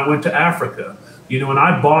myself when I went to Africa, you know, and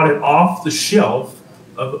I bought it off the shelf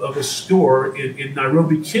of a store in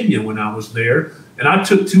Nairobi, Kenya when I was there. And I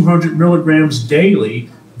took 200 milligrams daily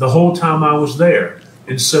the whole time I was there.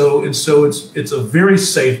 And so it's a very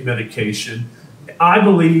safe medication. I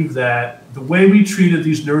believe that the way we treated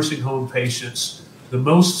these nursing home patients, the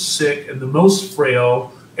most sick and the most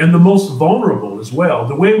frail and the most vulnerable as well,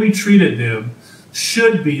 the way we treated them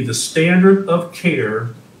should be the standard of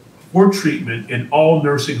care for treatment in all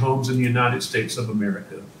nursing homes in the United States of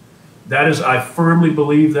America. That is, I firmly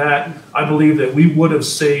believe that. I believe that we would have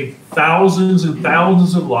saved thousands and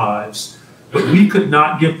thousands of lives, but we could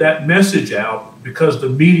not get that message out because the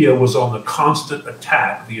media was on the constant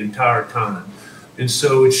attack the entire time. And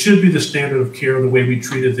so it should be the standard of care, the way we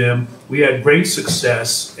treated them. We had great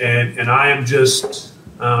success, and I am just,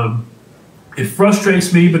 it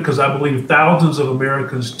frustrates me because I believe thousands of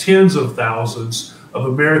Americans, tens of thousands of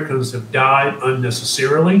Americans have died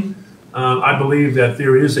unnecessarily. I believe that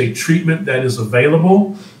there is a treatment that is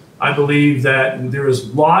available. I believe that there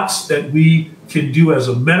is lots that we can do as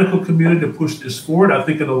a medical community to push this forward. I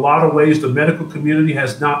think in a lot of ways the medical community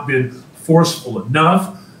has not been forceful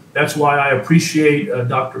enough. That's why I appreciate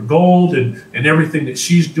Dr. Gold and everything that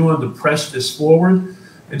she's doing to press this forward.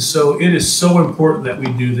 And so it is so important that we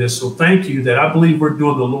do this. So thank you that I believe we're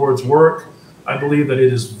doing the Lord's work. I believe that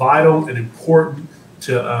it is vital and important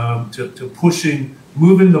to pushing,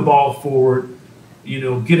 moving the ball forward,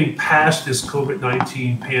 getting past this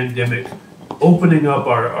COVID-19 pandemic, opening up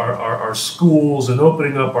our schools and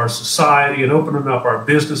opening up our society and opening up our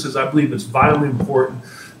businesses. I believe it's vitally important,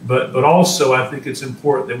 but also I think it's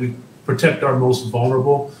important that we protect our most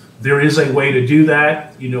vulnerable. There is a way to do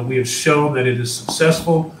that. We have shown that it is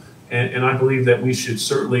successful, and I believe that we should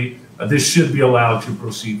certainly, this should be allowed to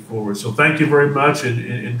proceed forward. So thank you very much,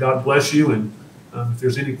 and God bless you. And if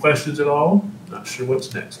there's any questions at all, not sure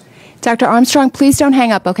what's next. Dr. Armstrong, please don't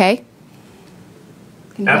hang up, okay?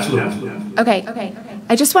 Absolutely. Okay.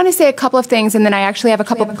 I just want to say a couple of things, and then I actually have a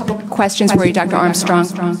couple of questions for you, Dr.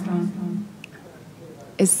 Armstrong.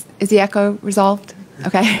 Is the echo resolved?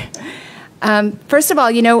 Okay. First of all,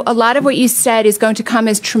 a lot of what you said is going to come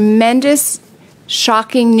as tremendous,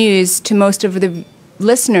 shocking news to most of the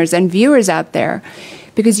listeners and viewers out there,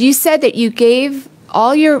 because you said that you gave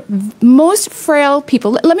all your most frail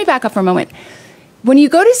people. Let me back up for a moment. When you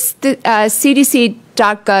go to the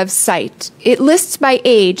cdc.gov site, it lists by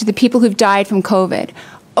age the people who've died from COVID.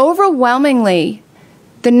 Overwhelmingly,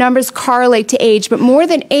 the numbers correlate to age, but more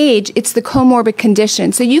than age, it's the comorbid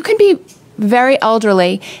condition. So you can be very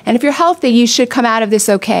elderly, and if you're healthy, you should come out of this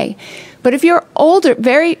okay. But if you're older,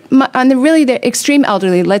 on the extreme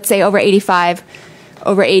elderly, let's say over 85,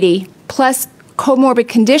 over 80, plus comorbid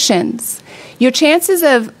conditions, your chances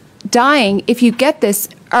of dying, if you get this,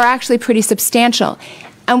 are actually pretty substantial.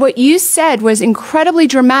 And what you said was incredibly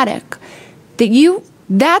dramatic,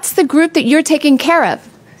 that's the group that you're taking care of.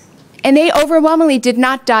 And they overwhelmingly did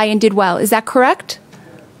not die and did well. Is that correct?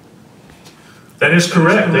 That is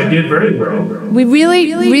correct. They did very well. We really,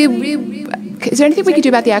 is there anything we could do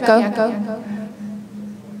about the echo?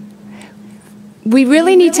 We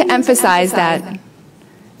really need to emphasize that.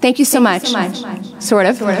 Thank you so much. Sort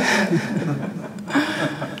of.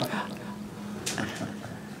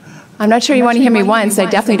 I'm not sure you want to hear me once. I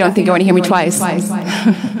definitely don't think you want to hear me twice.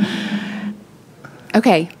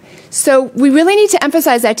 Okay. So we really need to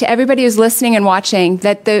emphasize that to everybody who's listening and watching,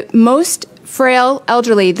 that the most frail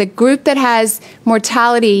elderly, the group that has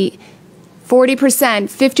mortality 40%,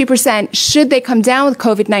 50%, should they come down with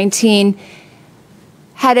COVID-19,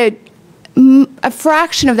 had a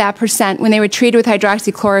fraction of that percent when they were treated with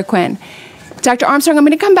hydroxychloroquine. Dr. Armstrong, I'm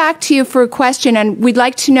going to come back to you for a question, and we'd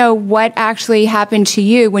like to know what actually happened to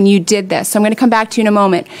you when you did this. So I'm going to come back to you in a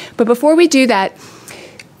moment. But before we do that,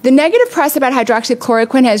 the negative press about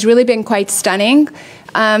hydroxychloroquine has really been quite stunning.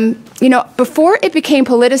 Before it became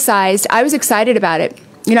politicized, I was excited about it.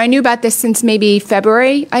 I knew about this since maybe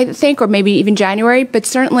February, I think, or maybe even January, but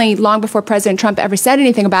certainly long before President Trump ever said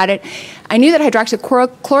anything about it. I knew that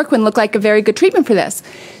hydroxychloroquine looked like a very good treatment for this.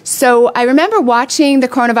 So I remember watching the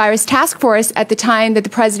coronavirus task force at the time that the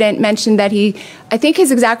president mentioned that I think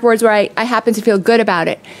his exact words were, I happen to feel good about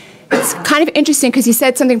it. It's kind of interesting because he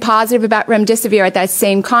said something positive about remdesivir at that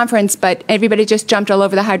same conference, but everybody just jumped all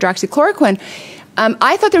over the hydroxychloroquine.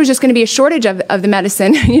 I thought there was just going to be a shortage of the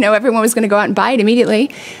medicine. Everyone was going to go out and buy it immediately.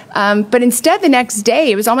 But instead, the next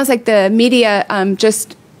day, it was almost like the media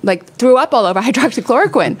just threw up all over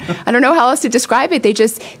hydroxychloroquine. I don't know how else to describe it. They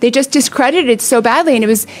just discredited it so badly. And it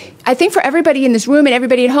was, I think, for everybody in this room and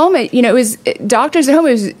everybody at home, it was doctors at home.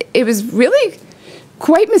 It was really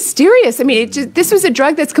quite mysterious. I mean, this was a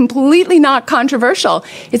drug that's completely not controversial.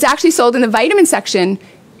 It's actually sold in the vitamin section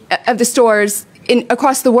of the stores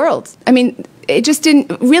across the world. I mean, it just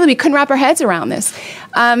we couldn't wrap our heads around this.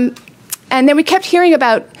 And then we kept hearing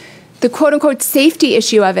about the quote-unquote safety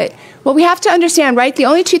issue of it. Well, we have to understand, right, the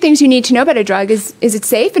only two things you need to know about a drug is it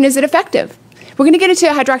safe and is it effective? We're going to get into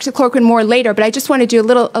hydroxychloroquine more later, but I just want to do a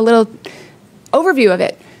little overview of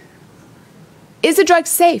it. Is a drug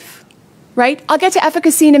safe? Right? I'll get to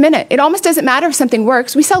efficacy in a minute. It almost doesn't matter if something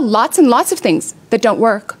works. We sell lots and lots of things that don't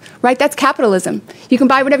work, right? That's capitalism. You can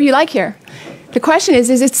buy whatever you like here. The question is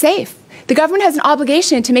it safe? The government has an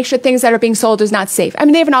obligation to make sure things that are being sold is not safe. I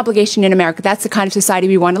mean, they have an obligation in America. That's the kind of society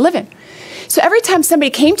we want to live in. So every time somebody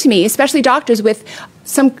came to me, especially doctors, with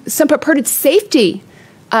some purported safety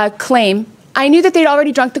claim, I knew that they'd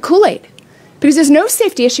already drunk the Kool-Aid because there's no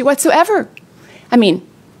safety issue whatsoever. I mean,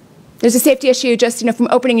 there's a safety issue just from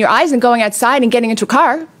opening your eyes and going outside and getting into a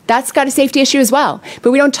car. That's got a safety issue as well. But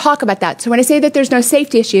we don't talk about that. So when I say that there's no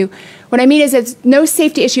safety issue, what I mean is there's no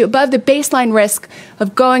safety issue above the baseline risk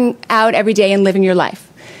of going out every day and living your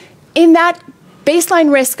life. In that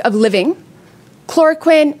baseline risk of living,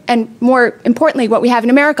 chloroquine, and more importantly, what we have in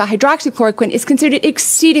America, hydroxychloroquine, is considered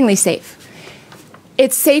exceedingly safe.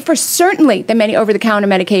 It's safer, certainly, than many over-the-counter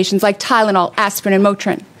medications like Tylenol, aspirin, and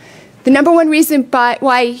Motrin. The number one reason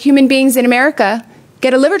why human beings in America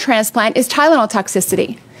get a liver transplant is Tylenol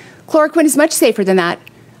toxicity. Chloroquine is much safer than that.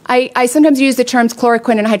 I sometimes use the terms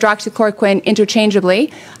chloroquine and hydroxychloroquine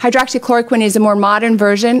interchangeably. Hydroxychloroquine is a more modern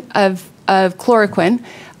version of chloroquine,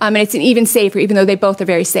 and it's an even safer, even though they both are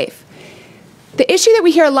very safe. The issue that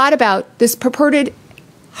we hear a lot about, this purported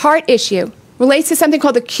heart issue, relates to something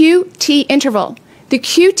called the QT interval. The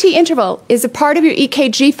QT interval is a part of your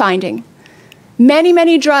EKG finding. Many,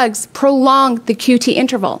 many drugs prolong the QT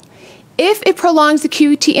interval. If it prolongs the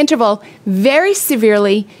QT interval very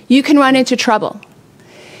severely, you can run into trouble.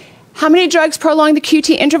 How many drugs prolong the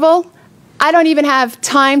QT interval? I don't even have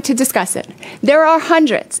time to discuss it. There are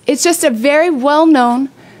hundreds. It's just a very well-known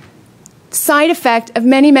side effect of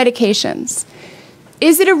many medications.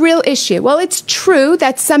 Is it a real issue? Well, it's true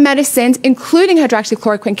that some medicines, including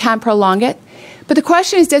hydroxychloroquine, can prolong it. But the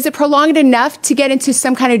question is, does it prolong it enough to get into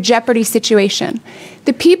some kind of jeopardy situation?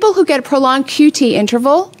 The people who get a prolonged QT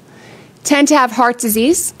interval tend to have heart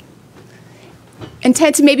disease and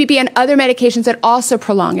tend to maybe be on other medications that also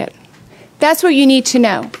prolong it. That's what you need to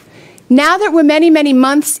know. Now that we're many, many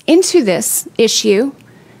months into this issue,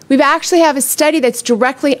 we actually have a study that's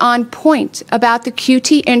directly on point about the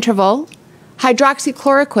QT interval,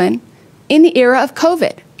 hydroxychloroquine, in the era of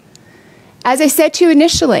COVID. As I said to you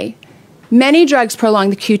initially, many drugs prolong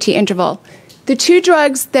the QT interval. The two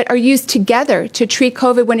drugs that are used together to treat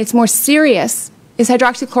COVID when it's more serious is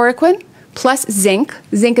hydroxychloroquine plus zinc.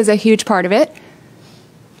 Zinc is a huge part of it,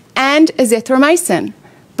 and azithromycin.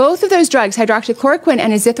 Both of those drugs, hydroxychloroquine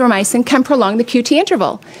and azithromycin, can prolong the QT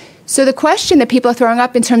interval. So the question that people are throwing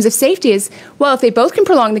up in terms of safety is, well, if they both can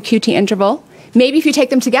prolong the QT interval, maybe if you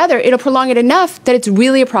take them together, it'll prolong it enough that it's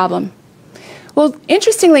really a problem. Well,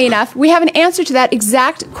 interestingly enough, we have an answer to that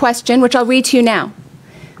exact question, which I'll read to you now.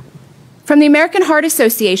 From the American Heart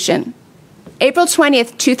Association, April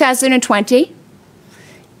 20th, 2020,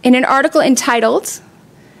 in an article entitled,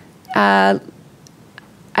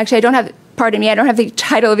 actually, I don't have the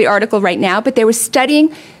title of the article right now, but they were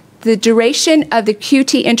studying the duration of the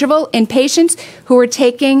QT interval in patients who were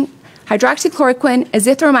taking hydroxychloroquine,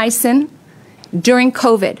 azithromycin during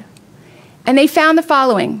COVID. And they found the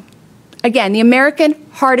following. Again, the American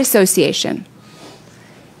Heart Association.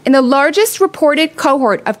 In the largest reported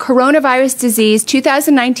cohort of coronavirus disease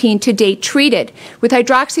 2019 to date treated with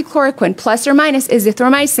hydroxychloroquine plus or minus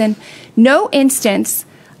azithromycin, no instance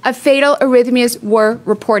of fatal arrhythmias were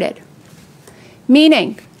reported.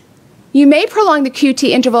 Meaning, you may prolong the QT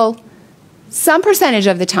interval some percentage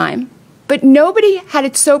of the time, but nobody had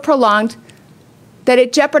it so prolonged that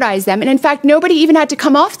it jeopardized them. And in fact, nobody even had to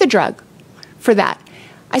come off the drug for that.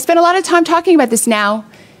 I spent a lot of time talking about this now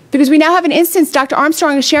because we now have an instance Dr.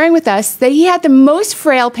 Armstrong is sharing with us that he had the most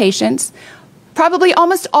frail patients, probably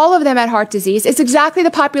almost all of them had heart disease. It's exactly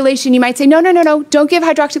the population you might say, no, don't give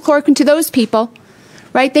hydroxychloroquine to those people,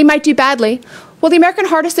 right? They might do badly. Well, the American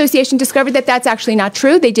Heart Association discovered that that's actually not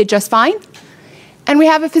true. They did just fine. And we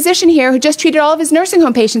have a physician here who just treated all of his nursing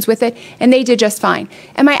home patients with it, and they did just fine.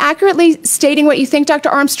 Am I accurately stating what you think, Dr.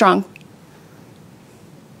 Armstrong?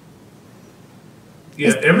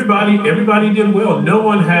 Yeah, everybody did well. No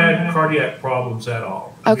one had cardiac problems at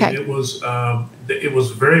all. Okay. I mean, it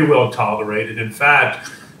was very well tolerated. In fact,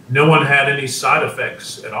 no one had any side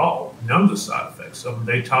effects at all. None of the side effects.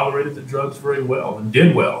 They tolerated the drugs very well and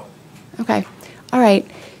did well. Okay. All right.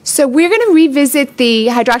 So we're going to revisit the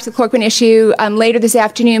hydroxychloroquine issue later this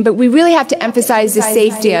afternoon, but we really have to emphasize the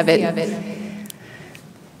safety of it.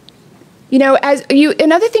 You know,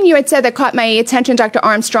 another thing you had said that caught my attention, Dr.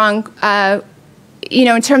 Armstrong,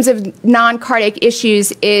 in terms of non-cardiac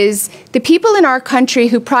issues is the people in our country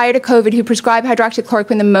who prior to COVID who prescribe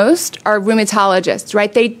hydroxychloroquine the most are rheumatologists,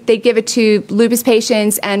 right? They give it to lupus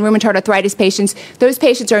patients and rheumatoid arthritis patients. Those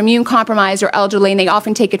patients are immune compromised or elderly, and they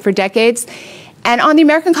often take it for decades. And on the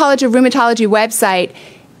American College of Rheumatology website,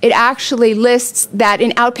 it actually lists that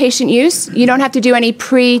in outpatient use, you don't have to do any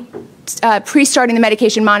pre-starting the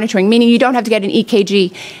medication monitoring, meaning you don't have to get an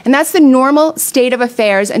EKG. And that's the normal state of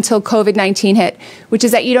affairs until COVID-19 hit, which is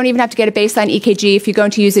that you don't even have to get a baseline EKG if you're going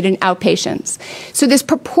to use it in outpatients. So this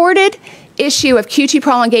purported issue of QT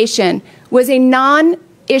prolongation was a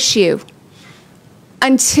non-issue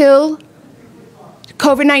until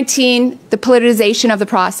COVID-19, the politicization of the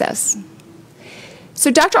process. So,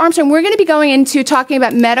 Dr. Armstrong, we're going to be going into talking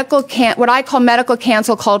about what I call medical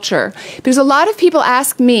cancel culture, because a lot of people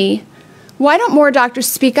ask me, why don't more doctors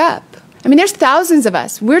speak up? I mean, there's thousands of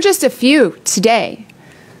us. We're just a few today.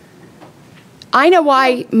 I know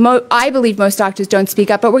why I believe most doctors don't speak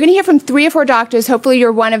up, but we're going to hear from 3 or 4 doctors, hopefully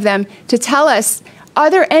you're one of them, to tell us, are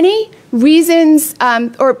there any reasons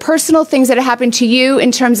or personal things that have happened to you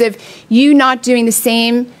in terms of you not doing the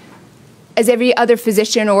same as every other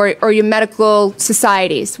physician or your medical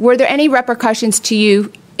societies? Were there any repercussions to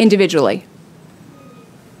you individually?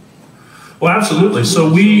 Well, absolutely.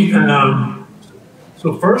 So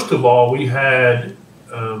so first of all, we had,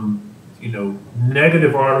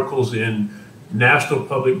 negative articles in National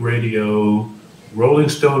Public Radio. Rolling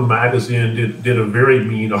Stone magazine did a very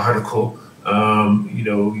mean article.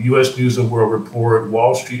 U.S. News and World Report,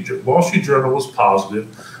 Wall Street Journal was positive,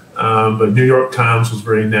 but New York Times was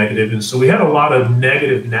very negative. And so we had a lot of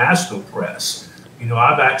negative national press.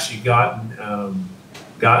 I've actually gotten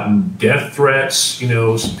death threats.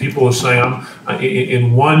 Some people are saying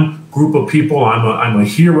in one group of people, I'm a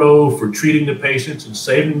hero for treating the patients and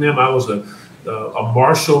saving them. I was a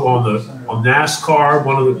marshal on NASCAR,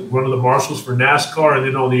 one of the marshals for NASCAR, and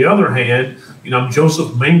then on the other hand, I'm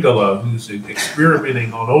Joseph Mengele, who's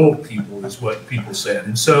experimenting on old people, is what people said.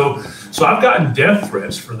 And so I've gotten death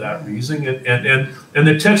threats for that reason, and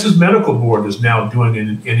the Texas Medical Board is now doing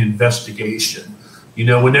an investigation.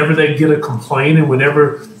 Whenever they get a complaint and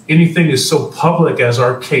whenever anything is so public as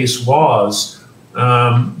our case was,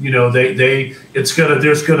 there's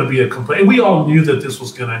going to be a complaint. We all knew that this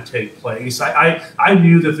was going to take place. I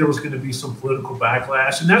knew that there was going to be some political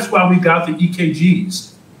backlash, and that's why we got the EKGs.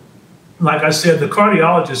 Like I said, the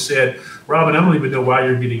cardiologist said, Robin, I don't even know why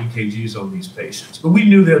you're getting EKGs on these patients. But we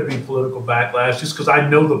knew there'd be political backlash just because I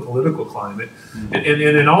know the political climate.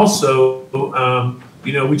 And also,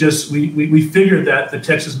 we figured that the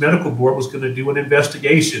Texas Medical Board was going to do an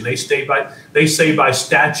investigation. They say by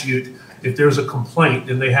statute, if there's a complaint,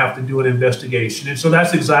 then they have to do an investigation. And so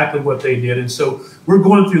that's exactly what they did. And so we're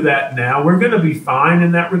going through that now. We're going to be fine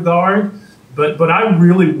in that regard. But I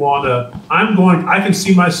really want to, I can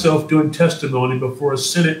see myself doing testimony before a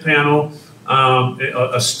Senate panel,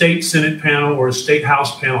 a state Senate panel or a state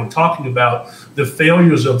House panel, talking about the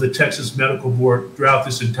failures of the Texas Medical Board throughout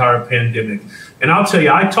this entire pandemic. And I'll tell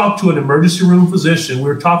you, I talked to an emergency room physician. We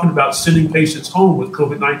were talking about sending patients home with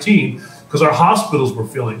COVID-19 because our hospitals were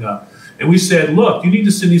filling up. And we said, look, you need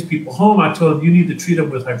to send these people home. I told him you need to treat them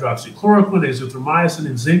with hydroxychloroquine, azithromycin,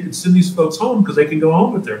 and zinc, and send these folks home because they can go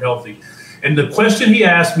home if they're healthy. And the question he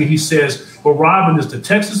asked me, he says, well, Robin, is the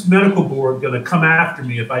Texas Medical Board going to come after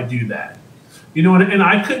me if I do that? And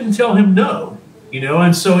I couldn't tell him no,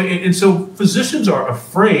 and so physicians are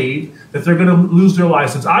afraid that they're going to lose their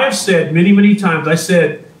license. I have said many, many times, I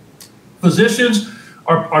said, physicians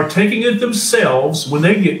are taking it themselves when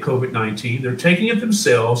they get COVID-19. They're taking it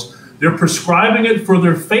themselves. They're prescribing it for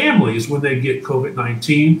their families when they get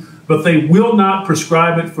COVID-19, but they will not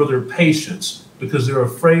prescribe it for their patients because they're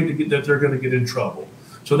afraid that they're going to get in trouble.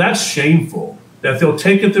 So that's shameful that they'll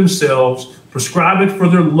take it themselves, prescribe it for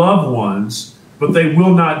their loved ones, but they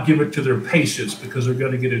will not give it to their patients because they're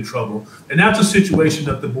going to get in trouble. And that's a situation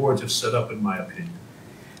that the boards have set up, in my opinion.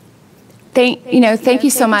 Thank you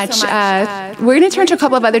so much. We're going to turn to a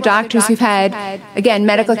couple of other doctors who've had, again,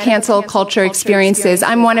 medical cancel culture experiences.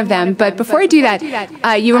 I'm one of them. But before I do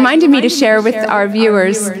that, you reminded me to share with our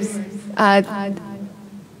viewers,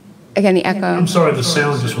 again, the echo. I'm sorry, the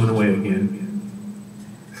sound just went away again.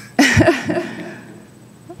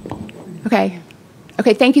 Okay,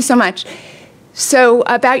 thank you so much. So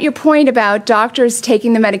about your point about doctors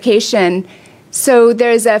taking the medication, so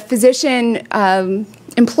there's a physician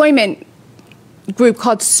employment group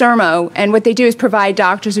called CERMO, and what they do is provide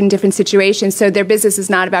doctors in different situations. So their business is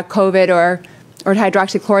not about COVID or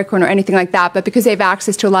hydroxychloroquine or anything like that, but because they have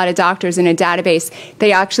access to a lot of doctors in a database,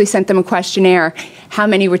 they actually sent them a questionnaire, how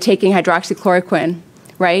many were taking hydroxychloroquine,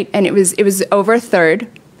 right? And it was over a third.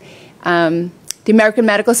 The American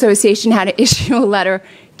Medical Association had to issue a letter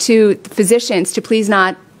to physicians to please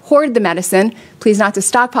not hoard the medicine, please not to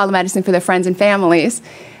stockpile the medicine for their friends and families.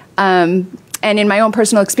 And in my own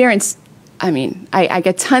personal experience, I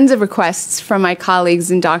get tons of requests from my colleagues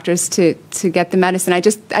and doctors to get the medicine. I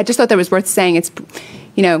just thought that was worth saying. It's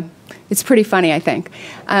pretty funny, I think.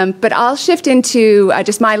 But I'll shift into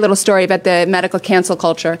just my little story about the medical cancel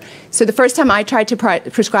culture. So the first time I tried to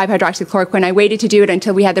prescribe hydroxychloroquine, I waited to do it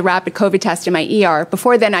until we had the rapid COVID test in my ER.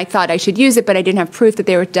 Before then, I thought I should use it, but I didn't have proof that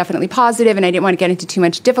they were definitely positive, and I didn't want to get into too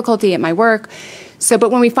much difficulty at my work. But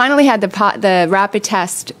when we finally had the rapid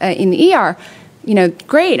test in the ER,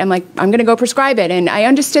 great. I'm like, I'm going to go prescribe it. And I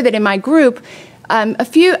understood that in my group,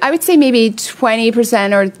 I would say maybe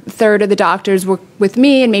 20% or a third of the doctors were with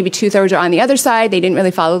me, and maybe 2/3 are on the other side. They didn't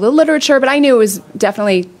really follow the literature, but I knew it was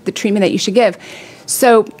definitely the treatment that you should give.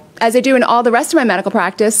 So as I do in all the rest of my medical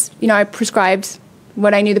practice, I prescribed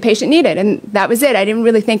what I knew the patient needed, and that was it. I didn't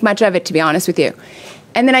really think much of it, to be honest with you.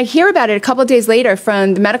 And then I hear about it a couple of days later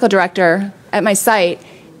from the medical director at my site,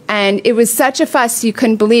 and it was such a fuss you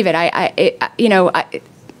couldn't believe it.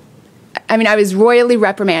 I mean, I was royally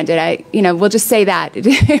reprimanded. We'll just say that.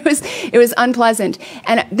 It was unpleasant.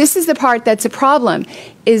 And this is the part that's a problem,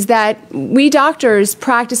 is that we doctors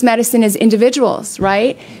practice medicine as individuals,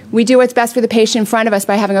 right? We do what's best for the patient in front of us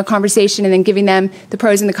by having a conversation and then giving them the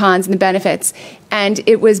pros and the cons and the benefits. And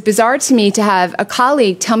it was bizarre to me to have a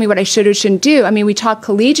colleague tell me what I should or shouldn't do. I mean, we talk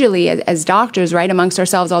collegially as doctors, right, amongst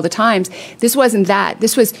ourselves all the time. This wasn't that.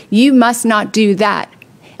 This was, you must not do that.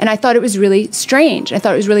 And I thought it was really strange. I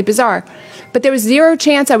thought it was really bizarre. But there was zero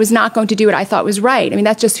chance I was not going to do what I thought was right. I mean,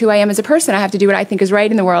 that's just who I am as a person. I have to do what I think is right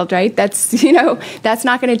in the world, right? That's, that's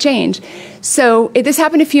not going to change. So this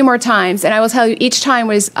happened a few more times, and I will tell you, each time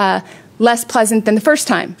was less pleasant than the first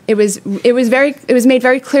time. It was made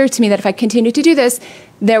very clear to me that if I continued to do this,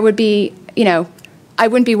 there would be, I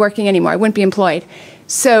wouldn't be working anymore. I wouldn't be employed.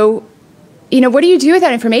 So, what do you do with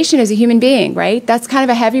that information as a human being, right? That's kind of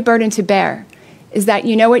a heavy burden to bear, is that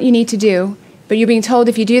you know what you need to do, but you're being told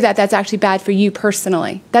if you do that, that's actually bad for you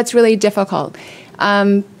personally. That's really difficult.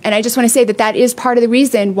 And I just want to say that that is part of the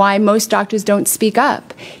reason why most doctors don't speak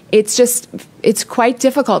up. It's quite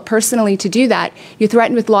difficult personally to do that. You're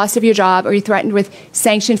threatened with loss of your job, or you're threatened with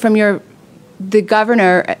sanction from the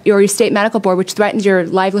governor or your state medical board, which threatens your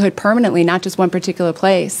livelihood permanently, not just one particular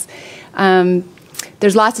place.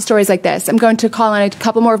 There's lots of stories like this. I'm going to call on a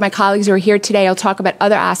couple more of my colleagues who are here today. I'll talk about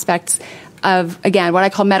other aspects of, again, what I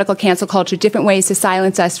call medical cancel culture, different ways to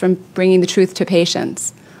silence us from bringing the truth to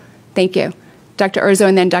patients. Thank you. Dr. Urzo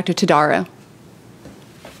and then Dr. Tadaro.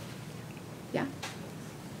 Yeah.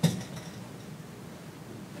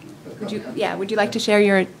 Would you like to share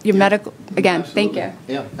your medical, again, absolutely. Thank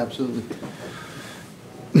you. Yeah, absolutely.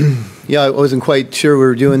 Yeah, I wasn't quite sure we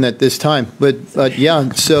were doing that this time, but yeah,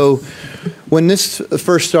 so when this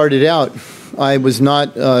first started out, I was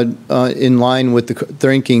not in line with the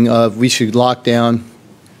thinking of we should lock down,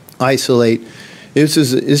 isolate. This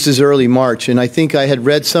is early March, and I think I had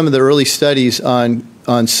read some of the early studies on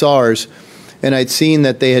SARS, and I'd seen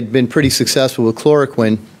that they had been pretty successful with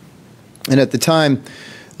chloroquine. And at the time,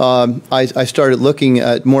 I started looking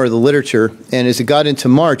at more of the literature, and as it got into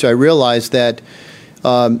March, I realized that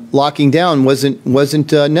locking down wasn't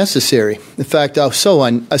necessary. In fact, I was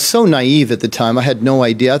so naive at the time. I had no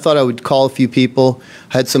idea. I thought I would call a few people.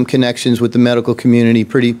 I had some connections with the medical community,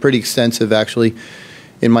 pretty extensive actually,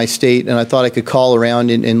 in my state, and I thought I could call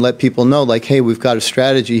around and let people know, like, hey, we've got a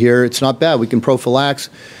strategy here. It's not bad. We can prophylax,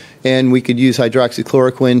 and we could use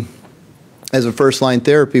hydroxychloroquine as a first-line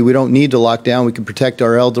therapy. We don't need to lock down. We can protect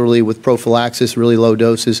our elderly with prophylaxis, really low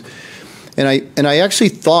doses. And I actually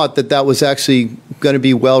thought that was actually going to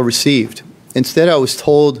be well received. Instead, I was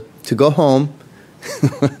told to go home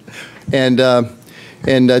and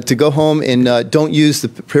to go home and don't use the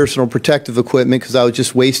personal protective equipment because I was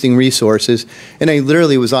just wasting resources. And I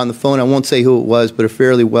literally was on the phone. I won't say who it was, but a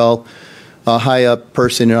fairly high-up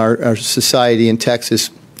person in our society in Texas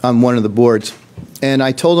on one of the boards. And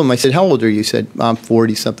I told him, I said, how old are you? He said, I'm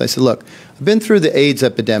 40-something. I said, look, I've been through the AIDS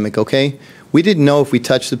epidemic, okay? We didn't know if we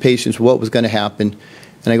touched the patients what was going to happen.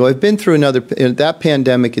 And I go, I've been through that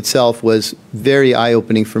pandemic itself was very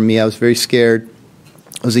eye-opening for me. I was very scared.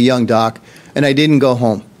 I was a young doc, and I didn't go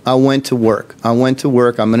home. I went to work. I'm going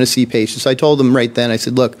to see patients. I told them right then, I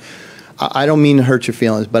said, look, I don't mean to hurt your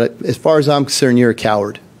feelings, but as far as I'm concerned, you're a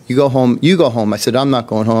coward. You go home. I said, I'm not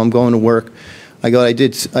going home. I'm going to work.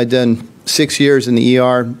 I'd done 6 years in the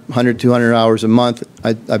ER, 100, 200 hours a month.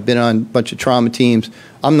 I've been on a bunch of trauma teams.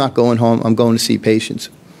 I'm not going home. I'm going to see patients.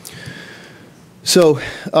 So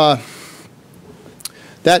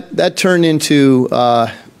that turned into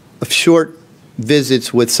short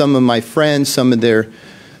visits with some of my friends, some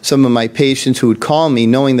of my patients who would call me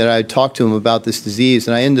knowing that I had talked to them about this disease,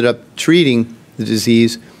 and I ended up treating the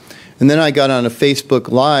disease. And then I got on a Facebook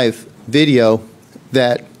Live video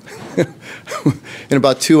that in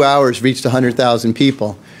about 2 hours reached 100,000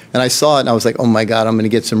 people. And I saw it and I was like, oh my God, I'm going to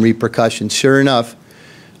get some repercussions. Sure enough,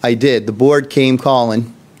 I did. The board came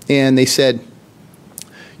calling and they said,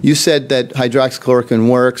 you said that hydroxychloroquine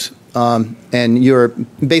works and you're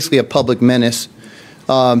basically a public menace.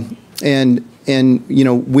 And you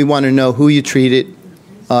know, we want to know who you treated.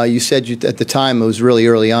 You said at the time, it was really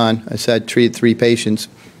early on, I said I treated 3 patients.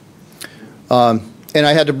 And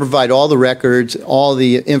I had to provide all the records, all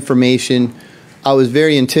the information. I was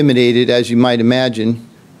very intimidated, as you might imagine,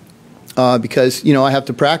 because, you know, I have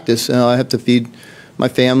to practice. I have to feed my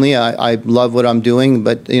family. I love what I'm doing,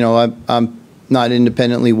 but, you know, I'm not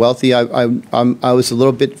independently wealthy. I was a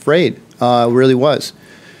little bit afraid. I really was.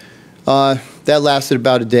 That lasted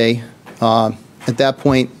about a day. at that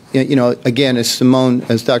point, again,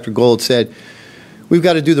 as Dr. Gold said, we've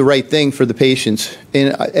got to do the right thing for the patients.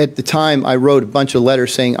 And at the time, I wrote a bunch of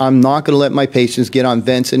letters saying, I'm not going to let my patients get on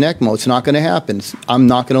vents and ECMO. It's not going to happen. I'm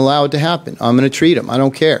not going to allow it to happen. I'm going to treat them. I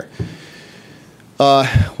don't care.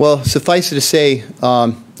 Well, suffice it to say,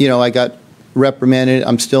 I got reprimanded.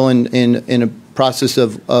 I'm still in a process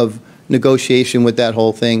of negotiation with that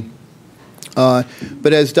whole thing.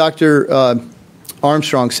 But as Dr.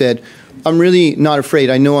 Armstrong said, I'm really not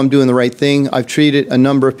afraid. I know I'm doing the right thing. I've treated a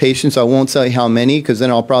number of patients. I won't say how many because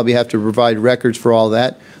then I'll probably have to provide records for all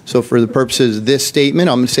that. So for the purposes of this statement,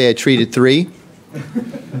 I'm going to say I treated 3.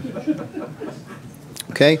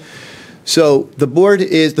 Okay? So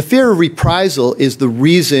the fear of reprisal is the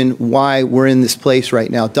reason why we're in this place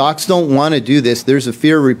right now. Docs don't want to do this. There's a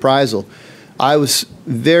fear of reprisal. I was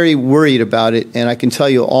very worried about it, and I can tell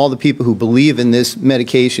you all the people who believe in this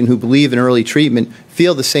medication, who believe in early treatment,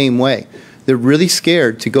 feel the same way. They're really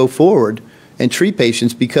scared to go forward and treat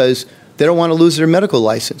patients because they don't want to lose their medical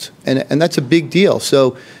license, and that's a big deal.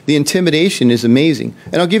 So the intimidation is amazing.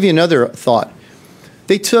 And I'll give you another thought.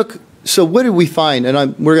 So what did we find?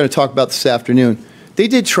 And we're going to talk about this afternoon. They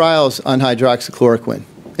did trials on hydroxychloroquine,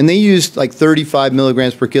 and they used like 35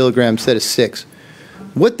 milligrams per kilogram instead of 6.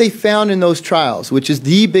 What they found in those trials, which is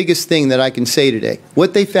the biggest thing that I can say today,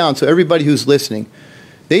 what they found, so everybody who's listening,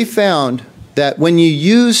 they found that when you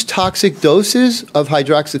use toxic doses of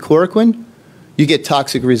hydroxychloroquine, you get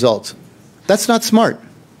toxic results. That's not smart.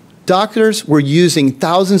 Doctors were using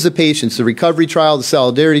thousands of patients, the recovery trial, the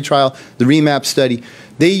solidarity trial, the REMAP study.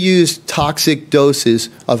 They used toxic doses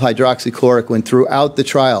of hydroxychloroquine throughout the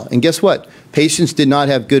trial. And guess what? Patients did not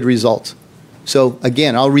have good results. So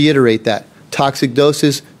again, I'll reiterate that. Toxic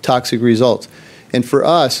doses, toxic results. And for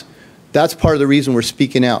us, that's part of the reason we're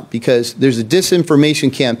speaking out, because there's a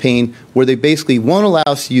disinformation campaign where they basically won't allow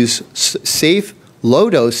us to use safe, low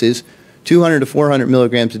doses, 200 to 400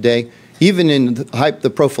 milligrams a day, even in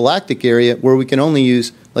the prophylactic area where we can only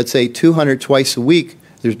use, let's say, 200 twice a week.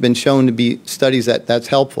 There's been shown to be studies that that's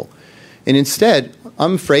helpful. And instead,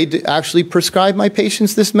 I'm afraid to actually prescribe my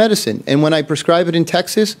patients this medicine. And when I prescribe it in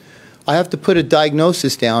Texas, I have to put a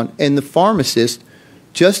diagnosis down, and the pharmacist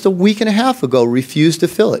just a week and a half ago refused to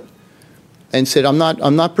fill it and said, I'm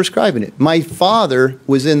not prescribing it. My father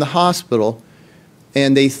was in the hospital,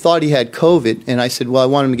 and they thought he had COVID, and I said, well, I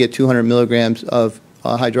want him to get 200 milligrams of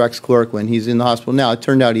hydroxychloroquine. He's in the hospital now. It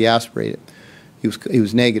turned out he aspirated. He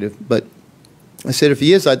was negative, but I said, if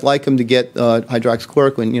he is, I'd like him to get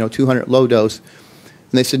hydroxychloroquine, 200 low dose.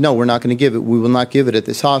 And they said, no, we're not going to give it. We will not give it at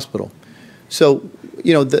this hospital. So,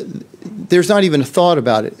 there's not even a thought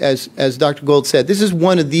about it. As Dr. Gold said, this is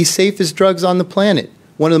one of the safest drugs on the planet,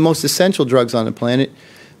 one of the most essential drugs on the planet.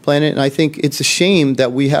 And I think it's a shame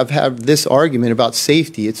that we have this argument about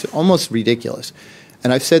safety. It's almost ridiculous.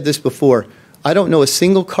 And I've said this before. I don't know a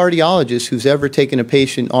single cardiologist who's ever taken a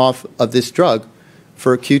patient off of this drug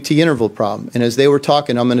for a QT interval problem. And as they were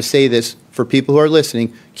talking, I'm going to say this for people who are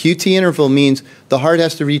listening. QT interval means the heart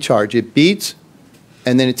has to recharge. It beats,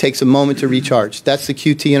 and then it takes a moment to recharge. That's the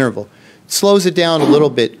QT interval. It slows it down a little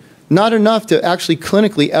bit. Not enough to actually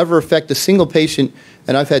clinically ever affect a single patient,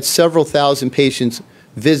 and I've had several thousand patients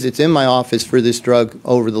visits in my office for this drug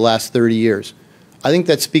over the last 30 years. I think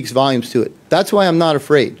that speaks volumes to it. That's why I'm not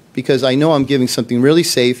afraid, because I know I'm giving something really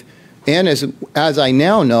safe, and as I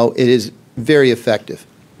now know, it is very effective.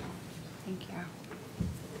 Thank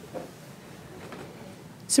you.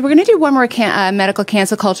 So we're going to do one more medical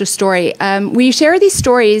cancel culture story. We share these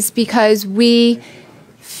stories because we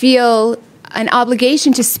feel an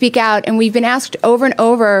obligation to speak out, and we've been asked over and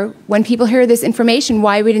over when people hear this information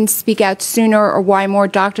why we didn't speak out sooner or why more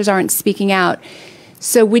doctors aren't speaking out.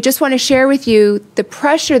 So we just want to share with you the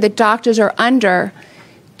pressure that doctors are under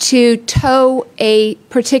to toe a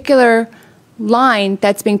particular line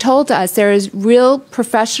that's being told to us. There is real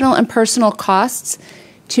professional and personal costs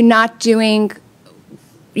to not doing,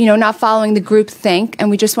 not following the group think, and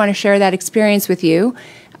we just want to share that experience with you.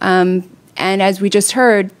 And as we just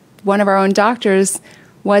heard, one of our own doctors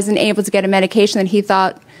wasn't able to get a medication that he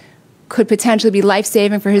thought could potentially be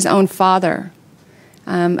life-saving for his own father,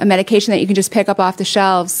 a medication that you can just pick up off the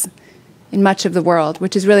shelves in much of the world,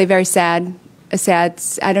 which is really very sad.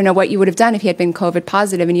 I don't know what you would have done if he had been COVID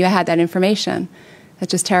positive and you had that information.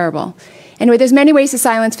 That's just terrible. Anyway, there's many ways to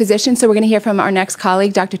silence physicians, so we're going to hear from our next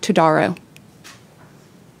colleague, Dr. Todaro.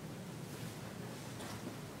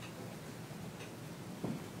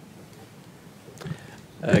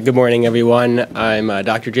 Good morning, everyone. I'm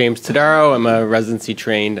Dr. James Todaro. I'm a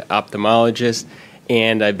residency-trained ophthalmologist,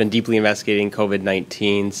 and I've been deeply investigating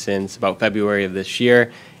COVID-19 since about February of this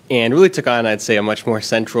year. and really took on, I'd say, a much more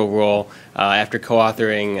central role after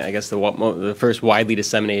co-authoring, I guess, the first widely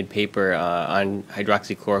disseminated paper on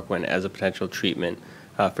hydroxychloroquine as a potential treatment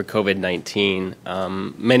for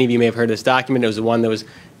COVID-19. Many of you may have heard this document. It was the one that was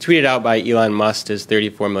tweeted out by Elon Musk, his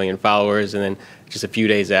 34 million followers, and then just a few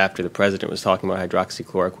days after, the president was talking about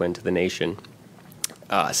hydroxychloroquine to the nation.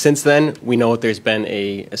 Since then, we know that there's been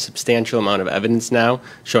a substantial amount of evidence now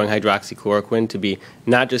showing hydroxychloroquine to be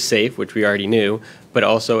not just safe, which we already knew, but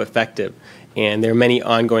also effective. And there are many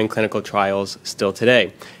ongoing clinical trials still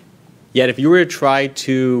today. Yet if you were to try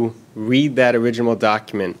to read that original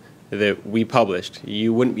document that we published,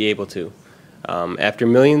 you wouldn't be able to. After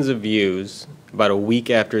millions of views, about a week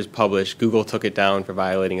after it was published, Google took it down for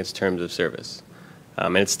violating its terms of service.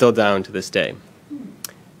 And it's still down to this day.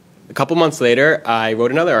 A couple months later, I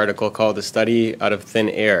wrote another article called "The Study Out of Thin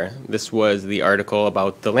Air." This was the article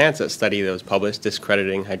about the Lancet study that was published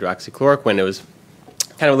discrediting hydroxychloroquine. It was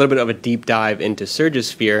kind of a little bit of a deep dive into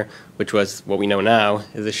Surgisphere, which was what we know now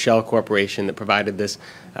is a shell corporation that provided this,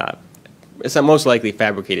 it's a most likely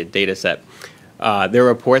fabricated data set. There were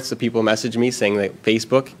reports that people messaged me saying that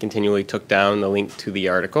Facebook continually took down the link to the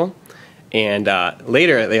article. And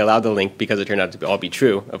later, they allowed the link because it turned out to all be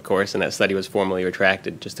true, of course, and that study was formally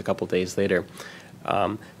retracted just a couple days later.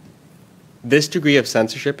 This degree of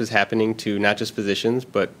censorship is happening to not just physicians,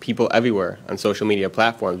 but people everywhere on social media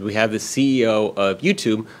platforms. We have the CEO of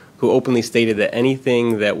YouTube who openly stated that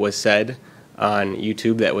anything that was said on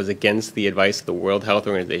YouTube that was against the advice of the World Health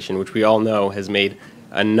Organization, which we all know has made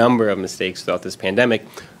a number of mistakes throughout this pandemic,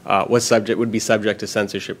 would be subject to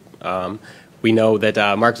censorship. We know that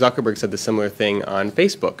Mark Zuckerberg said the similar thing on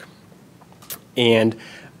Facebook. And,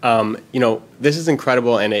 this is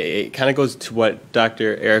incredible, and it kind of goes to what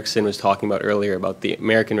Dr. Erickson was talking about earlier about the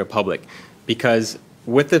American Republic. Because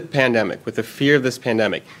with the pandemic, with the fear of this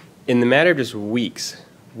pandemic, in the matter of just weeks,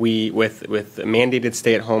 with mandated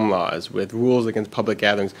stay-at-home laws, with rules against public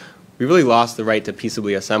gatherings, we really lost the right to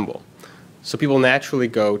peaceably assemble. So people naturally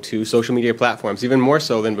go to social media platforms, even more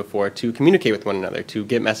so than before, to communicate with one another, to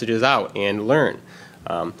get messages out and learn.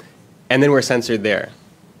 And then we're censored there,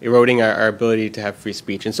 eroding our ability to have free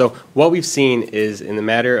speech. And so what we've seen is, in the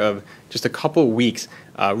matter of just a couple weeks,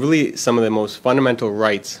 really some of the most fundamental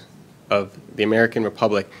rights of the American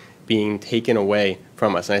Republic being taken away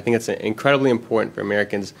from us. And I think it's incredibly important for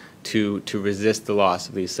Americans to resist the loss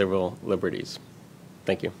of these civil liberties.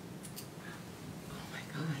 Thank you.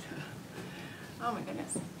 Oh my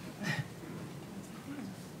goodness.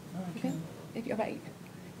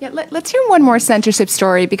 Yeah, let's hear one more censorship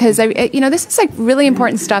story, because this is like really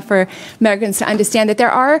important stuff for Americans to understand, that there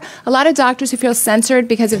are a lot of doctors who feel censored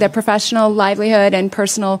because of their professional livelihood and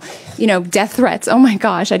personal, death threats. Oh my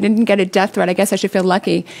gosh, I didn't get a death threat. I guess I should feel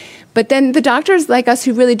lucky. But then the doctors like us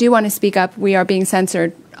who really do want to speak up, we are being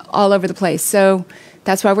censored all over the place. So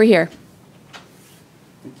that's why we're here.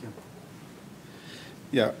 Thank you.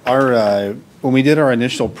 Yeah, when we did our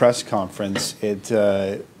initial press conference,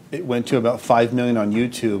 it went to about 5 million on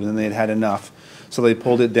YouTube, and then they had enough. So they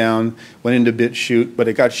pulled it down, went into BitChute, but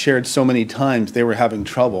it got shared so many times they were having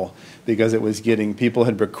trouble because it was people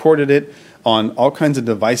had recorded it on all kinds of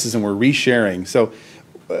devices and were resharing. So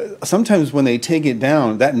sometimes when they take it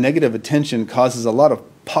down, that negative attention causes a lot of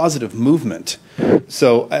positive movement.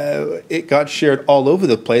 So it got shared all over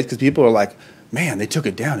the place because people are like, man, they took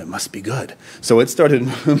it down, it must be good. So it started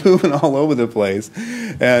moving all over the place.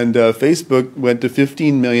 And Facebook went to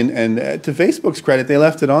 15 million, and to Facebook's credit, they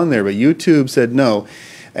left it on there, but YouTube said no.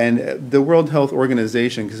 And the World Health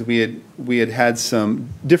Organization, because we had some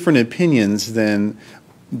different opinions than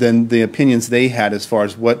the opinions they had as far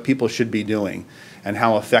as what people should be doing and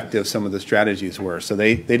how effective some of the strategies were. So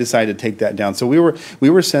they decided to take that down. So we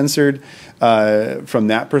were censored from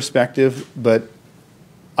that perspective, but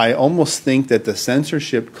I almost think that the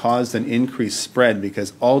censorship caused an increased spread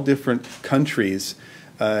because all different countries,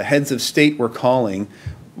 heads of state were calling,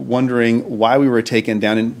 wondering why we were taken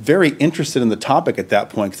down, and very interested in the topic at that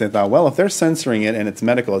point because they thought, well, if they're censoring it and it's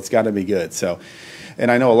medical, it's got to be good. So, and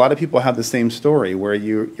I know a lot of people have the same story where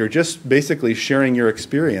you're just basically sharing your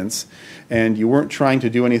experience, and you weren't trying to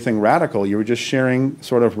do anything radical. You were just sharing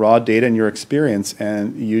sort of raw data and your experience,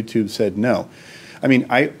 and YouTube said no. I mean,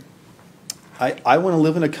 I want to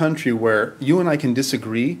live in a country where you and I can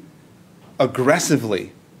disagree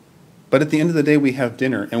aggressively, but at the end of the day, we have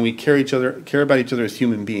dinner and we care about each other as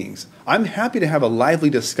human beings. I'm happy to have a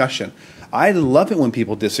lively discussion. I love it when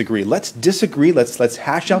people disagree. Let's disagree. Let's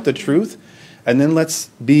hash out the truth, and then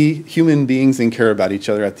let's be human beings and care about each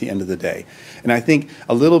other at the end of the day. And I think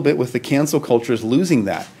a little bit with the cancel culture is losing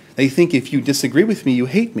that. They think if you disagree with me, you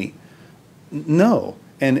hate me. No.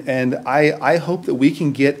 And I hope that we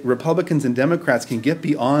can get, Republicans and Democrats can get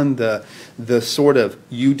beyond the sort of,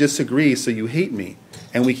 you disagree, so you hate me,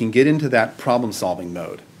 and we can get into that problem-solving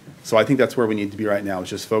mode. So I think that's where we need to be right now, is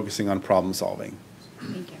just focusing on problem-solving.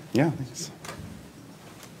 Thank you. Yeah, thanks.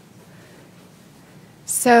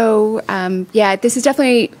 So, yeah, this is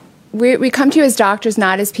definitely, we come to you as doctors,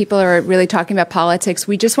 not as people who are really talking about politics.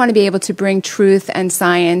 We just want to be able to bring truth and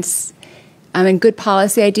science and good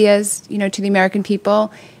policy ideas, you know, to the American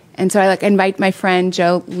people. And so I invite my friend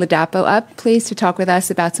Joe Ladapo up, please, to talk with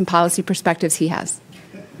us about some policy perspectives he has.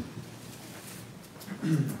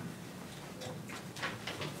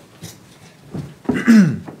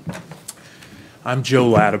 I'm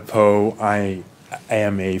Joe Ladapo. I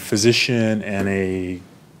am a physician and a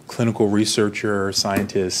clinical researcher,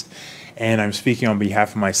 scientist, and I'm speaking on behalf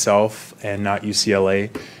of myself and not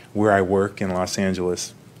UCLA, where I work in Los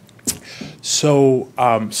Angeles. So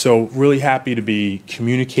really happy to be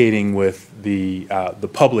communicating with the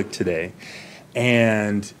public today,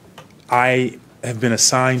 and I have been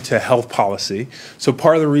assigned to health policy. So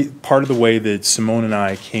part of the way that Simone and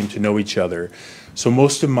I came to know each other. So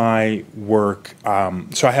most of my work,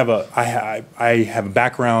 so I have a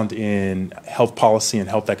background in health policy and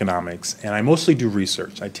health economics, and I mostly do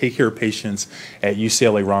research. I take care of patients at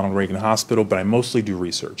UCLA Ronald Reagan Hospital, but I mostly do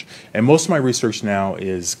research. And most of my research now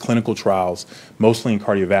is clinical trials, mostly in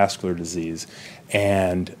cardiovascular disease,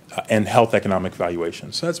 and health economic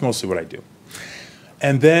evaluation. So that's mostly what I do.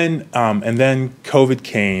 And then COVID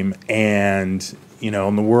came, and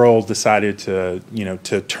and the world decided to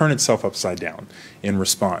turn itself upside down in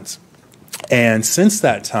response. And since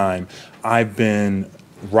that time, I've been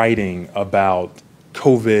writing about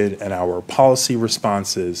COVID and our policy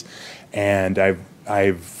responses. And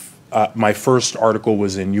my first article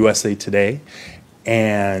was in USA Today,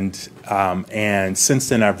 and since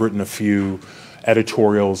then I've written a few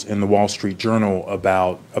editorials in the Wall Street Journal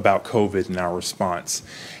about COVID and our response.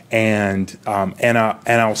 And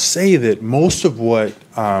I'll say that most of what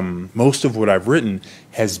I've written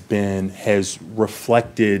has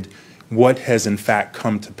reflected what has in fact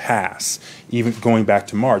come to pass, even going back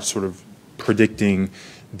to March, sort of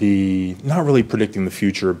not really predicting the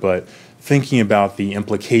future, but thinking about the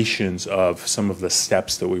implications of some of the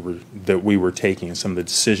steps that we were taking and some of the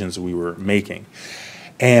decisions that we were making,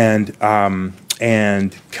 and kind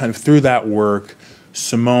of through that work,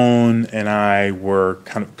 Simone and I were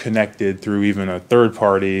kind of connected through even a third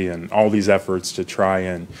party and all these efforts to try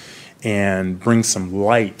and bring some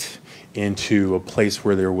light into a place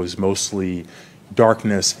where there was mostly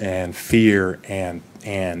darkness and fear and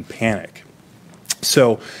panic.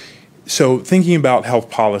 So thinking about health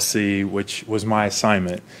policy, which was my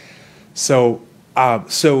assignment.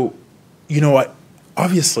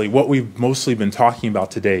 Obviously, what we've mostly been talking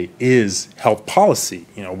about today is health policy.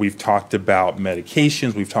 We've talked about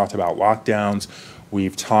medications, we've talked about lockdowns,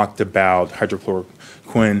 we've talked about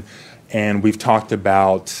hydrochloroquine, and we've talked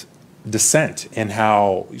about dissent and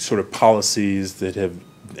how sort of policies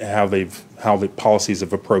how the policies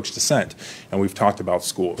have approached dissent, and we've talked about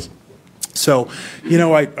schools. So,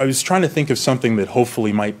 I was trying to think of something that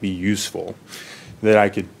hopefully might be useful that I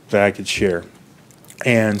could share,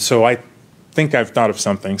 and so I think I've thought of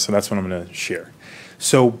something, so that's what I'm going to share.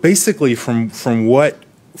 So basically, from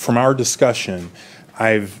our discussion,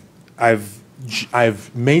 I've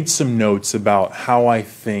made some notes about how I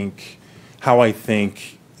think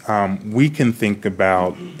we can think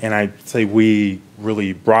about, and I say we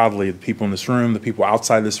really broadly, the people in this room, the people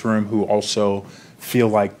outside this room who also feel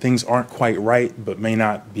like things aren't quite right, but may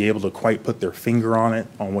not be able to quite put their finger on it,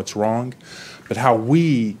 on what's wrong, but how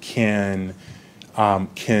we can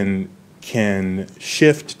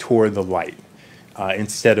shift toward the light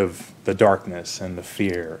instead of the darkness and the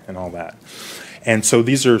fear and all that. And so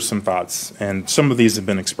these are some thoughts, and some of these have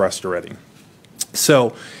been expressed already.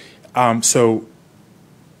 So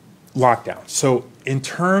lockdown. So in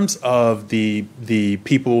terms of the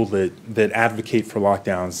people that advocate for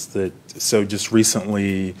lockdowns, so just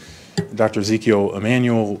recently, Dr. Ezekiel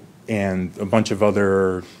Emanuel and a bunch of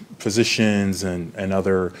other physicians and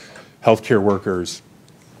other healthcare workers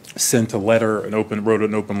sent a letter, wrote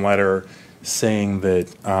an open letter saying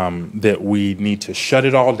that we need to shut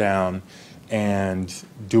it all down and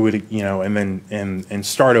do it, and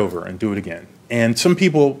start over and do it again. And some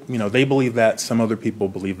people, they believe that. Some other people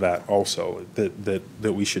believe that also, that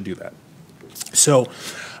we should do that. So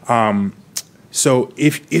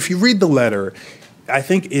if you read the letter, I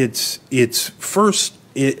think it's first.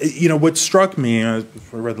 What struck me, I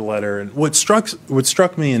read the letter, and what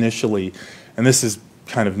struck me initially, and this is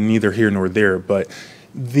kind of neither here nor there, but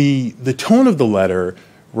the tone of the letter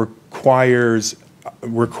requires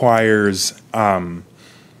requires some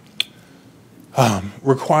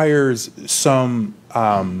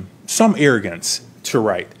arrogance to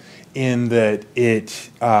write, in that it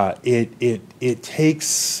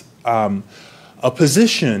takes a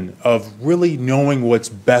position of really knowing what's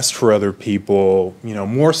best for other people,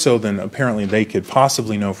 more so than apparently they could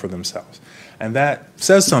possibly know for themselves. And that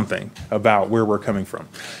says something about where we're coming from.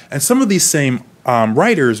 And some of these same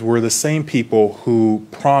writers were the same people who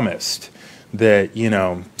promised that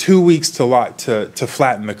 2 weeks to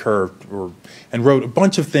flatten the curve, and wrote a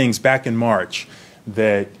bunch of things back in March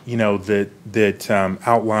that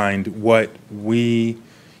outlined what we,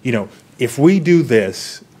 if we do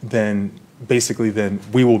this, then basically then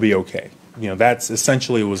we will be okay. That's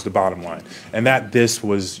essentially was the bottom line, and that this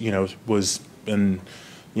was was in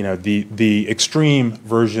the extreme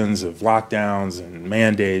versions of lockdowns and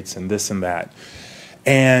mandates and this and that,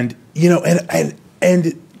 and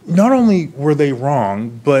and not only were they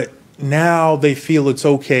wrong, but now they feel it's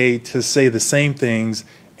okay to say the same things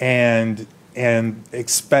and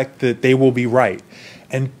expect that they will be right.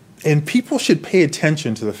 And people should pay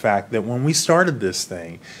attention to the fact that when we started this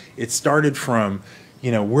thing, it started from,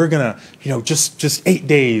 we're going to, just 8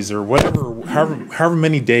 days or whatever, however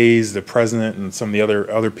many days the president and some of the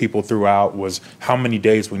other people threw out was how many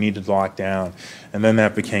days we needed to lock down. And then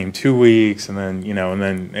that became 2 weeks, and then, and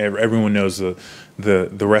then everyone knows the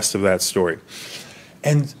rest of that story.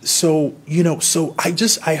 And so, so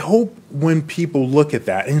I hope when people look at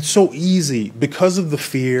that, and it's so easy because of the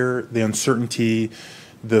fear, the uncertainty,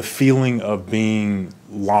 the feeling of being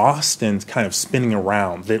lost and kind of spinning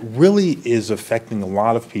around, that really is affecting a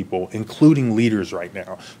lot of people, including leaders right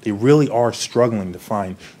now. They really are struggling to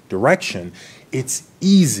find direction. It's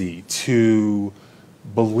easy to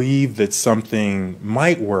believe that something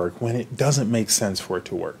might work when it doesn't make sense for it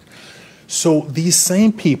to work. So these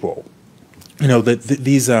same people,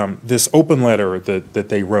 this open letter that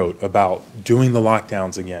they wrote about doing the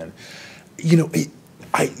lockdowns again,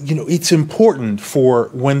 it's important for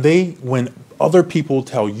when other people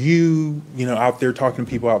tell you, out there talking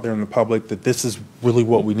to people out there in the public that this is really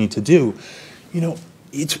what we need to do,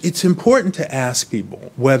 it's important to ask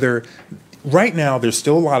people whether right now there's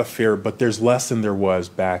still a lot of fear, but there's less than there was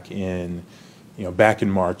back in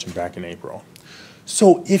March and back in April.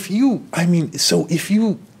 So if in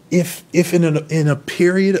a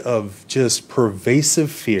period of just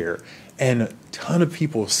pervasive fear and a ton of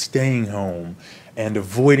people staying home and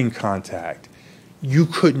avoiding contact, you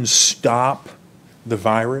couldn't stop the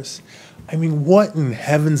virus, what in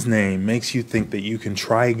heaven's name makes you think that you can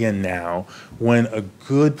try again now when a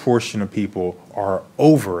good portion of people are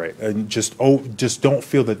over it and just don't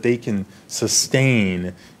feel that they can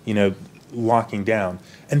sustain, locking down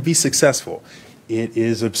and be successful? It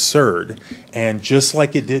is absurd. And just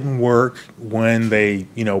like it didn't work when they,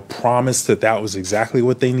 promised that was exactly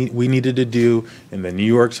what we needed to do in the New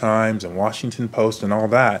York Times and Washington Post and all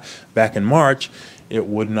that back in March, it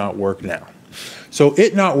would not work now. So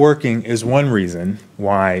it not working is one reason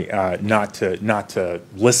why not to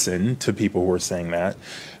listen to people who are saying that.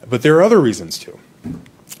 But there are other reasons too.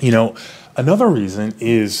 Another reason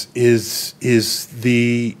is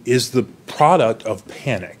the product of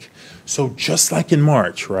panic. So just like in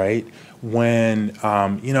March, right, when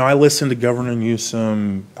I listened to Governor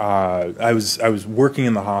Newsom, I was working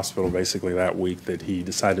in the hospital basically that week that he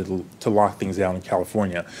decided to lock things down in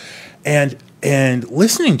California, and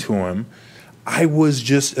listening to him, I was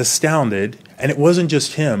just astounded. And it wasn't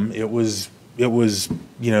just him; it was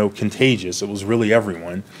contagious. It was really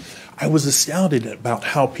everyone. I was astounded about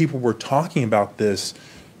how people were talking about this,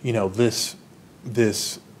 this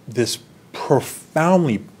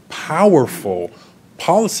profoundly powerful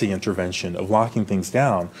policy intervention of locking things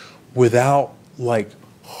down without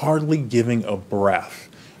hardly giving a breath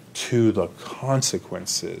to the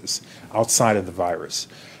consequences outside of the virus.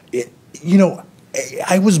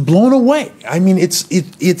 I was blown away. It's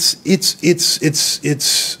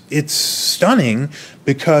stunning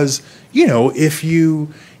because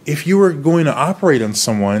if you were going to operate on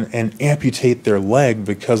someone and amputate their leg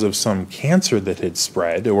because of some cancer that had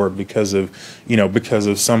spread, or because of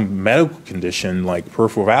some medical condition like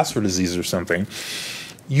peripheral vascular disease or something,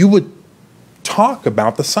 you would talk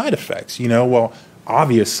about the side effects. Well,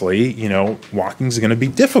 obviously, walking is going to be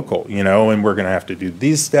difficult, and we're going to have to do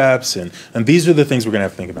these steps, and these are the things we're going to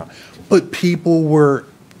have to think about. But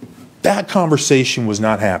that conversation was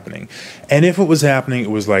not happening. And if it was happening, it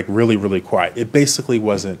was really, really quiet. It basically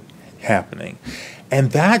wasn't happening.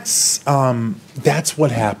 And that's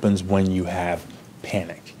what happens when you have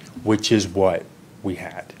panic, which is what we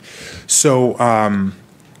had. So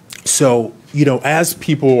as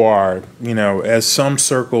people are, as some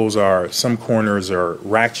circles are, some corners are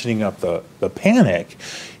ratcheting up the panic,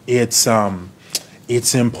 it's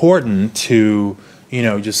important to,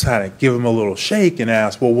 just kind of give them a little shake and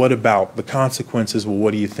ask, well, what about the consequences? Well,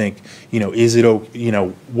 what do you think, is it,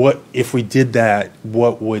 what, if we did that,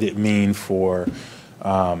 what would it mean for,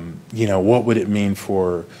 what would it mean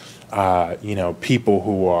for, people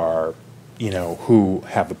who are, who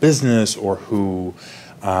have a business or who,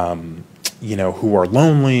 who are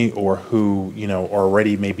lonely or who, are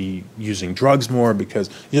already maybe using drugs more because,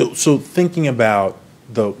 so thinking about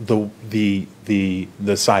the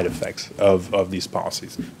side effects of these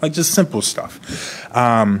policies, like just simple stuff.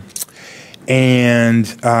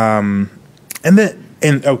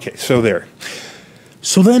 Okay, so there.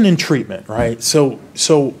 So then in treatment, right? So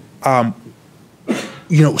one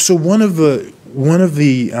of the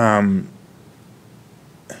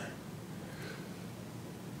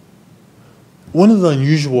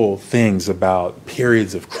unusual things about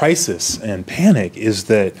periods of crisis and panic is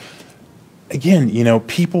that, again,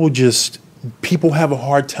 people have a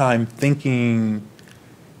hard time thinking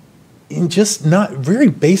in just not very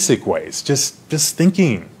basic ways, just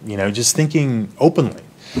thinking, just thinking openly.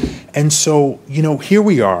 And so, here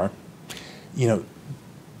we are,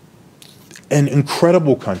 an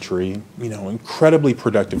incredible country, incredibly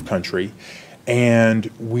productive country, and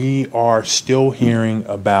we are still hearing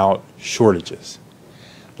about shortages.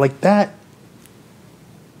 Like that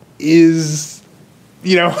is,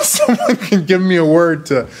 someone can give me a word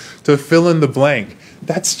to fill in the blank.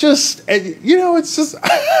 That's just, it's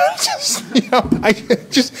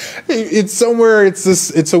somewhere,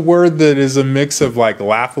 it's a word that is a mix of like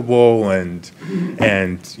laughable and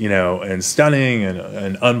stunning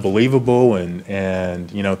and unbelievable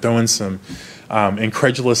and throwing some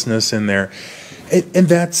incredulousness in there. And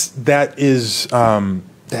that's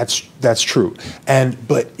true.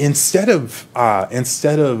 But instead of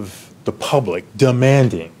the public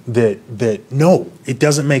demanding that no, it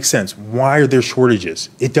doesn't make sense. Why are there shortages?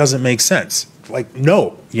 It doesn't make sense. Like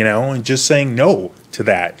no, and just saying no to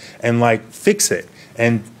that and like fix it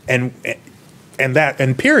and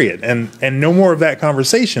period and no more of that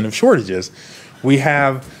conversation of shortages. We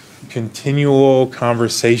have continual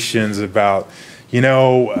conversations about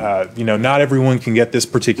not everyone can get this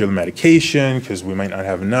particular medication because we might not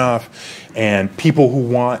have enough, and people who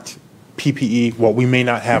want PPE, well, we may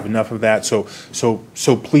not have enough of that, so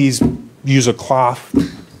please use a cloth,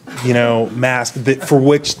 mask for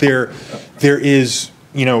which there is,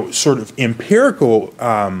 sort of empirical,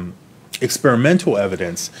 experimental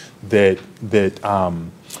evidence that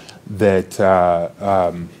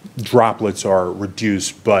droplets are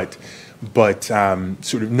reduced, but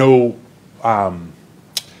sort of no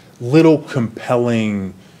little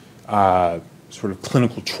compelling sort of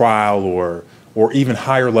clinical trial or even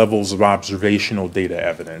higher levels of observational data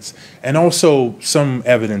evidence, and also some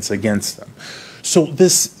evidence against them. So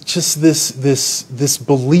this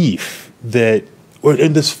belief that,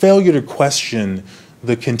 and this failure to question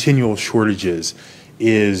the continual shortages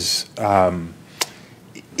is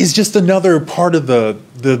just another part of the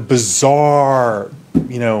bizarre,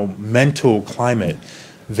 mental climate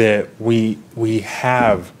that we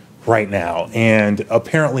have right now, and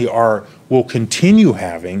apparently will continue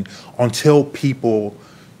having until people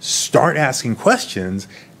start asking questions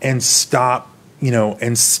and stop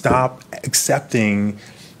accepting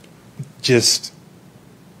just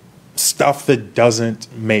stuff that doesn't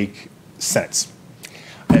make sense.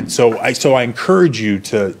 And so I encourage you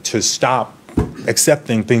to stop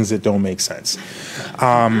accepting things that don't make sense.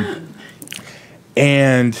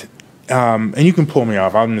 And you can pull me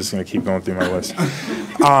off. I'm just going to keep going through my list.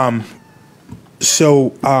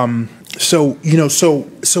 So I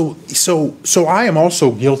am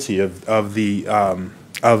also guilty of the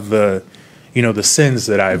the sins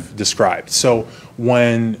that I've described. So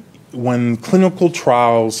when clinical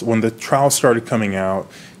trials, when the trials started coming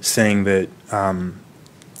out saying that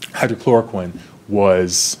hydrochloroquine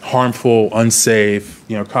was harmful, unsafe,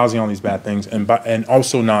 causing all these bad things, and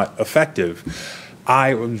also not effective, I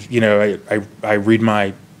read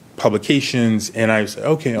my publications and I say,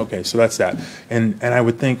 okay, so that's that. And I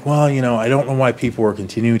would think, well, I don't know why people are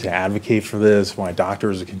continuing to advocate for this, why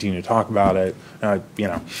doctors are continuing to talk about it,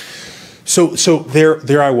 So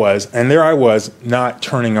there I was not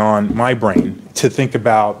turning on my brain to think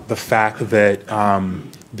about the fact that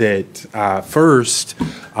first,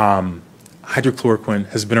 hydrochloroquine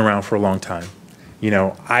has been around for a long time.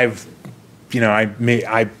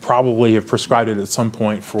 I probably have prescribed it at some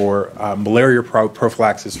point for malaria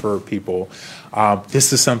prophylaxis for people.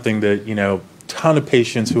 This is something that ton of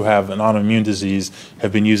patients who have an autoimmune disease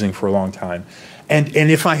have been using for a long time. And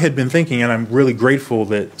if I had been thinking, and I'm really grateful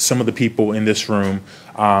that some of the people in this room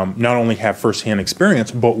not only have firsthand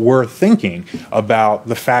experience, but were thinking about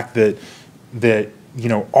the fact that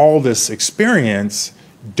all this experience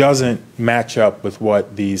doesn't match up with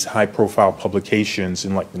what these high-profile publications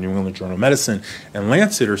in like the New England Journal of Medicine and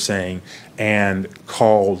Lancet are saying, and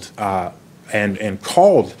called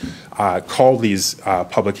these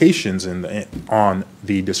publications on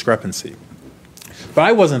the discrepancy. But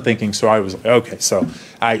I wasn't thinking, so I was like, okay. So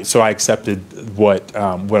I accepted what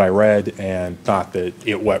I read and thought that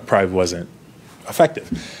it probably wasn't effective.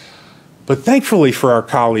 But thankfully for our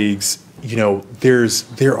colleagues,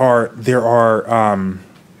 there are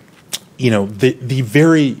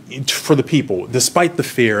for the people, despite the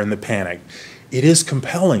fear and the panic, it is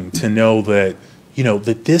compelling to know that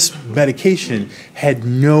that this medication had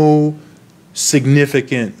no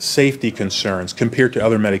significant safety concerns compared to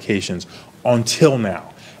other medications until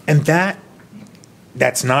now. And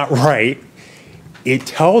that's not right. It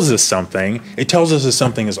tells us something. It tells us that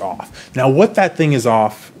something is off. Now, what that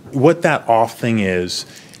off thing is,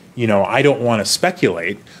 I don't want to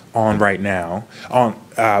speculate on right now,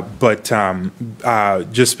 but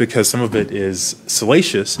just because some of it is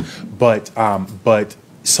salacious, but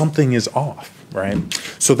something is off. Right,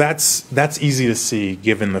 so that's easy to see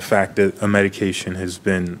given the fact that a medication has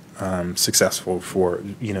been successful for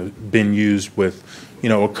been used with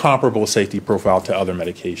a comparable safety profile to other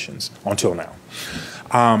medications until now,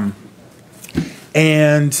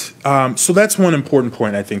 so that's one important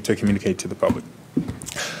point I think to communicate to the public.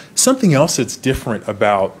 Something else that's different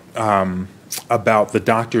about the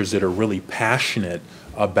doctors that are really passionate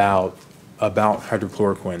about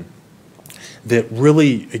hydrochloroquine, that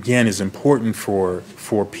really, again, is important for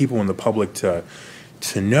people in the public to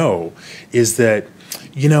know, is that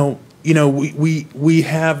we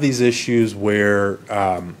have these issues where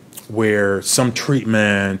some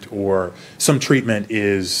treatment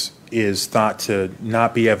is thought to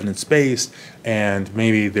not be evidence-based, and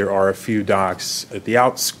maybe there are a few docs at the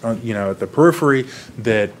at the periphery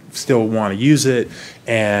that still want to use it,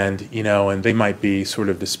 and they might be sort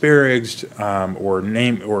of disparaged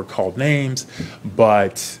or called names,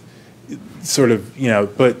 but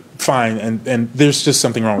but fine, and there's just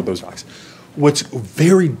something wrong with those docs. What's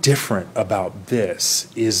very different about this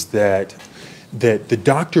is that the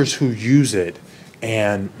doctors who use it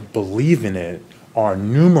and believe in it are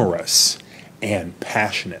numerous and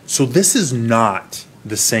passionate. So this is not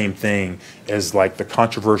the same thing as like the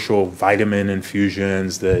controversial vitamin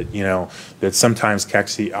infusions that that sometimes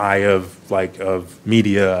catch the eye of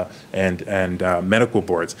media and medical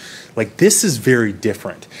boards. Like, this is very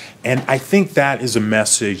different, and I think that is a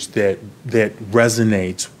message that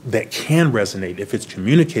resonates, that can resonate if it's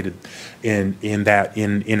communicated in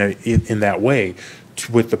that way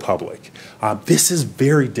with the public. This is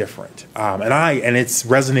very different, and it's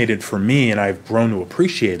resonated for me, and I've grown to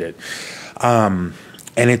appreciate it,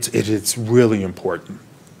 and it's really important.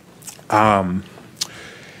 And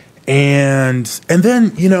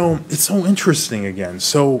then it's so interesting again.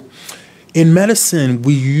 So in medicine,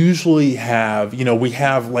 we usually have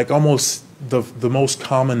like almost the most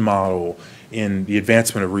common model in the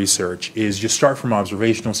advancement of research is you start from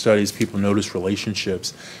observational studies, people notice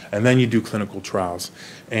relationships, and then you do clinical trials.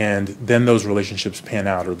 And then those relationships pan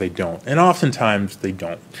out or they don't. And oftentimes they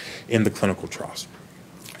don't in the clinical trials.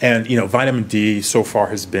 And vitamin D so far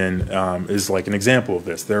has been is like an example of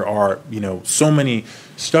this. There are so many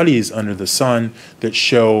studies under the sun that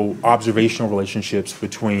show observational relationships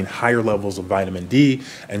between higher levels of vitamin D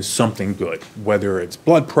and something good, whether it's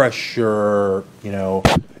blood pressure,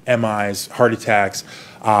 MIs, heart attacks,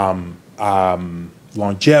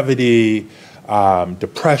 longevity,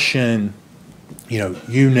 depression,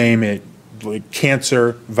 you name it, like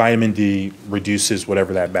cancer. Vitamin D reduces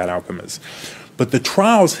whatever that bad outcome is. But the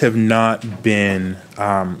trials have not been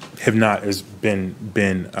as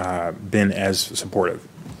supportive.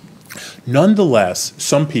 Nonetheless,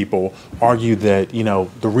 some people argue that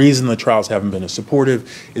the reason the trials haven't been as supportive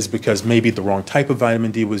is because maybe the wrong type of vitamin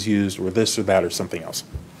D was used, or this or that or something else.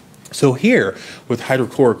 So here with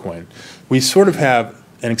hydrochloroquine, we sort of have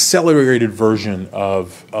an accelerated version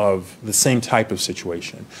of the same type of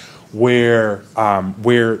situation, where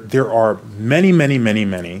there are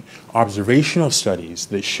many observational studies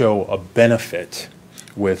that show a benefit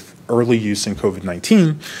with early use in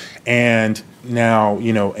COVID-19, and now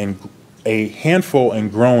and a handful and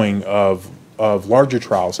growing of larger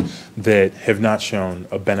trials that have not shown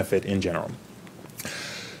a benefit in general.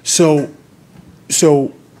 So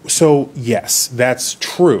yes, that's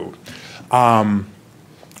true. But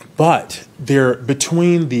But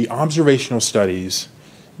between the observational studies,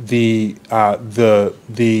 some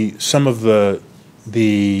of the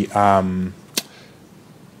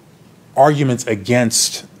arguments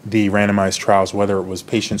against the randomized trials, whether it was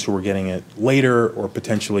patients who were getting it later or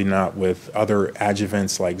potentially not with other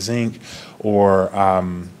adjuvants like zinc or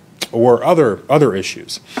other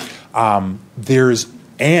issues. You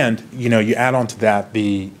add on to that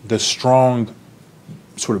the strong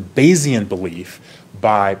sort of Bayesian belief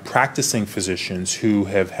by practicing physicians who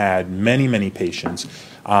have had many patients,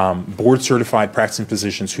 board-certified practicing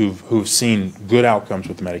physicians who've seen good outcomes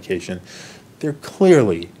with the medication. There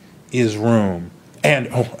clearly is room, and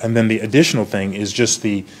then the additional thing is just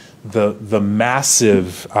the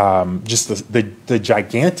massive, just the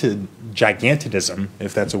gigantism,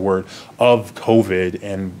 if that's a word, of COVID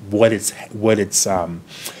and what it's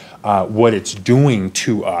doing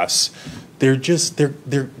to us. There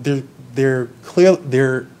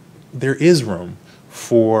is room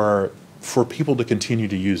for people to continue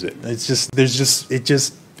to use it.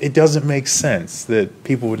 It doesn't make sense that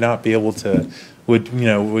people would not be able to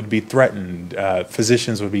would be threatened.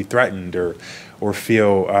 Physicians would be threatened or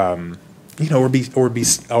feel or be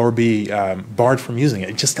barred from using it.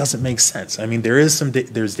 It just doesn't make sense. I mean, there's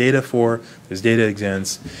data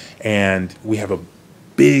against, and we have a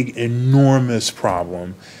big, enormous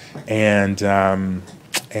problem, and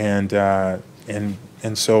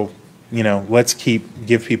so let's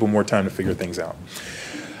give people more time to figure things out.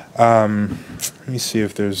 Let me see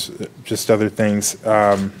if there's just other things.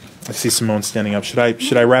 I see Simone standing up. Should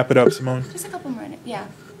I wrap it up, Simone? Just a couple more minutes. Yeah.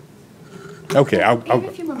 Okay, I'll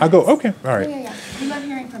go. Okay, all right. Yeah. We love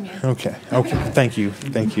hearing from you. Okay. Thank you.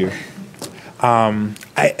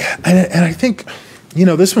 I think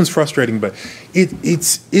this one's frustrating, but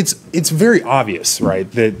it's very obvious,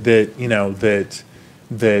 right? That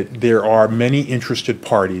there are many interested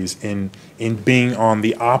parties in being on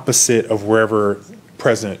the opposite of wherever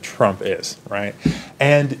President Trump is, right?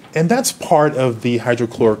 And that's part of the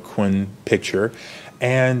hydrochloroquine picture,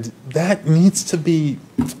 and that needs to be.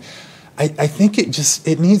 I think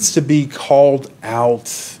it needs to be called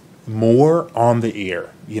out more on the air.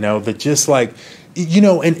 That just like,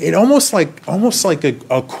 and it almost like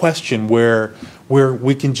a question where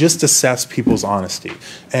we can just assess people's honesty.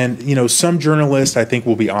 And some journalists, I think,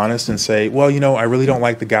 will be honest and say, well, I really don't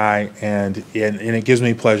like the guy, and it gives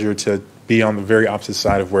me pleasure to be on the very opposite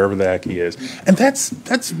side of wherever the heck he is. And that's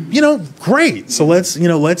great. So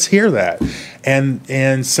let's hear that.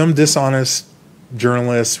 And some dishonest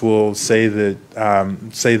journalists will say that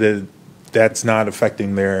that's not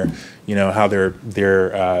affecting their how they're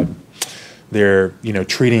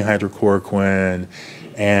treating hydrochloroquine,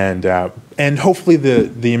 and hopefully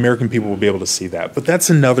the American people will be able to see that. But that's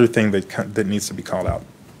another thing that needs to be called out.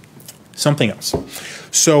 Something else.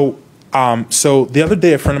 So the other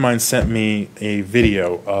day, a friend of mine sent me a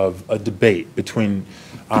video of a debate between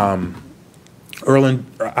Alan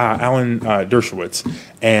Dershowitz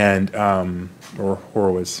and or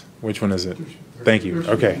Horowitz. Which one is it? Thank you.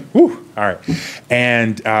 Okay. Whew. All right.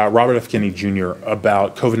 And Robert F. Kennedy Jr.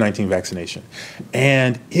 about COVID-19 vaccination,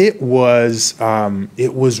 and it was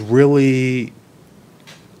really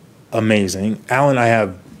amazing. Alan, I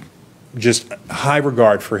have just high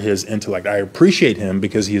regard for his intellect. I appreciate him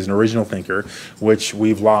because he is an original thinker, which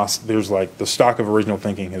we've lost. There's like the stock of original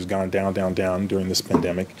thinking has gone down during this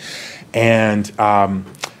pandemic, and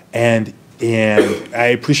I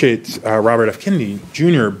appreciate Robert F. Kennedy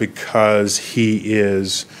Jr. because he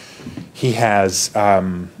is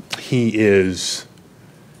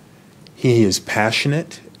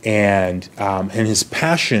passionate, and his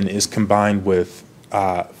passion is combined with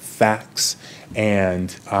facts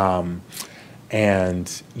and a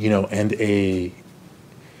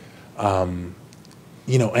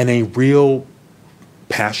real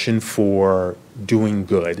passion for doing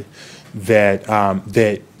good that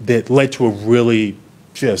led to a really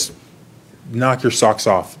just knock your socks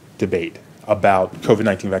off debate about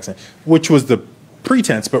COVID-19 vaccine, which was the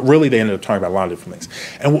pretense, but really they ended up talking about a lot of different things.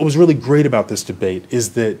 And what was really great about this debate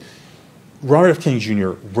is that Robert F. Kennedy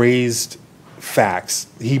Jr. raised facts.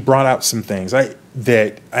 He brought out some things and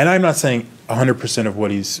I'm not saying 100% of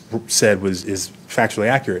what he's said is factually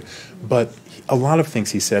accurate, but a lot of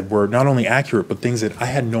things he said were not only accurate, but things that I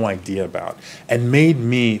had no idea about, and made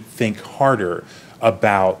me think harder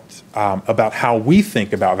about how we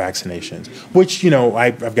think about vaccinations. Which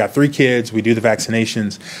I've got 3 kids. We do the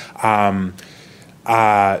vaccinations,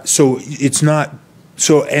 so it's not.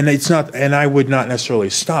 So and it's not. And I would not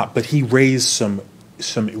necessarily stop. But he raised some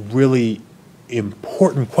really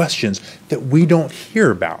important questions that we don't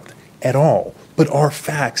hear about at all, but are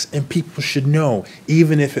facts, and people should know,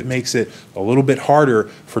 even if it makes it a little bit harder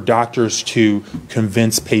for doctors to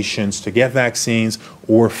convince patients to get vaccines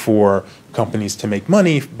or for companies to make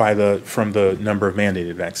money from the number of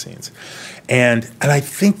mandated vaccines. And I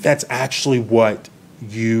think that's actually what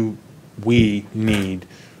we need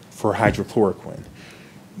for hydrochloroquine.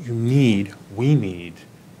 We need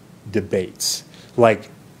debates, like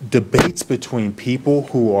debates between people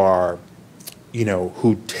who are,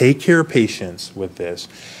 who take care of patients with this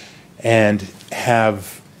and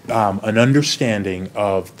have an understanding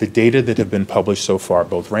of the data that have been published so far,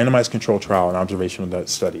 both randomized controlled trial and observational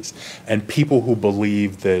studies, and people who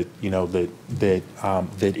believe that, that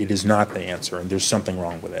it is not the answer and there's something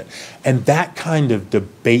wrong with it. And that kind of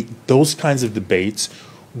debate, those kinds of debates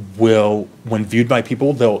will, when viewed by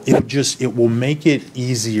people, it will make it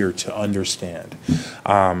easier to understand.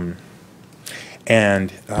 Yeah,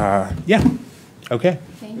 okay.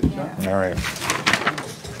 Thank you. All right.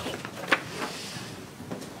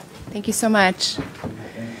 Thank you so much.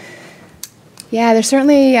 Yeah, there's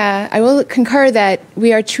certainly, I will concur that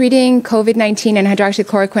we are treating COVID-19 and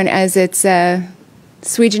hydroxychloroquine as its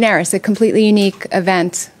sui generis, a completely unique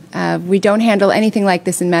event. We don't handle anything like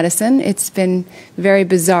this in medicine. It's been very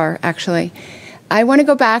bizarre, actually. I want to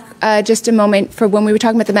go back just a moment for when we were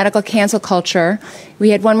talking about the medical cancel culture.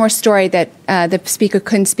 We had one more story that the speaker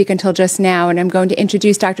couldn't speak until just now, and I'm going to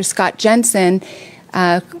introduce Dr. Scott Jensen,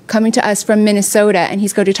 coming to us from Minnesota, and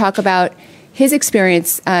he's going to talk about his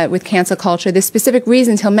experience with cancel culture, the specific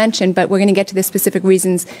reasons he'll mention, but we're going to get to the specific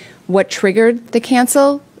reasons what triggered the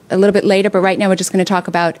cancel a little bit later, but right now we're just going to talk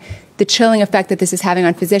about the chilling effect that this is having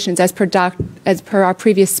on physicians. As per our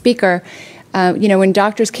previous speaker, when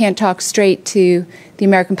doctors can't talk straight to the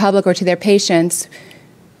American public or to their patients,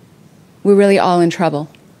 we're really all in trouble.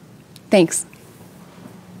 Thanks.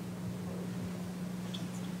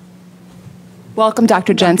 Welcome,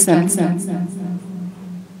 Dr. Jensen.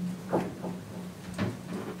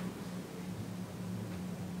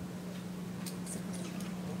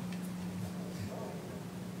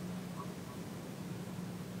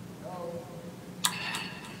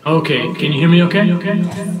 Okay, can you hear me okay?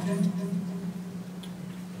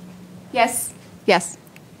 Yes, yes.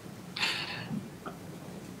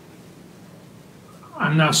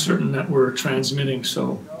 I'm not certain that we're transmitting,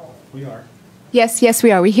 so. We are. Yes, yes,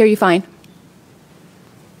 we are. We hear you fine.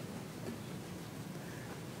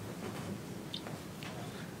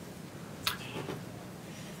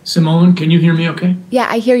 Simone, can you hear me okay? Yeah,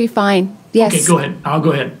 I hear you fine. Yes. Okay, go ahead. I'll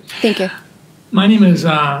go ahead. Thank you. My name is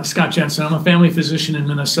Scott Jensen. I'm a family physician in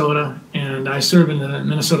Minnesota, and I serve in the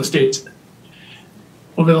Minnesota States.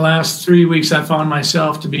 Over the last 3 weeks, I found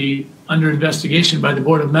myself to be under investigation by the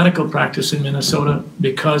Board of Medical Practice in Minnesota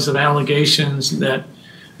because of allegations that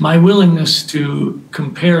my willingness to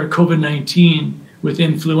compare COVID-19 with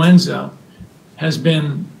influenza has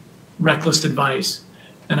been reckless advice.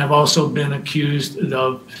 And I've also been accused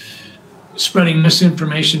of spreading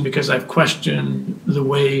misinformation because I've questioned the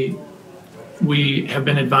way we have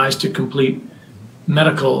been advised to complete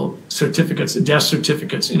medical certificates, death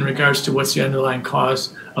certificates, in regards to what's the underlying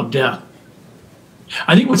cause of death.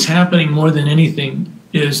 I think what's happening more than anything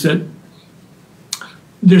is that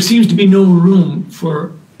there seems to be no room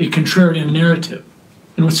for a contrarian narrative.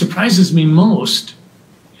 And what surprises me most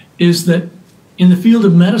is that in the field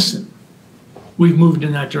of medicine, we've moved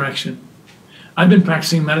in that direction. I've been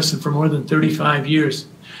practicing medicine for more than 35 years,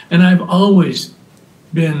 and I've always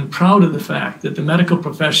been proud of the fact that the medical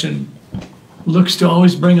profession looks to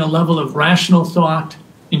always bring a level of rational thought,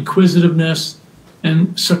 inquisitiveness,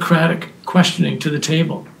 and Socratic questioning to the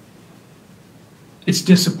table. It's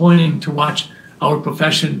disappointing to watch our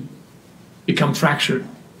profession become fractured.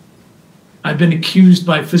 I've been accused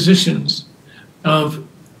by physicians of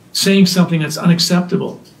saying something that's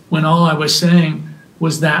unacceptable when all I was saying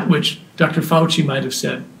was that which Dr. Fauci might have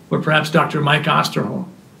said, or perhaps Dr. Mike Osterholm.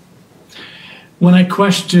 When I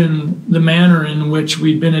questioned the manner in which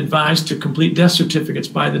we'd been advised to complete death certificates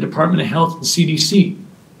by the Department of Health and CDC,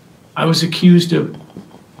 I was accused of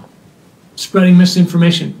spreading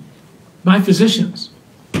misinformation by physicians.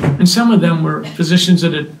 And some of them were physicians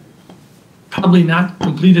that had probably not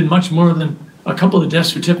completed much more than a couple of death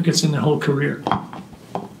certificates in their whole career.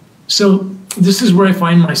 So this is where I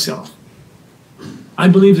find myself. I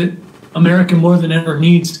believe that America more than ever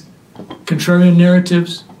needs contrarian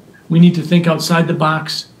narratives. We need to think outside the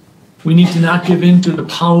box. We need to not give in to the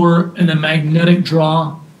power and the magnetic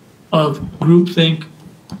draw of groupthink.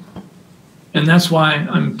 And that's why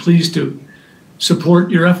I'm pleased to support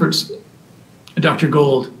your efforts, Dr.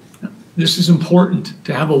 Gold. This is important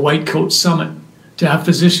to have a white coat summit, to have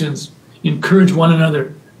physicians encourage one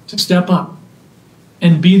another to step up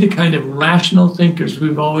and be the kind of rational thinkers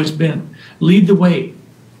we've always been. Lead the way.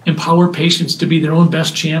 Empower patients to be their own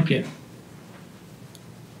best champion.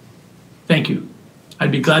 Thank you.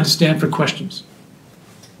 I'd be glad to stand for questions.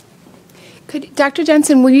 Dr.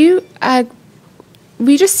 Jensen, will you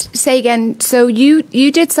just say again, so you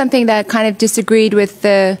did something that kind of disagreed with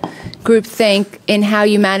the groupthink in how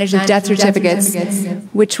you manage the death certificates,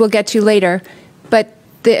 which we'll get to later, but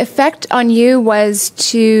the effect on you was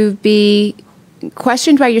to be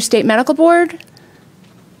questioned by your state medical board?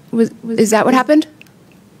 Is that what happened?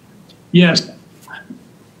 Yes.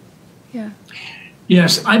 Yeah.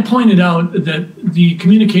 Yes, I pointed out that the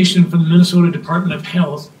communication from the Minnesota Department of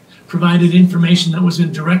Health provided information that was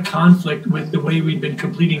in direct conflict with the way we'd been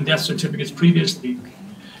completing death certificates previously.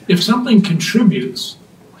 If something contributes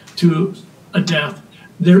to a death,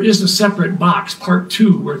 there is a separate box, Part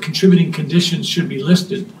 2, where contributing conditions should be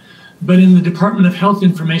listed. But in the Department of Health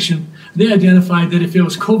information, they identified that if it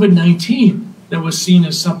was COVID-19 that was seen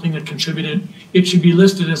as something that contributed, it should be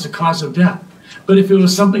listed as a cause of death. But if it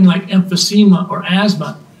was something like emphysema or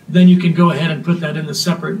asthma, then you can go ahead and put that in the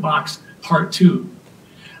separate box, Part 2.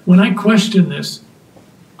 When I questioned this,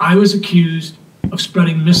 I was accused of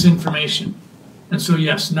spreading misinformation. And so,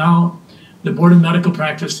 yes, now the Board of Medical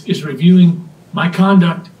Practice is reviewing my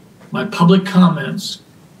conduct, my public comments,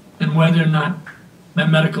 and whether or not my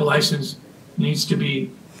medical license needs to be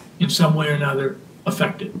in some way or another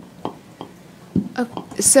affected.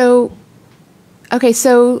 So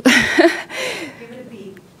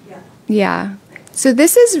yeah. So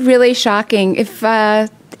this is really shocking. If I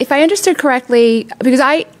understood correctly, because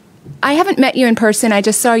I haven't met you in person, I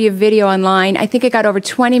just saw your video online. I think it got over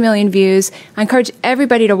 20 million views. I encourage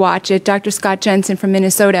everybody to watch it, Dr. Scott Jensen from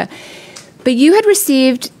Minnesota. But you had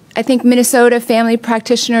received, I think, Minnesota Family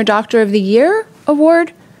Practitioner Doctor of the Year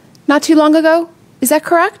award not too long ago. Is that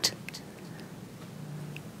correct?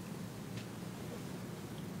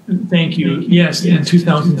 Thank you. Yes, in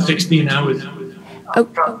 2016 I was...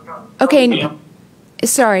 Okay,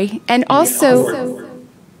 sorry. And also,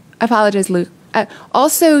 I apologize, Luke.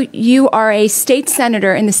 Also, you are a state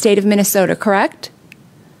senator in the state of Minnesota, correct?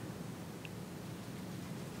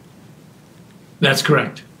 That's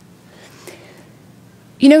correct.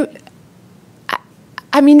 You know,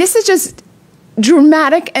 I mean, this is just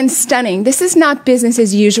dramatic and stunning. This is not business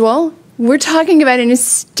as usual. We're talking about an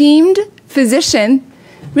esteemed physician,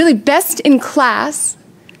 really best in class,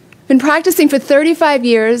 been practicing for 35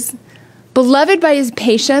 years, beloved by his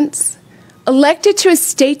patients, elected to a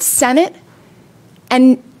state senate,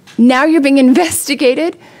 and now you're being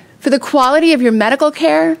investigated for the quality of your medical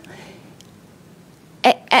care.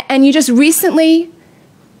 And you just recently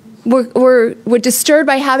were disturbed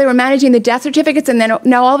by how they were managing the death certificates, and then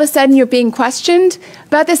now all of a sudden you're being questioned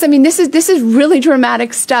about this. I mean, this is really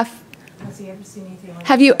dramatic stuff. Has he ever seen anything like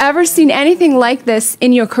Have you ever seen anything like this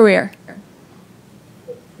in your career?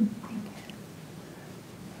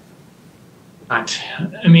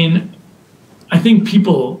 I mean, I think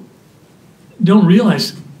people don't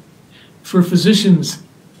realize for physicians,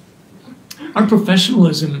 our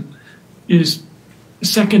professionalism is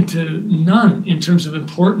second to none in terms of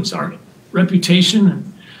importance, our reputation.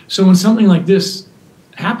 And so when something like this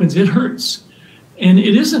happens, it hurts. And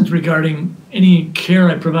it isn't regarding any care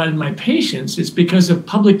I provided my patients, it's because of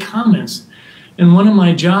public comments. And one of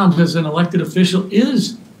my jobs as an elected official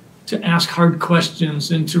is to ask hard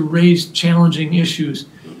questions and to raise challenging issues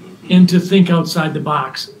and to think outside the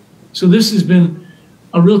box. So this has been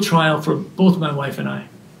a real trial for both my wife and I.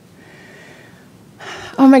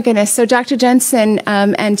 Oh my goodness. So Dr. Jensen,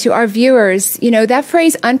 and to our viewers, you know, that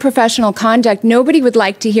phrase unprofessional conduct, nobody would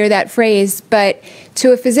like to hear that phrase, but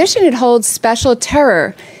to a physician it holds special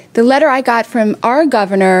terror. The letter I got from our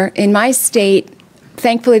governor in my state,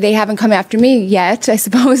 thankfully they haven't come after me yet, I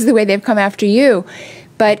suppose the way they've come after you,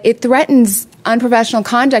 but it threatens unprofessional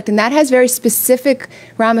conduct, and that has very specific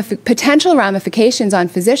potential ramifications on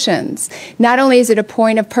physicians. Not only is it a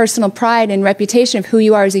point of personal pride and reputation of who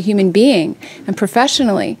you are as a human being and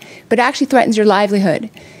professionally, but it actually threatens your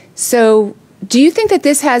livelihood. So do you think that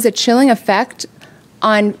this has a chilling effect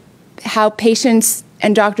on how patients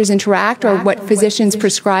and doctors interact or what physicians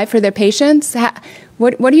prescribe for their patients?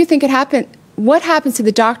 What do you think what happens to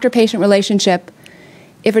the doctor-patient relationship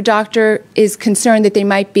if a doctor is concerned that they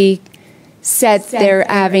might be said they're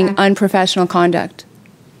having unprofessional conduct?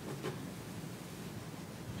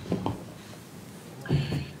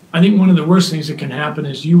 I think one of the worst things that can happen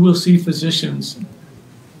is you will see physicians,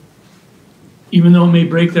 even though it may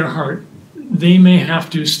break their heart, they may have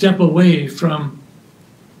to step away from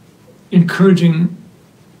encouraging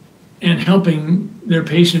and helping their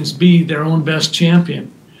patients be their own best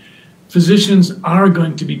champion. physicians are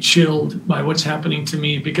going to be chilled by what's happening to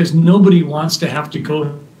me because nobody wants to have to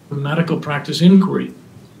go to medical practice inquiry.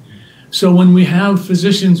 So when we have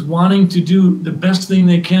physicians wanting to do the best thing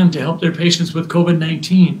they can to help their patients with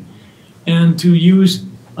COVID-19 and to use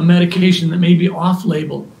a medication that may be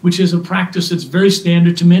off-label, which is a practice that's very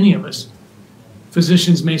standard to many of us,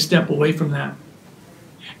 physicians may step away from that.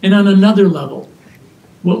 And on another level,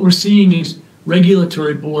 what we're seeing is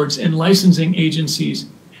regulatory boards and licensing agencies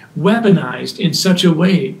weaponized in such a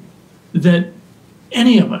way that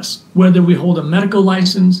any of us, whether we hold a medical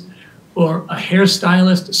license or a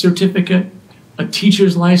hairstylist certificate, a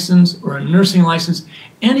teacher's license, or a nursing license,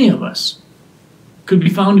 any of us could be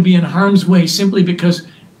found to be in harm's way simply because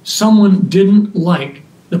someone didn't like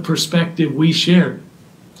the perspective we shared.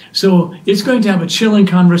 So it's going to have a chilling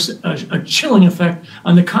effect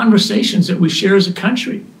on the conversations that we share as a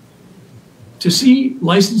country. To see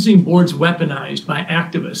licensing boards weaponized by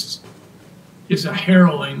activists is a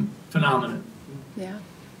harrowing phenomenon. Yeah.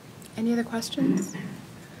 Any other questions?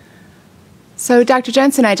 So, Dr.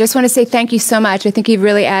 Jensen, I just want to say thank you so much. I think you've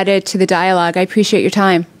really added to the dialogue. I appreciate your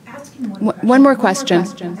time. One more question.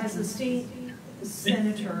 As a state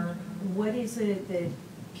senator, what is it that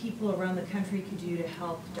people around the country could do to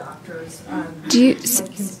help doctors?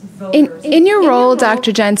 In your role,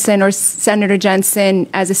 Dr. Jensen or Senator Jensen,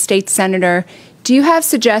 as a state senator, do you have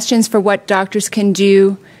suggestions for what doctors can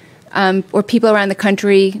do or people around the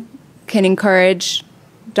country can encourage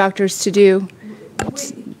doctors to do?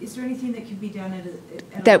 Is there anything that can be done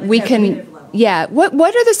at that we can, level? Yeah.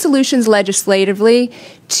 What are the solutions legislatively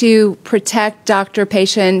to protect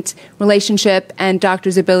doctor-patient relationship and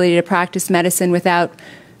doctors' ability to practice medicine without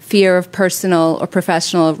fear of personal or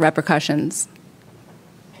professional repercussions?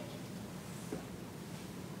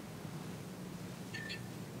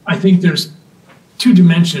 I think there's two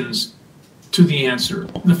dimensions to the answer.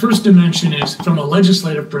 The first dimension is from a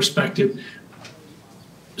legislative perspective,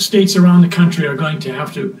 states around the country are going to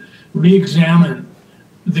have to re-examine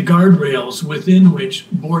the guardrails within which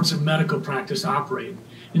boards of medical practice operate.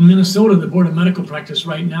 In Minnesota, the Board of Medical Practice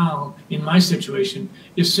right now, in my situation,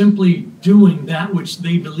 is simply doing that which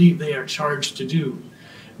they believe they are charged to do.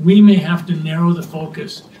 We may have to narrow the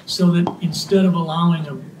focus so that instead of allowing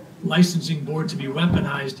a licensing board to be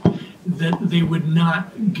weaponized, that they would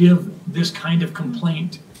not give this kind of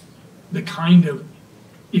complaint the kind of,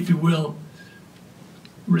 if you will,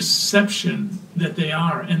 reception that they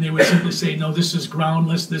are, and they would simply say, no, this is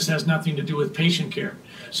groundless, this has nothing to do with patient care.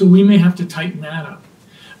 So we may have to tighten that up.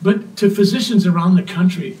 But to physicians around the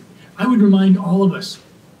country, I would remind all of us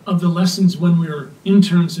of the lessons when we were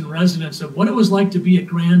interns and residents of what it was like to be at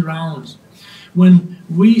Grand Rounds, when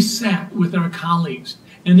we sat with our colleagues,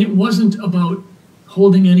 and it wasn't about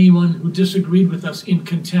holding anyone who disagreed with us in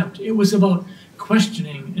contempt. It was about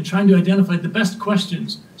questioning and trying to identify the best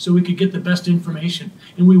questions so we could get the best information.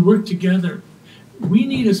 And we worked together. We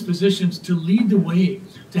need as physicians to lead the way,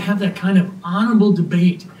 to have that kind of honorable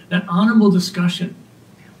debate, that honorable discussion.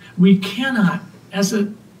 We cannot, as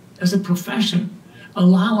a profession,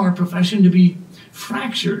 allow our profession to be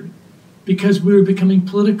fractured because we're becoming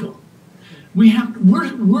political. We're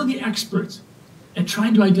the experts at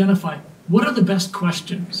trying to identify what are the best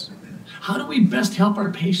questions. How do we best help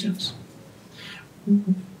our patients?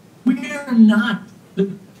 We are not the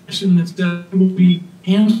profession that will be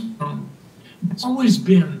hands-on. It's always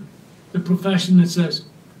been the profession that says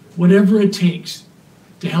whatever it takes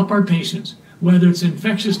to help our patients, whether it's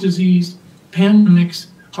infectious disease, pandemics,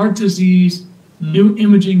 heart disease, new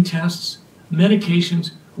imaging tests,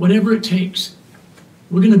 medications, whatever it takes,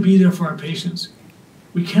 we're going to be there for our patients.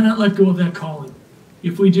 We cannot let go of that calling.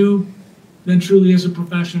 If we do, then truly as a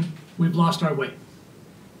profession, we've lost our way.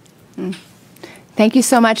 Thank you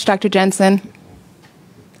so much, Dr. Jensen.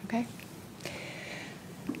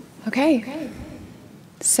 Okay.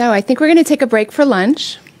 So I think we're going to take a break for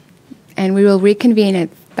lunch, and we will reconvene at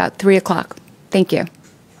about 3 o'clock. Thank you. Are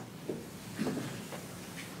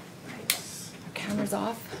the cameras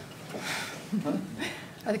off?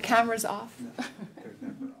 Are the cameras off?